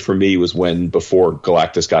insta quit for me was when before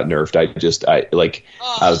Galactus got nerfed.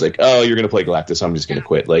 I was like, oh, you're gonna play Galactus. I'm just gonna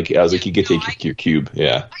quit. Like I was like, you get take your cube.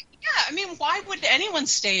 Yeah. Yeah, I mean, why would anyone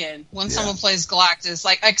stay in when someone plays Galactus?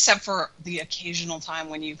 Like, except for the occasional time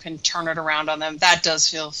when you can turn it around on them. That does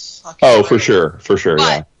feel fucking. Oh, for sure.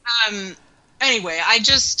 But, anyway, I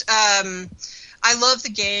just I love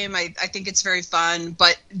the game. I think it's very fun,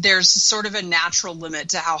 but there's sort of a natural limit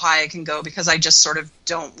to how high I can go because I just sort of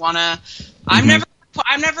don't want to. I'm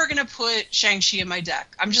never going to put Shang-Chi in my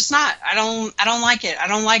deck. I'm just not. I don't like it. I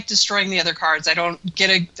don't like destroying the other cards. I don't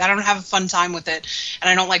have a fun time with it, and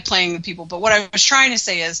I don't like playing with people. But what I was trying to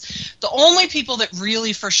say is the only people that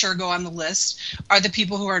really for sure go on the list are the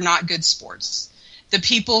people who are not good sports. The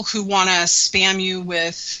people who want to spam you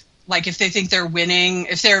with, like, if they think they're winning,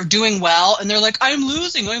 if they're doing well, and they're like, I'm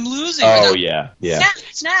losing. Oh, yeah.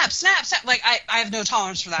 Snap. Like, I have no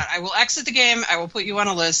tolerance for that. I will exit the game, I will put you on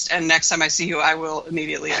a list, and next time I see you, I will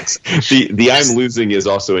immediately exit. The I'm losing is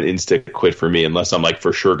also an instant quit for me, unless I'm, like,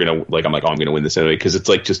 for sure going to, like, I'm going to win this anyway, because it's,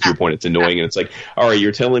 like, just to your point, it's annoying, and it's like, all right,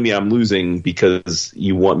 you're telling me I'm losing because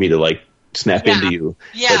you want me to, like, snap into you.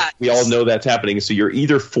 Yeah. Like, we all know that's happening, so you're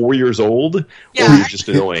either 4 years old, or you're just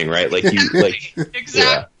annoying, right? Like, you, like...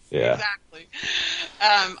 Exactly. Yeah. Exactly.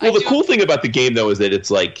 Well, the cool thing about the game, though, is that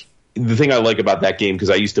it's like the thing I like about that game, because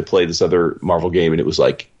I used to play this other Marvel game, and it was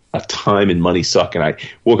like a time and money suck. And I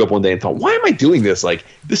woke up one day and thought, why am I doing this? Like,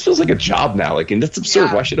 this feels like a job now. Like, and that's absurd.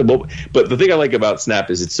 Yeah. Why should I? But the thing I like about Snap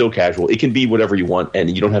is it's so casual. It can be whatever you want,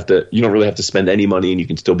 and you don't really have to spend any money, and you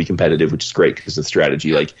can still be competitive, which is great because it's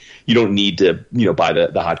strategy. Like, you don't need to, buy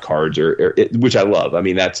the hot cards which I love. I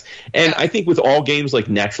mean, I think with all games, like,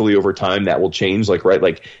 naturally over time that will change. Like, right,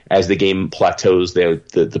 like as the game plateaus,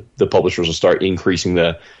 the publishers will start increasing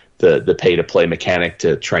the pay to play mechanic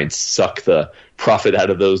to try and suck the profit out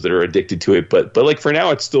of those that are addicted to it. But like for now,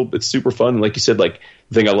 it's super fun. And like you said, like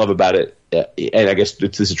the thing I love about it, and I guess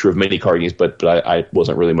this is true of many card games, but I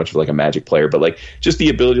wasn't really much of like a Magic player, but like just the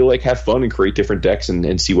ability to like have fun and create different decks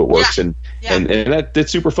and see what works. And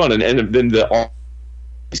that's super fun. And then all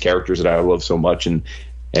these characters that I love so much and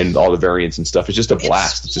all the variants and stuff, it's just a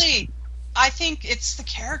blast. I think it's the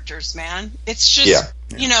characters, man. It's just,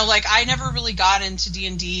 like I never really got into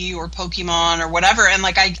D&D or Pokemon or whatever. And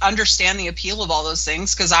like, I understand the appeal of all those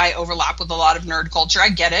things because I overlap with a lot of nerd culture. I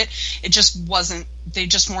get it. It just they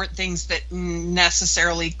just weren't things that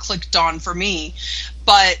necessarily clicked on for me.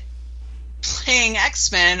 But playing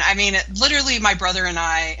X-Men, I mean, literally my brother and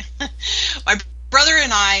I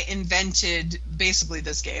invented basically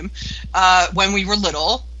this game when we were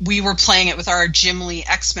little. We were playing it with our Gimli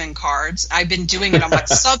X-Men cards. I've been doing it on my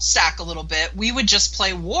Substack a little bit. We would just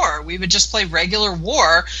play war. We would just play regular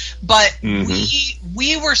war. But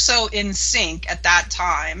we were so in sync at that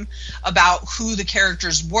time about who the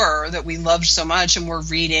characters were that we loved so much and were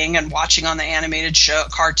reading and watching on the animated show,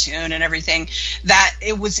 cartoon and everything, that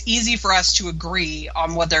it was easy for us to agree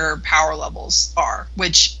on what their power levels are,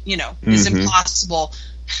 which, is impossible.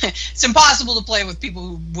 It's impossible to play with people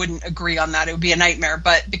who wouldn't agree on that. It would be a nightmare.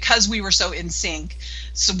 But because we were so in sync,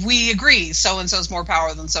 so we agree so-and-so's more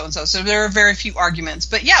power than so-and-so. So there are very few arguments.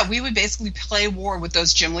 But yeah, we would basically play war with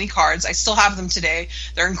those Gimli cards. I still have them today.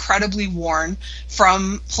 They're incredibly worn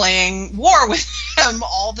from playing war with them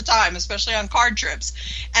all the time, especially on card trips.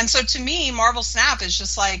 And so to me, Marvel Snap is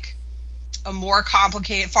just like a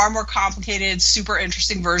far more complicated, super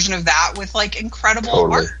interesting version of that with like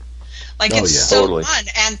incredible art. Like, it's so fun.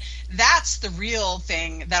 And that's the real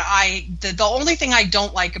thing that the only thing I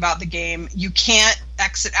don't like about the game, you can't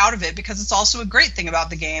exit out of it because it's also a great thing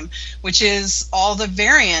about the game, which is all the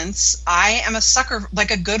variants. I am a sucker,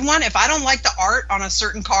 like a good one. If I don't like the art on a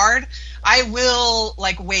certain card, I will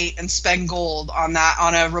like wait and spend gold on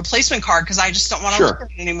a replacement card because I just don't want to look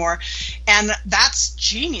at it anymore. And that's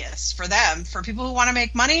genius for them. For people who want to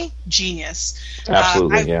make money, genius.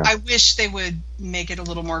 Absolutely, I wish they would make it a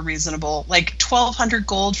little more reasonable. Like 1,200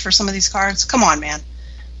 gold for some of these cards. Come on, man.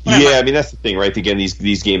 Whatever. Yeah, I mean, that's the thing, right? Again,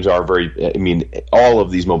 these games are very, I mean, all of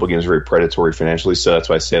these mobile games are very predatory financially, so that's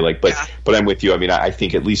why I say, like, but I'm with you. I mean, I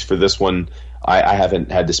think at least for this one, I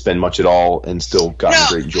haven't had to spend much at all and still gotten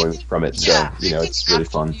great enjoyment from it. So, it's really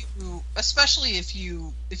fun. Especially if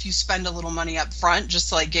you spend a little money up front just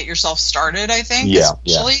to like get yourself started, I think.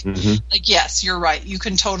 Like, yes, you're right. You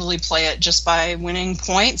can totally play it just by winning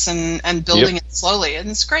points and building it slowly, and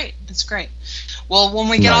it's great. It's great. Well, when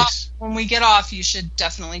we get off, you should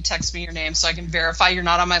definitely text me your name so I can verify you're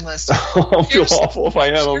not on my list. I'll feel awful if I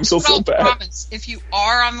am. I'm so bad. Promise, if you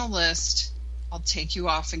are on the list, I'll take you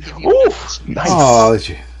off and give you. Ooh, nice. Oh, that's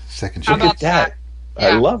your second How shot. about that? I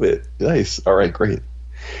Yeah. love it. Nice. All right, great.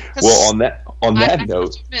 Well, on that I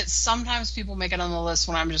note, admit, sometimes people make it on the list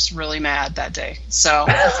when I'm just really mad that day. So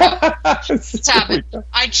it's happened.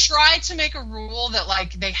 I try to make a rule that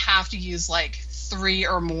like they have to use like 3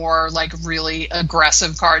 or more like really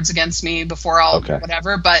aggressive cards against me before I'll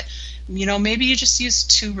whatever. But maybe you just use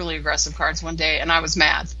 2 really aggressive cards one day, and I was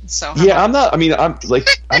mad. So yeah, I'm not. I mean,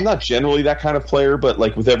 I'm not generally that kind of player, but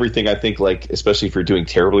like with everything, I think like especially if you're doing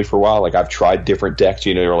terribly for a while, like I've tried different decks,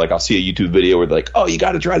 or like I'll see a YouTube video where they're like, oh, you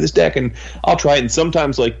got to try this deck, and I'll try it, and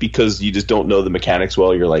sometimes like because you just don't know the mechanics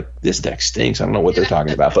well, you're like, this deck stinks. I don't know what they're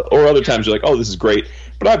talking about, or other times you're like, oh, this is great,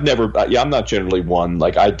 but I've never. I'm not generally one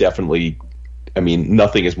like I definitely. I mean,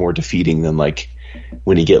 nothing is more defeating than like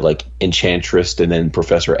when you get like Enchantress and then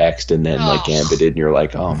Professor X and then like Gambited, and you're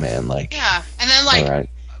like, oh man, like and then like, all right.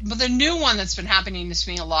 But the new one that's been happening to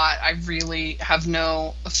me a lot, I really have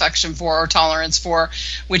no affection for or tolerance for,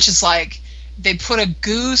 which is like they put a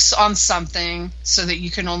goose on something so that you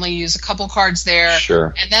can only use a couple cards there,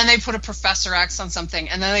 sure, and then they put a Professor X on something,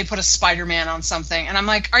 and then they put a Spider-Man on something, and I'm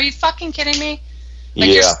like, are you fucking kidding me? Like,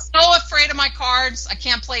 you're so afraid of my cards. I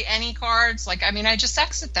can't play any cards. Like, I mean, I just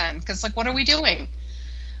exit then. Because, like, what are we doing?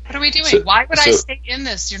 What are we doing? Why would I stay in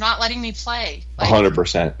this? You're not letting me play.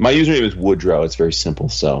 100%. My username is Woodrow. It's very simple,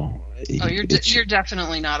 so... Oh, you're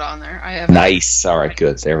definitely not on there. I have nice. All right,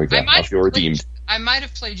 good. There we go. I feel redeemed. I might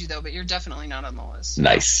have played you, though, but you're definitely not on the list.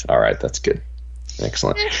 Nice. All right, that's good.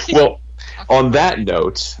 Excellent. Well, on that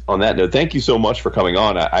note, thank you so much for coming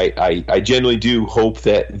on. I genuinely do hope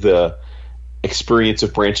that the experience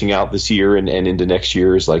of branching out this year and into next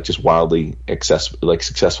year is like just wildly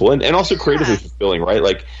successful and also creatively fulfilling, right?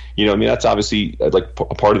 Like, I mean, that's obviously like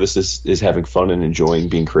a part of this is having fun and enjoying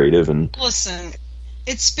being creative. And listen,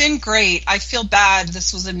 it's been great. I feel bad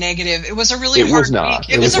this was a negative. It was a really hard week.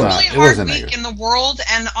 It was a really hard week in the world,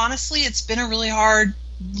 and honestly, it's been a really hard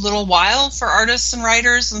little while for artists and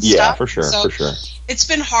writers and stuff. Yeah, for sure. It's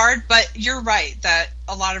been hard, but you're right that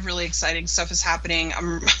a lot of really exciting stuff is happening.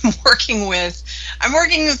 I'm working with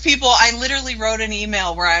people. I literally wrote an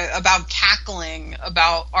email about cackling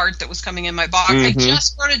about art that was coming in my box. I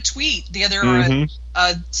just wrote a tweet the other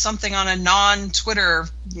something on a non-Twitter,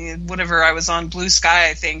 whatever. I was on Blue Sky,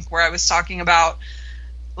 I think, where I was talking about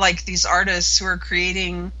like these artists who are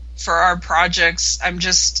creating for our projects.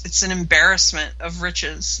 It's an embarrassment of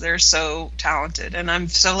riches. They're so talented, and I'm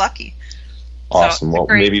so lucky. Awesome. So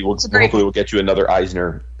maybe hopefully we'll get you another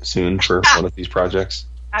Eisner soon for one of these projects.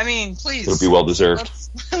 I mean, please. It'll be well deserved.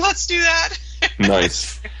 Let's do that.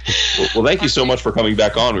 Nice. Well, thank you so much for coming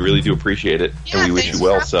back on. We really do appreciate it, and we wish you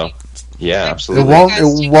well. So, yeah, absolutely.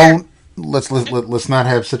 It won't. Let's not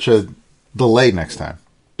have such a delay next time.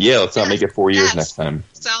 Yeah, let's not make it 4 years next time.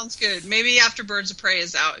 Sounds good. Maybe after Birds of Prey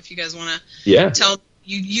is out, if you guys want to tell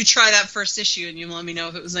you try that first issue and you let me know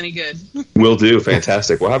if it was any good. Will do.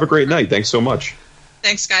 Fantastic. Well, have a great night. Thanks so much.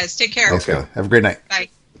 Thanks, guys. Take care. Okay. Have a great night. Bye.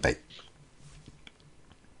 Bye.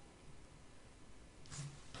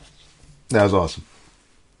 That was awesome.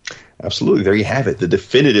 Absolutely. There you have it. The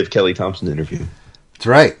definitive Kelly Thompson interview. That's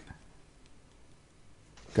right.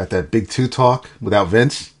 Got that big 2 talk without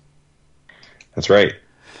Vince. That's right.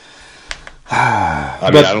 I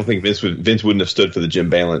don't think Vince wouldn't have stood for the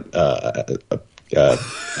Jim Balint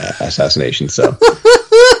assassination. So.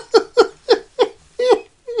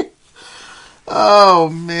 Oh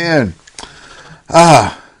man.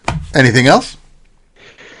 Anything else?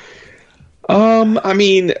 I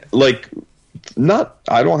mean, like,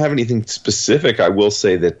 I don't have anything specific. I will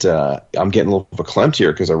say that I'm getting a little verklempt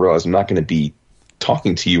here because I realize I'm not going to be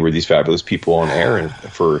talking to you or these fabulous people on air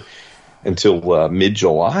until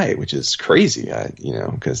mid-July, which is crazy.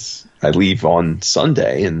 Because I leave on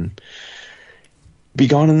Sunday and be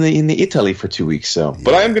gone in the Italy for 2 weeks. So,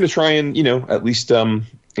 but I am going to try and at least in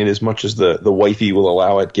as much as the wifey will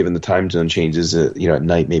allow it, given the time zone changes, at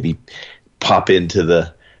night maybe pop into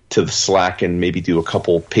the Slack and maybe do a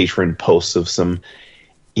couple patron posts of some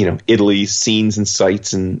Italy scenes and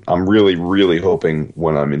sights. And I'm really, really hoping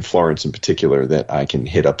when I'm in Florence in particular that I can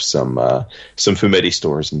hit up some fumetti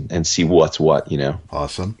stores and see what's what.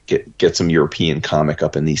 Awesome. Get some European comic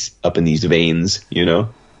up in these veins.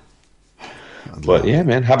 But yeah,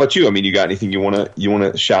 man. How about you? I mean, you got anything you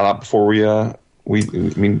wanna shout out before we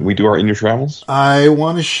do our In Your Travels? I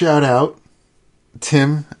want to shout out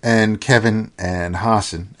Tim and Kevin and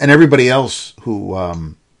Hassan and everybody else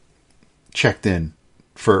who checked in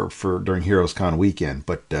for during Heroes Con weekend.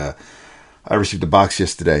 But I received a box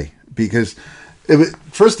yesterday because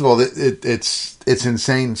first of all, it's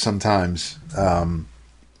insane sometimes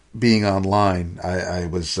being online. I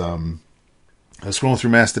was I was scrolling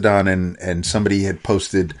through Mastodon, and somebody had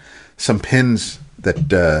posted some pins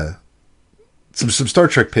that some Star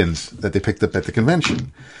Trek pins that they picked up at the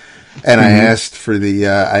convention, and I asked for the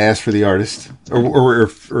artist or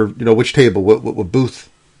which table, what booth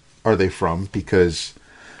are they from, because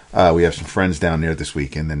we have some friends down there this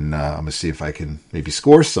weekend, and I'm gonna see if I can maybe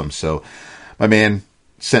score some. So my man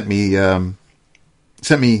sent me a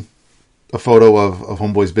photo of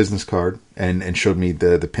Homeboy's business card and showed me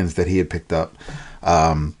the pins that he had picked up.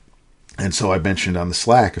 And so I mentioned on the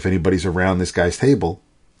Slack, if anybody's around this guy's table,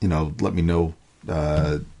 let me know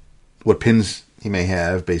what pins he may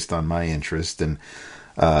have based on my interest, and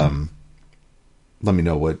let me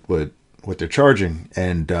know what they're charging.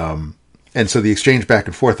 And so the exchange back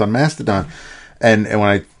and forth on Mastodon, and when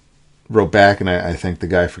I wrote back and I thanked the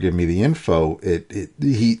guy for giving me the info,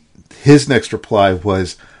 his next reply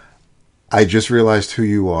was, "I just realized who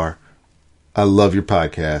you are. I love your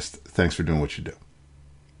podcast. Thanks for doing what you do."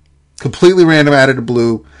 Completely random, out of the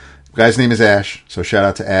blue. The guy's name is Ash, so shout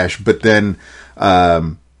out to Ash. But then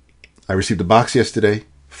I received a box yesterday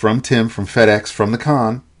from Tim, from FedEx, from the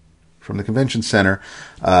convention center,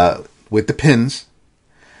 with the pins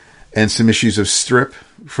and some issues of Strip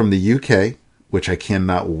from the UK, which I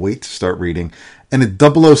cannot wait to start reading, and a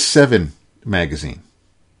 007 magazine,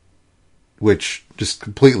 which just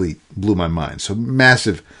completely blew my mind. So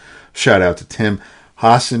massive shout out to Tim.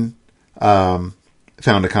 Hassan found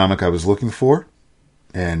a comic I was looking for,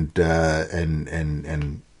 and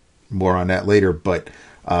more on that later. But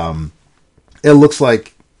it looks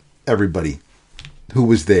like everybody who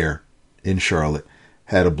was there in Charlotte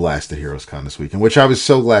had a blast at Heroes Con this weekend, which I was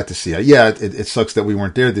so glad to see. Yeah, it sucks that we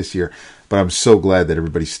weren't there this year, but I'm so glad that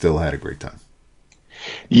everybody still had a great time.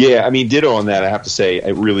 Yeah, I mean, ditto on that. I have to say,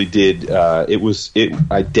 it really did. I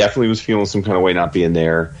definitely was feeling some kind of way not being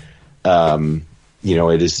there.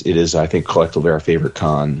 It is. I think collectively our favorite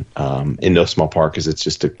con, in no small part because it's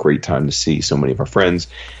just a great time to see so many of our friends.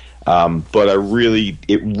 But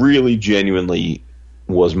it really genuinely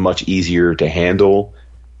was much easier to handle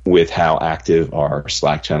with how active our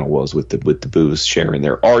Slack channel was with the booths, sharing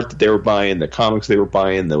their art that they were buying, the comics they were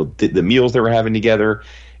buying, the meals they were having together.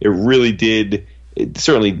 It really did. It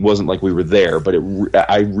certainly wasn't like we were there, but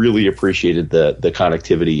I really appreciated the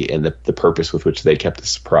connectivity and the purpose with which they kept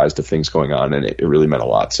us apprised of things going on, and it really meant a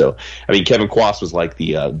lot. So, I mean, Kevin Quast was like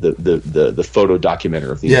the photo documenter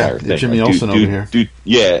of the entire thing. Jimmy like, Olsen over here.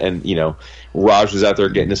 And Raj was out there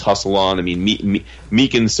getting his hustle on. I mean,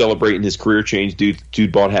 Meekin celebrating his career change.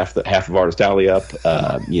 Dude bought half of Artist Alley up.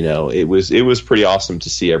 It was pretty awesome to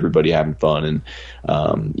see everybody having fun, and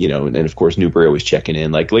and of course Newbury always checking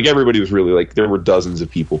in. Like everybody was really there were dozens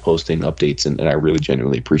of people posting updates, and I really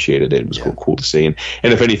genuinely appreciated it. It was cool to see, and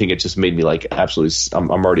if anything, it just made me absolutely.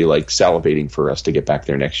 I'm already salivating for us to get back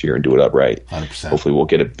there next year and do it up right. 100%. Hopefully, we'll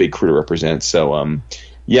get a big crew to represent. So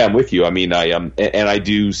yeah, I'm with you. I mean, and I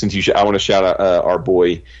do. Since I want to shout out our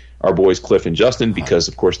boys Cliff and Justin, because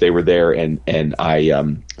of course they were there, and I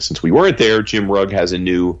since we weren't there, Jim Rugg has a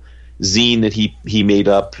new zine that he made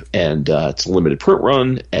up, and it's a limited print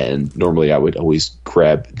run. And normally I would always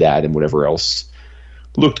grab that and whatever else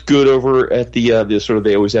looked good over at the sort of,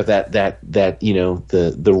 they always have that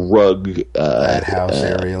the Rugg ad house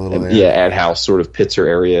area a little there. Yeah, ad house sort of Pitzer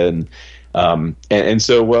area, and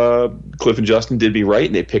so Cliff and Justin did me right,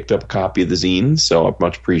 and they picked up a copy of the zine, so I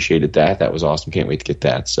much appreciated that. That was awesome. Can't wait to get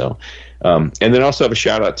that. So, and then also have a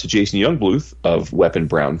shout out to Jason Youngbluth of Weapon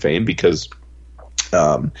Brown fame, because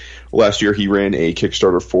last year he ran a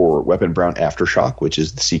Kickstarter for Weapon Brown Aftershock, which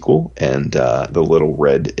is the sequel and the Little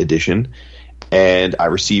Red edition. And I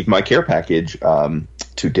received my care package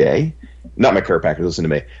today. Not my care package, listen to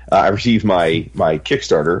me. I received my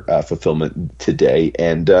Kickstarter fulfillment today,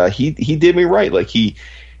 and he did me right.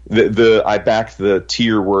 I backed the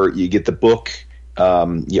tier where you get the book,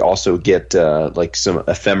 you also get some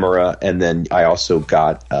ephemera, and then I also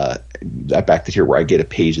got I backed the tier where I get a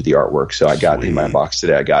page of the artwork. So I got in my box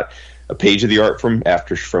today, I got a page of the art from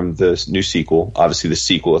the new sequel, obviously the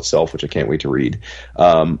sequel itself, which I can't wait to read,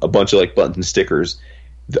 a bunch of buttons and stickers.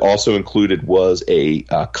 Also included was a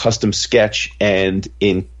custom sketch, and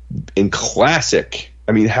in classic,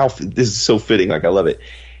 I mean, this is so fitting, I love it.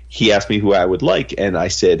 He asked me who I would like, and I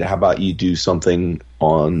said, how about you do something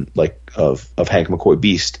on of Hank McCoy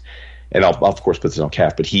Beast? And I'll of course put this on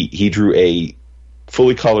calf, but he drew a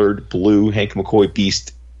fully colored blue Hank McCoy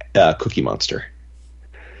Beast Cookie Monster.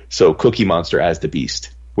 So Cookie Monster as the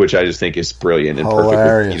Beast, which I just think is brilliant and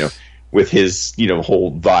hilarious. Perfect with his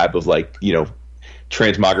whole vibe of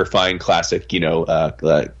transmogrifying classic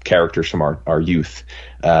characters from our youth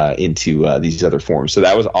into these other forms. So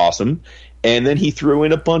that was awesome. And then he threw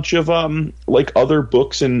in a bunch of like other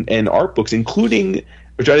books and art books, including,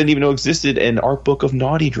 which I didn't even know existed, an art book of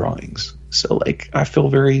naughty drawings. So like I feel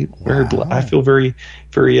very lucky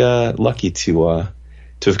to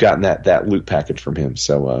have gotten that loot package from him.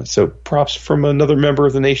 So so props from another member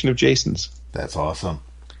of the Nation of Jasons. That's awesome.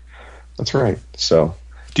 That's right. So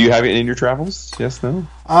do you have it in your travels? Yes, no?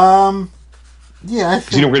 Yeah, I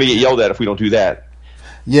think... You know, we're going to get yelled at if we don't do that.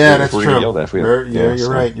 Yeah, that's true. Yelled at if we don't. You're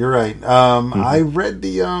right. You're right. I read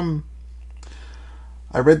the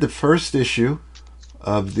first issue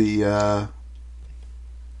of the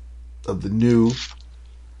new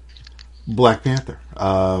Black Panther.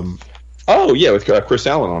 Oh yeah, with Chris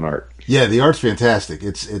Allen on art. Yeah, the art's fantastic.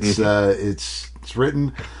 It's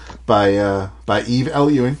written by Eve L.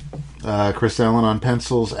 Ewing, Chris Allen on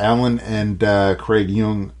pencils, Allen and Craig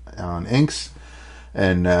Young on inks,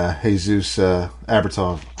 and Jesus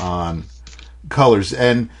Abertov on colors.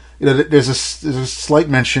 And you know, there's a slight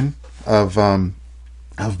mention of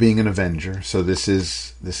being an Avenger. So this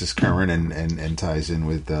is current and ties in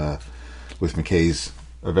with McKay's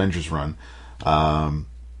Avengers run.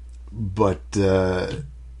 But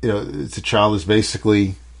you know, T'Challa is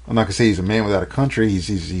basically, I'm not gonna say he's a man without a country.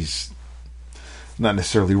 He's not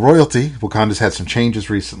necessarily royalty. Wakanda's had some changes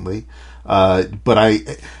recently, and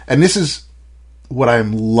this is what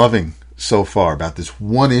I'm loving so far about this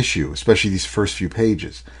one issue, especially these first few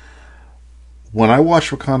pages. When I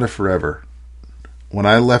watched Wakanda Forever, when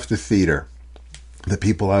I left the theater, the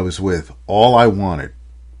people I was with, all I wanted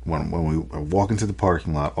when we walk into the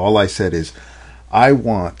parking lot, all I said is, I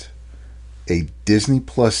want a Disney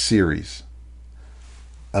Plus series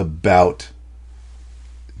about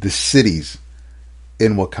the cities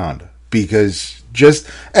in Wakanda. Because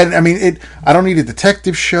I don't need a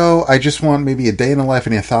detective show. I just want maybe a day in the life,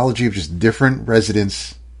 an anthology of just different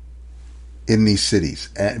residents in these cities.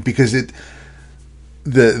 And because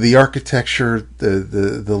the architecture,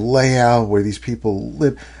 the layout where these people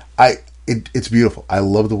live, it's beautiful. I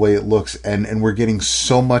love the way it looks, and we're getting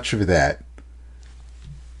so much of that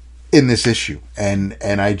in this issue, and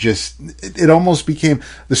it almost became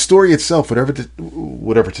the story itself. Whatever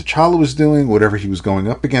T'Challa was doing, whatever he was going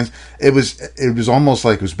up against, it was almost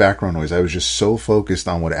like it was background noise. I was just so focused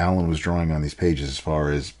on what Alan was drawing on these pages, as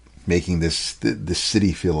far as making this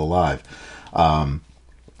city feel alive. I'm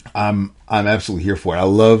absolutely here for it. I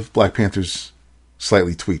love Black Panther's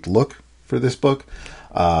slightly tweaked look for this book.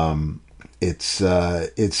 It's a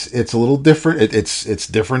little different. It's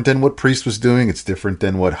different than what Priest was doing. It's different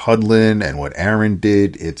than what Hudlin and what Aaron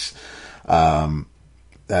did.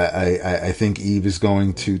 I think Eve is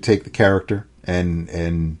going to take the character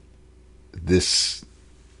and this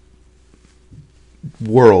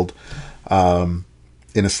world in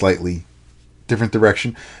a slightly different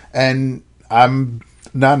direction, and I'm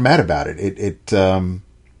not mad about it. It's kind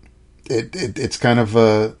of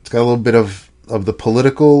it's got a little bit of the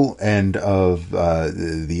political and of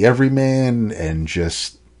the everyman, and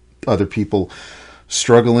just other people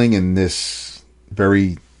struggling in this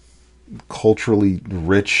very culturally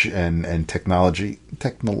rich and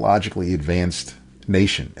technologically advanced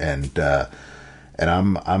nation, and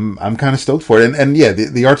I'm kind of stoked for it, and yeah,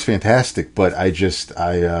 the art's fantastic, but I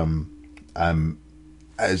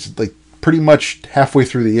was like pretty much halfway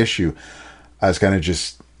through the issue, I was kind of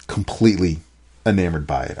just completely enamored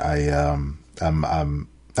by it. I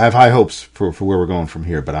have high hopes for where we're going from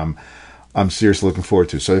here, but I'm seriously looking forward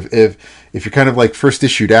to it. So if you're kind of like first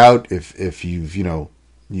issued out, if you've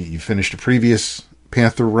you finished a previous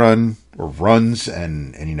Panther run or runs,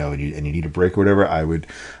 and you need a break or whatever, I would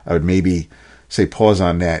maybe say pause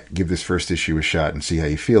on that, give this first issue a shot, and see how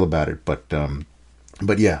you feel about it. But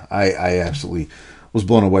yeah, I absolutely was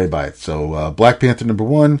blown away by it. So Black Panther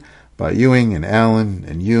 #1 by Ewing and Allen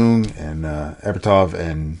and Jung and Abertov,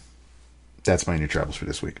 and that's my new travels for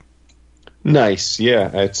this week. Nice, yeah.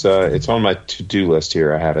 It's on my to-do list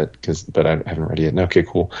here. I have it, but I haven't read it yet. Okay,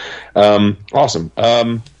 cool, awesome.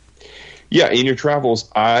 Yeah, in your travels,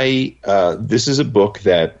 this is a book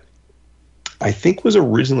that I think was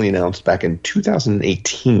originally announced back in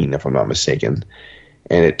 2018, if I'm not mistaken,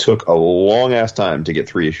 and it took a long ass time to get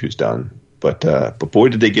 3 issues done. But boy,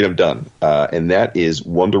 did they get them done! And that is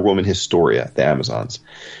Wonder Woman Historia, the Amazons.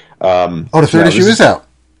 The third issue is out.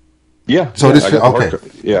 Yeah. So yeah, it is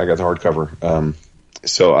okay. I got the hardcover.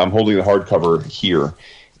 So I'm holding the hardcover here,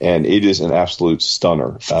 and it is an absolute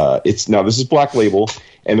stunner. This is Black Label,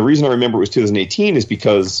 and the reason I remember it was 2018 is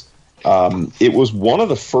because it was one of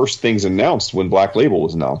the first things announced when Black Label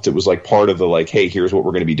was announced. It was like part of the hey, here's what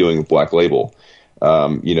we're going to be doing with Black Label,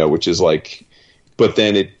 which is like, but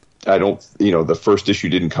then the first issue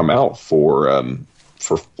didn't come out for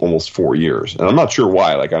for almost 4 years, and I'm not sure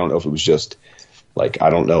why. Like, I don't know if it was just like, I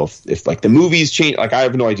don't know if like the movies changed. Like, I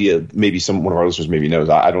have no idea. Maybe one of our listeners maybe knows.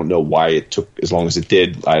 I don't know why it took as long as it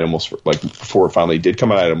did. I'd almost, like, before it finally did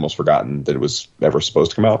come out, I'd almost forgotten that it was ever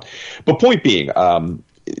supposed to come out. But point being,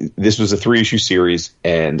 this was a 3-issue series,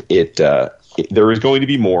 and there is going to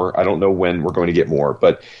be more. I don't know when we're going to get more,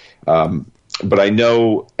 but I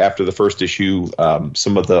know after the first issue,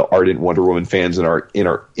 some of the ardent Wonder Woman fans in our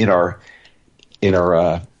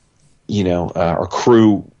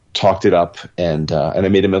crew talked it up, and I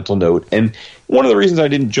made a mental note. And one of the reasons I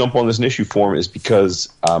didn't jump on this in issue form is because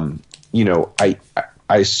I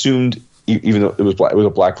assumed, even though it was a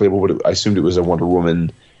Black Label, but I assumed it was a Wonder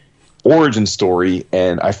Woman origin story,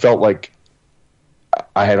 and I felt like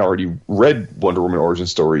I had already read Wonder Woman origin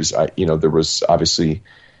stories. There was obviously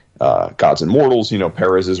Gods and Mortals,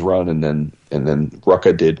 Perez's run, and then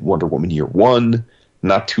Rucka did Wonder Woman Year One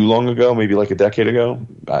not too long ago, maybe like a decade ago.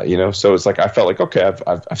 So it's like I felt like, okay,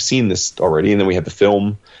 I've seen this already, and then we had the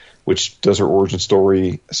film, which does her origin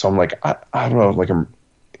story. So I'm like, I don't know, like, do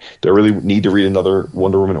I really need to read another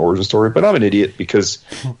Wonder Woman origin story? But I'm an idiot, because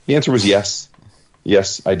the answer was yes.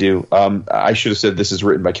 Yes, I do. I should have said this is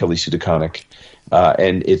written by Kelly Thompson,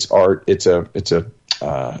 and it's art. It's a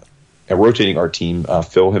rotating art team: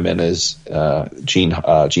 Phil Jimenez, Gene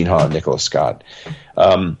Ha, and Nicholas Scott.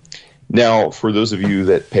 Now, for those of you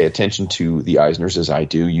that pay attention to the Eisners as I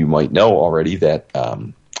do, you might know already that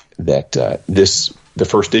the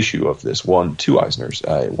first issue of this won 2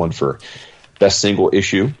 Eisners, one for best single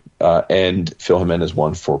issue, and Phil Jimenez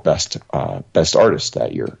won for best artist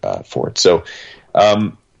that year for it. So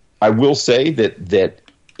I will say that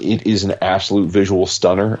it is an absolute visual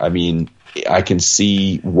stunner. I mean, I can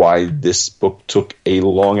see why this book took a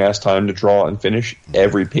long ass time to draw and finish.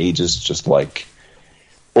 Every page is just like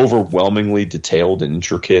overwhelmingly detailed and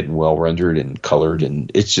intricate and well rendered and colored,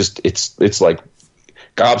 and it's like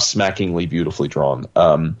gobsmackingly beautifully drawn.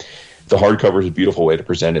 The hardcover is a beautiful way to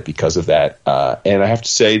present it because of that, and I have to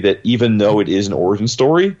say that even though it is an origin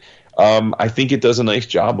story, I think it does a nice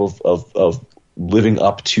job of living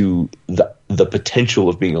up to the potential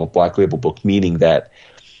of being a Black Label book, meaning that,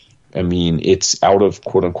 I mean, it's out of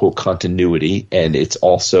quote unquote continuity, and it's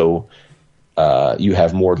also you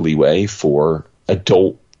have more leeway for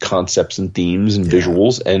adult concepts and themes and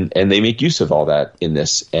visuals, and they make use of all that in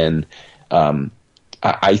this. And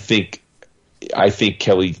I think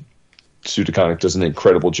Kelly Thompson does an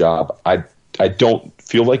incredible job. I don't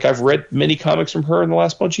feel like I've read many comics from her in the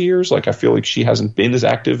last bunch of years. Like, I feel like she hasn't been as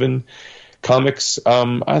active in comics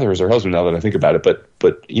either as her husband, now that I think about it.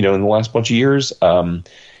 But in the last bunch of years, and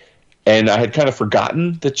I had kind of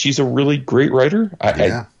forgotten that she's a really great writer.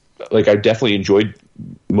 I definitely enjoyed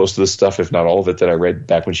most of the stuff, if not all of it, that I read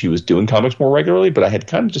back when she was doing comics more regularly, but I had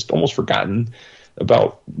kind of just almost forgotten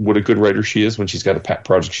about what a good writer she is when she's got a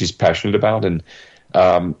project she's passionate about. And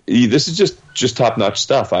this is just top-notch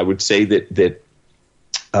stuff. I would say that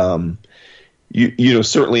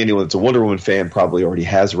certainly anyone that's a Wonder Woman fan probably already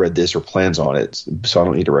has read this or plans on it, so I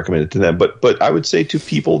don't need to recommend it to them. But I would say to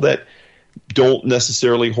people that don't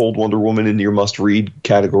necessarily hold Wonder Woman in your must-read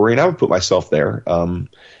category, and I would put myself there,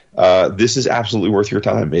 this is absolutely worth your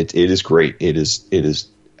time. It is great. It is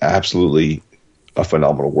absolutely a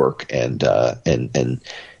phenomenal work, and I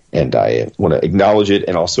want to acknowledge it,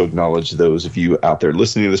 and also acknowledge those of you out there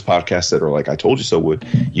listening to this podcast that are like, I told you so, Wood.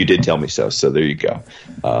 You did tell me so. So there you go.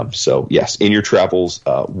 So yes, in your travels,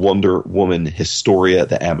 Wonder Woman Historia,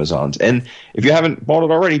 the Amazons. And if you haven't bought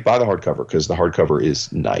it already, buy the hardcover, because the hardcover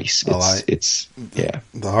is nice. The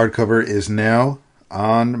hardcover is now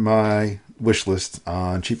on my wish list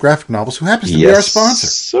on Cheap Graphic Novels, who happens to be our sponsor.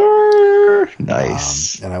 Sir.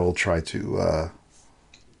 Nice. And I will try to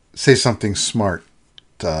say something smart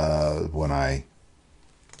when I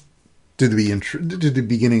do the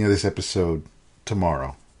beginning of this episode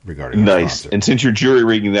tomorrow regarding nice. Sponsor. And since you're jury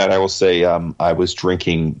rigging that, I will say I was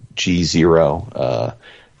drinking G0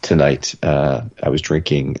 tonight. I was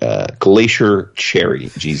drinking Glacier Cherry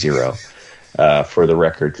G0 for the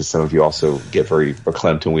record, because some of you also get very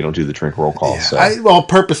verklempt when we don't do the drink roll call. Yeah. So.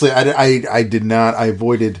 Purposely, I did not. I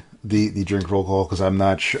avoided the drink roll call because I'm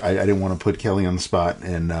not sure. I didn't want to put Kelly on the spot,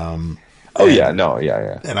 and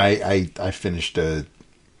And I finished the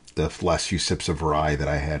last few sips of rye that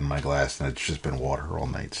I had in my glass, and it's just been water all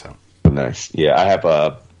night. So nice. Yeah, I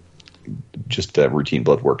have just a routine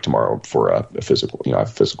blood work tomorrow for a physical. I have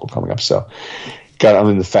a physical coming up. So, I'm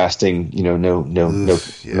in the fasting. I'm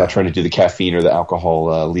not trying to do the caffeine or the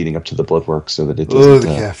alcohol leading up to the blood work, so that it doesn't.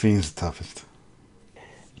 The caffeine's the toughest.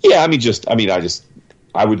 Yeah,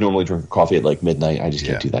 I would normally drink coffee at like midnight. I just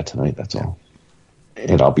can't do that tonight. That's all.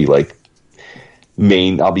 And I'll be like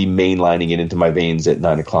I'll be mainlining it into my veins at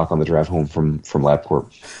 9 o'clock on the drive home from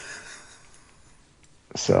LabCorp.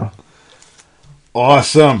 So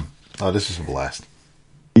awesome! Oh, this is a blast.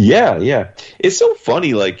 Yeah. It's so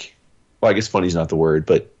funny. Like, well, I guess funny is not the word,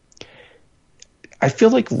 but I feel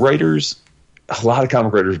like writers, a lot of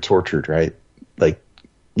comic writers are tortured, right? Like,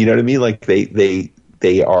 you know what I mean? Like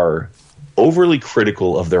they are overly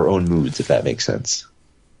critical of their own moods, if that makes sense.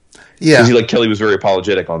 Yeah. Like Kelly was very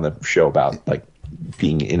apologetic on the show about like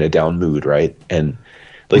being in a down mood, right? And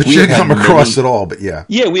like we didn't come across at all, but yeah.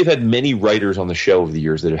 Yeah, we've had many writers on the show over the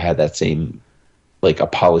years that have had that same like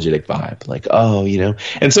apologetic vibe. Like, oh, you know.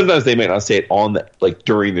 And sometimes they might not say it on the like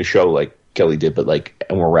during the show like Kelly did, but like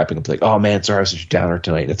and we're wrapping up like, oh man, sorry I was such a downer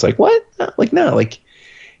tonight. And it's like, what? Like no, like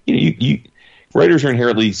you know, you writers are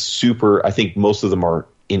inherently super, I think most of them are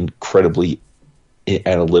incredibly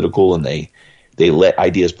analytical and they let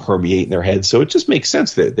ideas permeate in their heads. So it just makes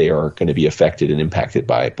sense that they are going to be affected and impacted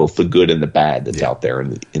by both the good and the bad that's out there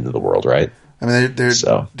into the world, right? I mean,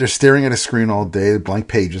 they're staring at a screen all day, blank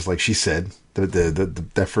pages, like she said.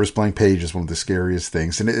 That first blank page is one of the scariest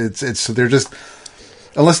things, and it's so they're just,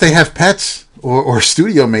 unless they have pets or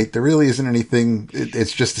studio mate, there really isn't anything.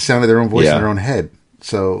 It's just the sound of their own voice in their own head.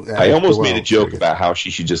 So I almost made a joke about how she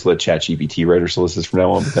should just let ChatGPT write her solicits from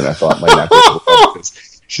now on, but then I thought might not go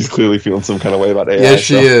because she's clearly feeling some kind of way about AI. Yeah,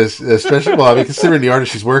 she is, especially considering the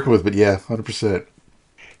artist she's working with. But yeah, 100%.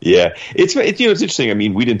 Yeah, it's interesting. I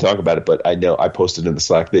mean, we didn't talk about it, but I know I posted in the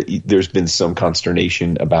Slack that there's been some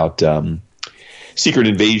consternation about Secret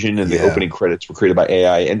Invasion and the opening credits were created by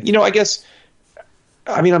AI. And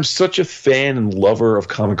I'm such a fan and lover of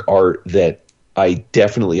comic art that I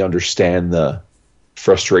definitely understand the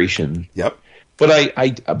frustration. Yep. But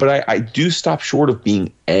I do stop short of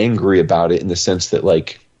being angry about it in the sense that,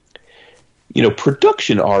 like, you know,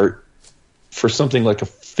 production art for something like a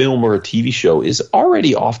film or a TV show is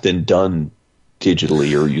already often done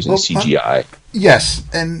digitally or using CGI. Yes,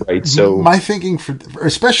 and right, so my thinking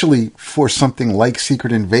especially for something like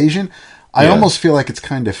Secret Invasion, I almost feel like it's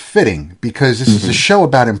kind of fitting because this is a show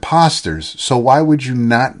about imposters. So why would you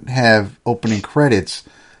not have opening credits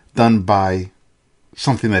done by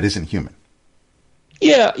something that isn't human?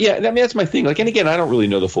 Yeah. I mean, that's my thing. Like, and again, I don't really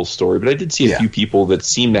know the full story, but I did see a few people that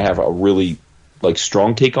seem to have a really like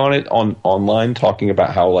strong take on it online, talking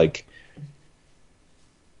about how like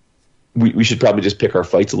we should probably just pick our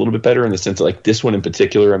fights a little bit better in the sense that, like, this one in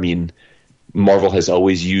particular, I mean, Marvel has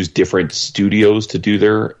always used different studios to do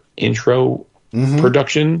their intro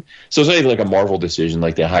production. So it's not even like a Marvel decision,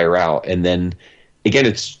 like they hire out. And then again,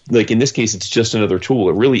 it's like in this case, it's just another tool.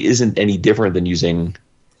 It really isn't any different than using,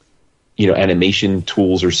 you know, animation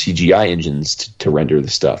tools or CGI engines to render the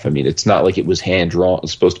stuff. I mean, it's not like it was hand drawn.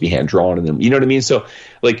 It's supposed to be hand drawn, and then, you know what I mean? So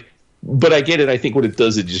like, but I get it. I think what it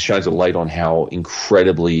does, it just shines a light on how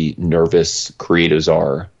incredibly nervous creatives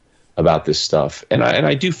are about this stuff. And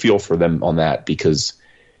I do feel for them on that because,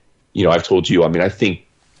 you know, I've told you, I mean, I think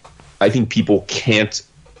people can't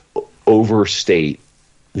overstate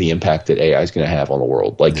the impact that AI is going to have on the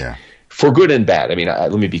world. Like, for good and bad. I mean,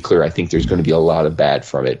 let me be clear. I think there's going to be a lot of bad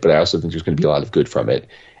from it, but I also think there's going to be a lot of good from it.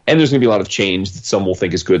 And there's going to be a lot of change that some will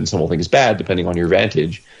think is good and some will think is bad, depending on your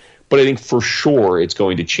vantage. But I think for sure it's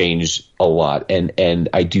going to change a lot. And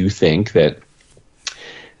I do think that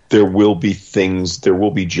there will be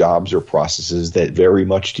jobs or processes that very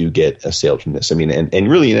much do get assailed from this. I mean, and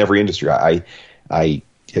really in every industry. I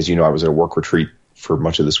as you know, I was at a work retreat for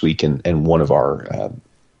much of this week, and one of our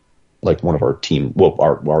team, well,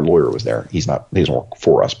 our lawyer was there. He doesn't work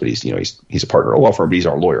for us, but he's a partner at a law firm, but he's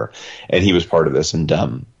our lawyer, and he was part of this. And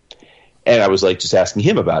I was like just asking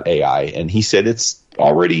him about AI, and he said it's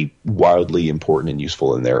already wildly important and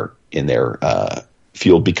useful in their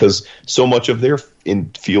field because so much of their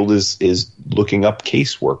field is looking up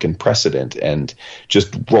casework and precedent and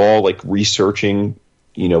just raw like researching,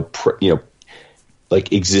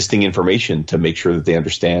 like existing information to make sure that they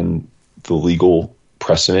understand the legal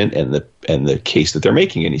precedent and the case that they're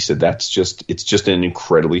making. And he said it's just an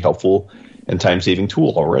incredibly helpful and time-saving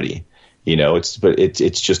tool already. You know, it's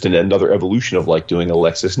just another evolution of like doing a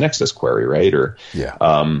LexisNexis query, right? Or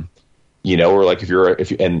or like if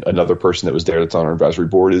you and another person that was there that's on our advisory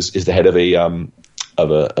board is the head of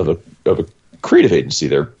a creative agency.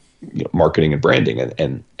 They're marketing and branding,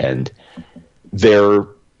 and they're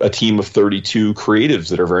a team of 32 creatives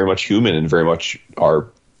that are very much human and very much are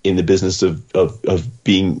in the business of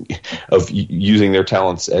using their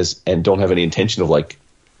talents and don't have any intention of like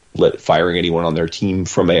firing anyone on their team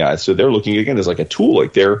from AI. So they're looking again as like a tool.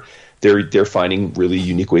 Like they're finding really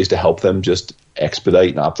unique ways to help them just expedite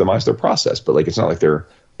and optimize their process. But like it's not like they're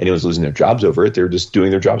anyone's losing their jobs over it. They're just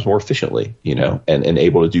doing their jobs more efficiently, you know, and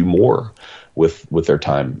able to do more with their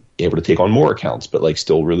time, able to take on more accounts, but like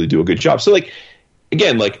still really do a good job. So like,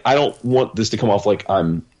 again, like I don't want this to come off like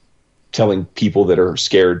I'm telling people that are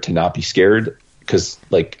scared to not be scared, because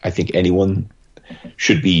like I think anyone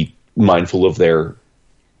should be mindful of their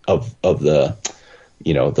of the,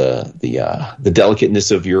 you know, the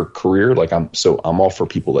delicateness of your career. Like I'm all for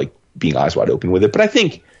people like being eyes wide open with it, but I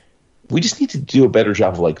think we just need to do a better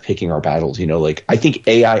job of like picking our battles. You know, like I think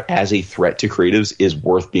AI as a threat to creatives is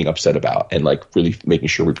worth being upset about and like really making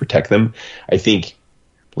sure we protect them. I think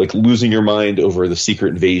like losing your mind over the Secret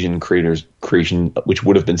Invasion creation, which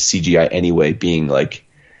would have been CGI anyway, being like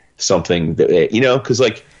something that, you know, because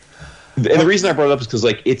like, and the reason I brought it up is because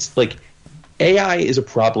like it's like AI is a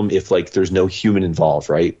problem if like there's no human involved,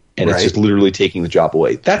 right? And it's just literally taking the job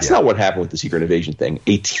away. That's not what happened with the Secret Invasion thing.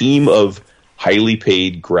 A team of highly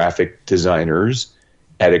paid graphic designers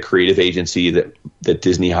at a creative agency that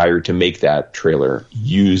Disney hired to make that trailer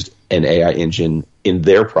used an AI engine in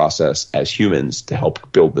their process as humans to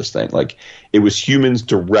help build this thing. Like it was humans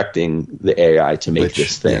directing the AI to make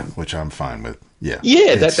this thing. Yeah, which I'm fine with. Yeah.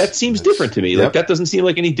 Yeah, that seems different to me. Yep. Like that doesn't seem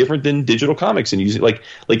like any different than digital comics and using like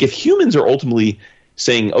if humans are ultimately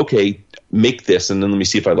saying, okay, make this and then let me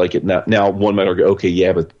see if I like it. Now one might argue, okay,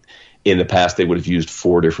 yeah, but in the past they would have used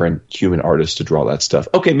 4 different human artists to draw that stuff.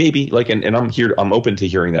 Okay, maybe like, and I'm open to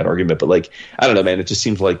hearing that argument, but like, I don't know, man, it just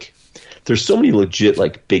seems like there's so many legit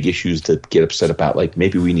like big issues to get upset about. Like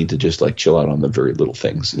maybe we need to just like chill out on the very little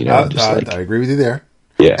things, you know? I agree with you there.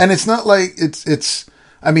 Yeah. And it's not like it's,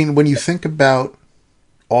 I mean, when you think about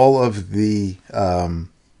all the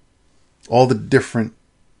different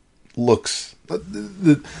looks,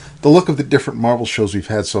 the look of the different Marvel shows we've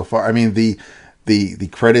had so far. I mean, the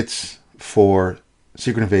credits for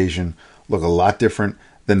Secret Invasion look a lot different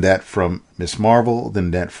than that from Miss Marvel,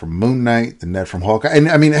 than that from Moon Knight, than that from Hawkeye. And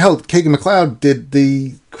I mean, hell, Kagan McLeod did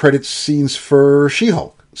the credits scenes for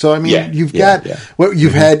She-Hulk. So I mean, you've had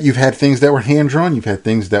things that were hand drawn, you've had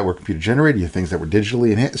things that were computer generated, you have things that were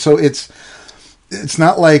digitally enhanced. So it's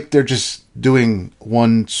not like they're just doing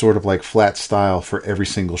one sort of like flat style for every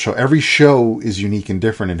single show. Every show is unique and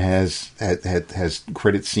different and has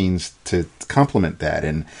credit scenes to complement that.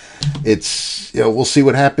 And it's, you know, we'll see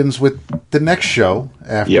what happens with the next show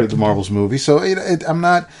after the Marvel's movie. So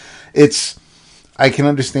I can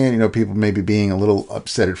understand, you know, people maybe being a little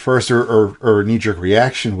upset at first, or a knee-jerk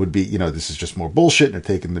reaction would be, you know, this is just more bullshit and they're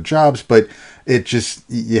taking the jobs. But it just,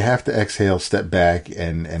 you have to exhale, step back,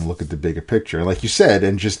 and look at the bigger picture. And like you said,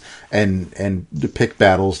 and just and to pick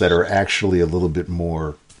battles that are actually a little bit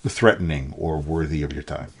more threatening or worthy of your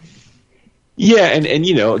time. Yeah, and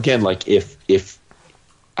you know, again, like if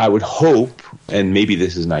I would hope, and maybe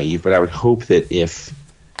this is naive, but I would hope that if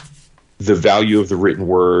the value of the written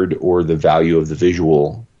word or the value of the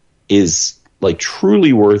visual is like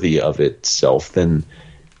truly worthy of itself, then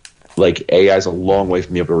like AI is a long way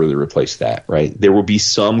from being able to really replace that, right? There will be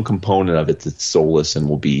some component of it that's soulless and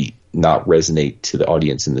will be not resonate to the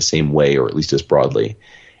audience in the same way, or at least as broadly,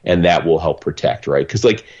 and that will help protect, right? Because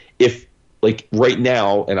like if like right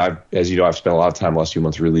now, and as you know, I've spent a lot of time the last few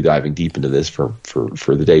months really diving deep into this for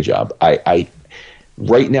the day job. I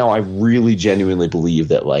right now I really genuinely believe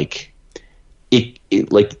that like it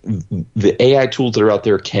like the AI tools that are out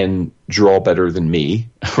there can draw better than me,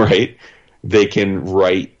 right? They can't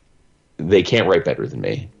write better than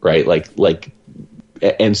me, right? Like,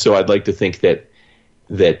 and so I'd like to think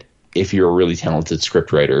that if you're a really talented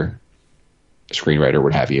scriptwriter, screenwriter,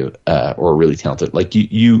 what have you, or a really talented, like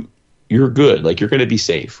you're good, like you're going to be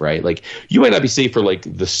safe, right? Like you might not be safe for like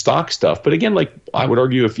the stock stuff, but again, like I would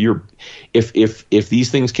argue if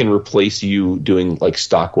these things can replace you doing like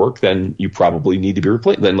stock work, then you probably need to be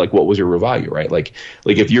replaced. Then like what was your real value, right? Like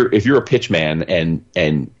if you're a pitch man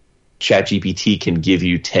and ChatGPT can give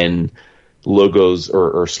you 10 logos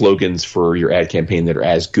or slogans for your ad campaign that are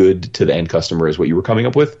as good to the end customer as what you were coming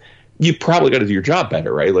up with, you probably got to do your job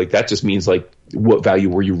better, right? Like that just means like what value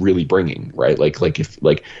were you really bringing, right? Like if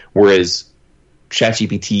like whereas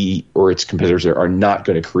ChatGPT or its competitors are not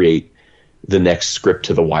going to create the next script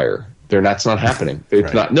to the wire. It's not happening. It's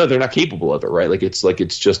right. not. No, they're not capable of it, right? Like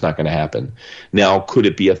it's just not going to happen. Now, could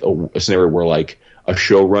it be a scenario where like a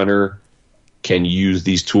showrunner can use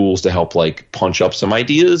these tools to help like punch up some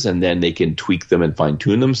ideas and then they can tweak them and fine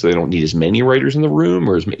tune them so they don't need as many writers in the room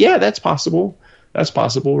yeah, that's possible. That's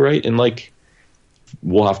possible, right? And like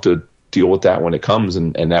we'll have to deal with that when it comes,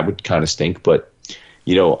 and that would kind of stink. But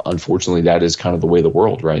you know, unfortunately, that is kind of the way of the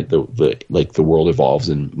world, right? The world evolves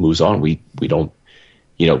and moves on. We don't,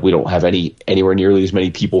 we don't have anywhere nearly as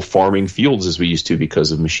many people farming fields as we used to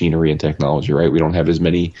because of machinery and technology, right? We don't have as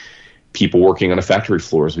many people working on a factory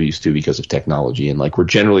floor as we used to because of technology. And like, we're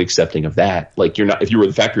generally accepting of that. Like, if you were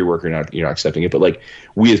the factory worker, you're not accepting it. But like,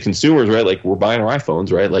 we as consumers, right? Like, we're buying our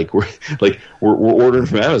iPhones, right? Like, we're ordering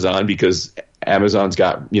from Amazon because Amazon's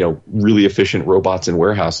got, really efficient robots in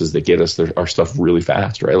warehouses that get us our stuff really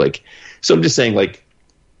fast, right? Like, so I'm just saying, like,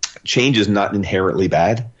 change is not inherently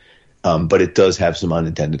bad, but it does have some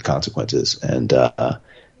unintended consequences. And,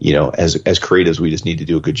 as creatives, we just need to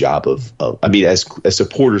do a good job as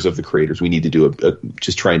supporters of the creators, we need to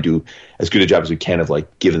just try and do as good a job as we can of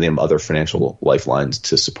like giving them other financial lifelines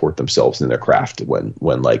to support themselves in their craft when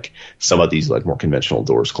like some of these like more conventional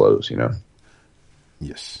doors close,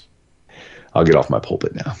 Yes. I'll get off my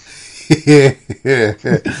pulpit now.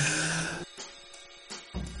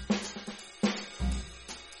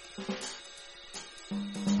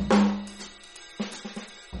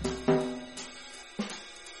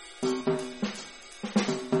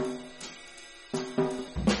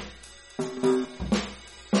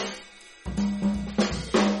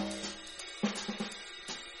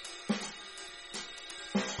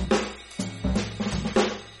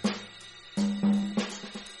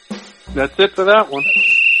 That's it for that one.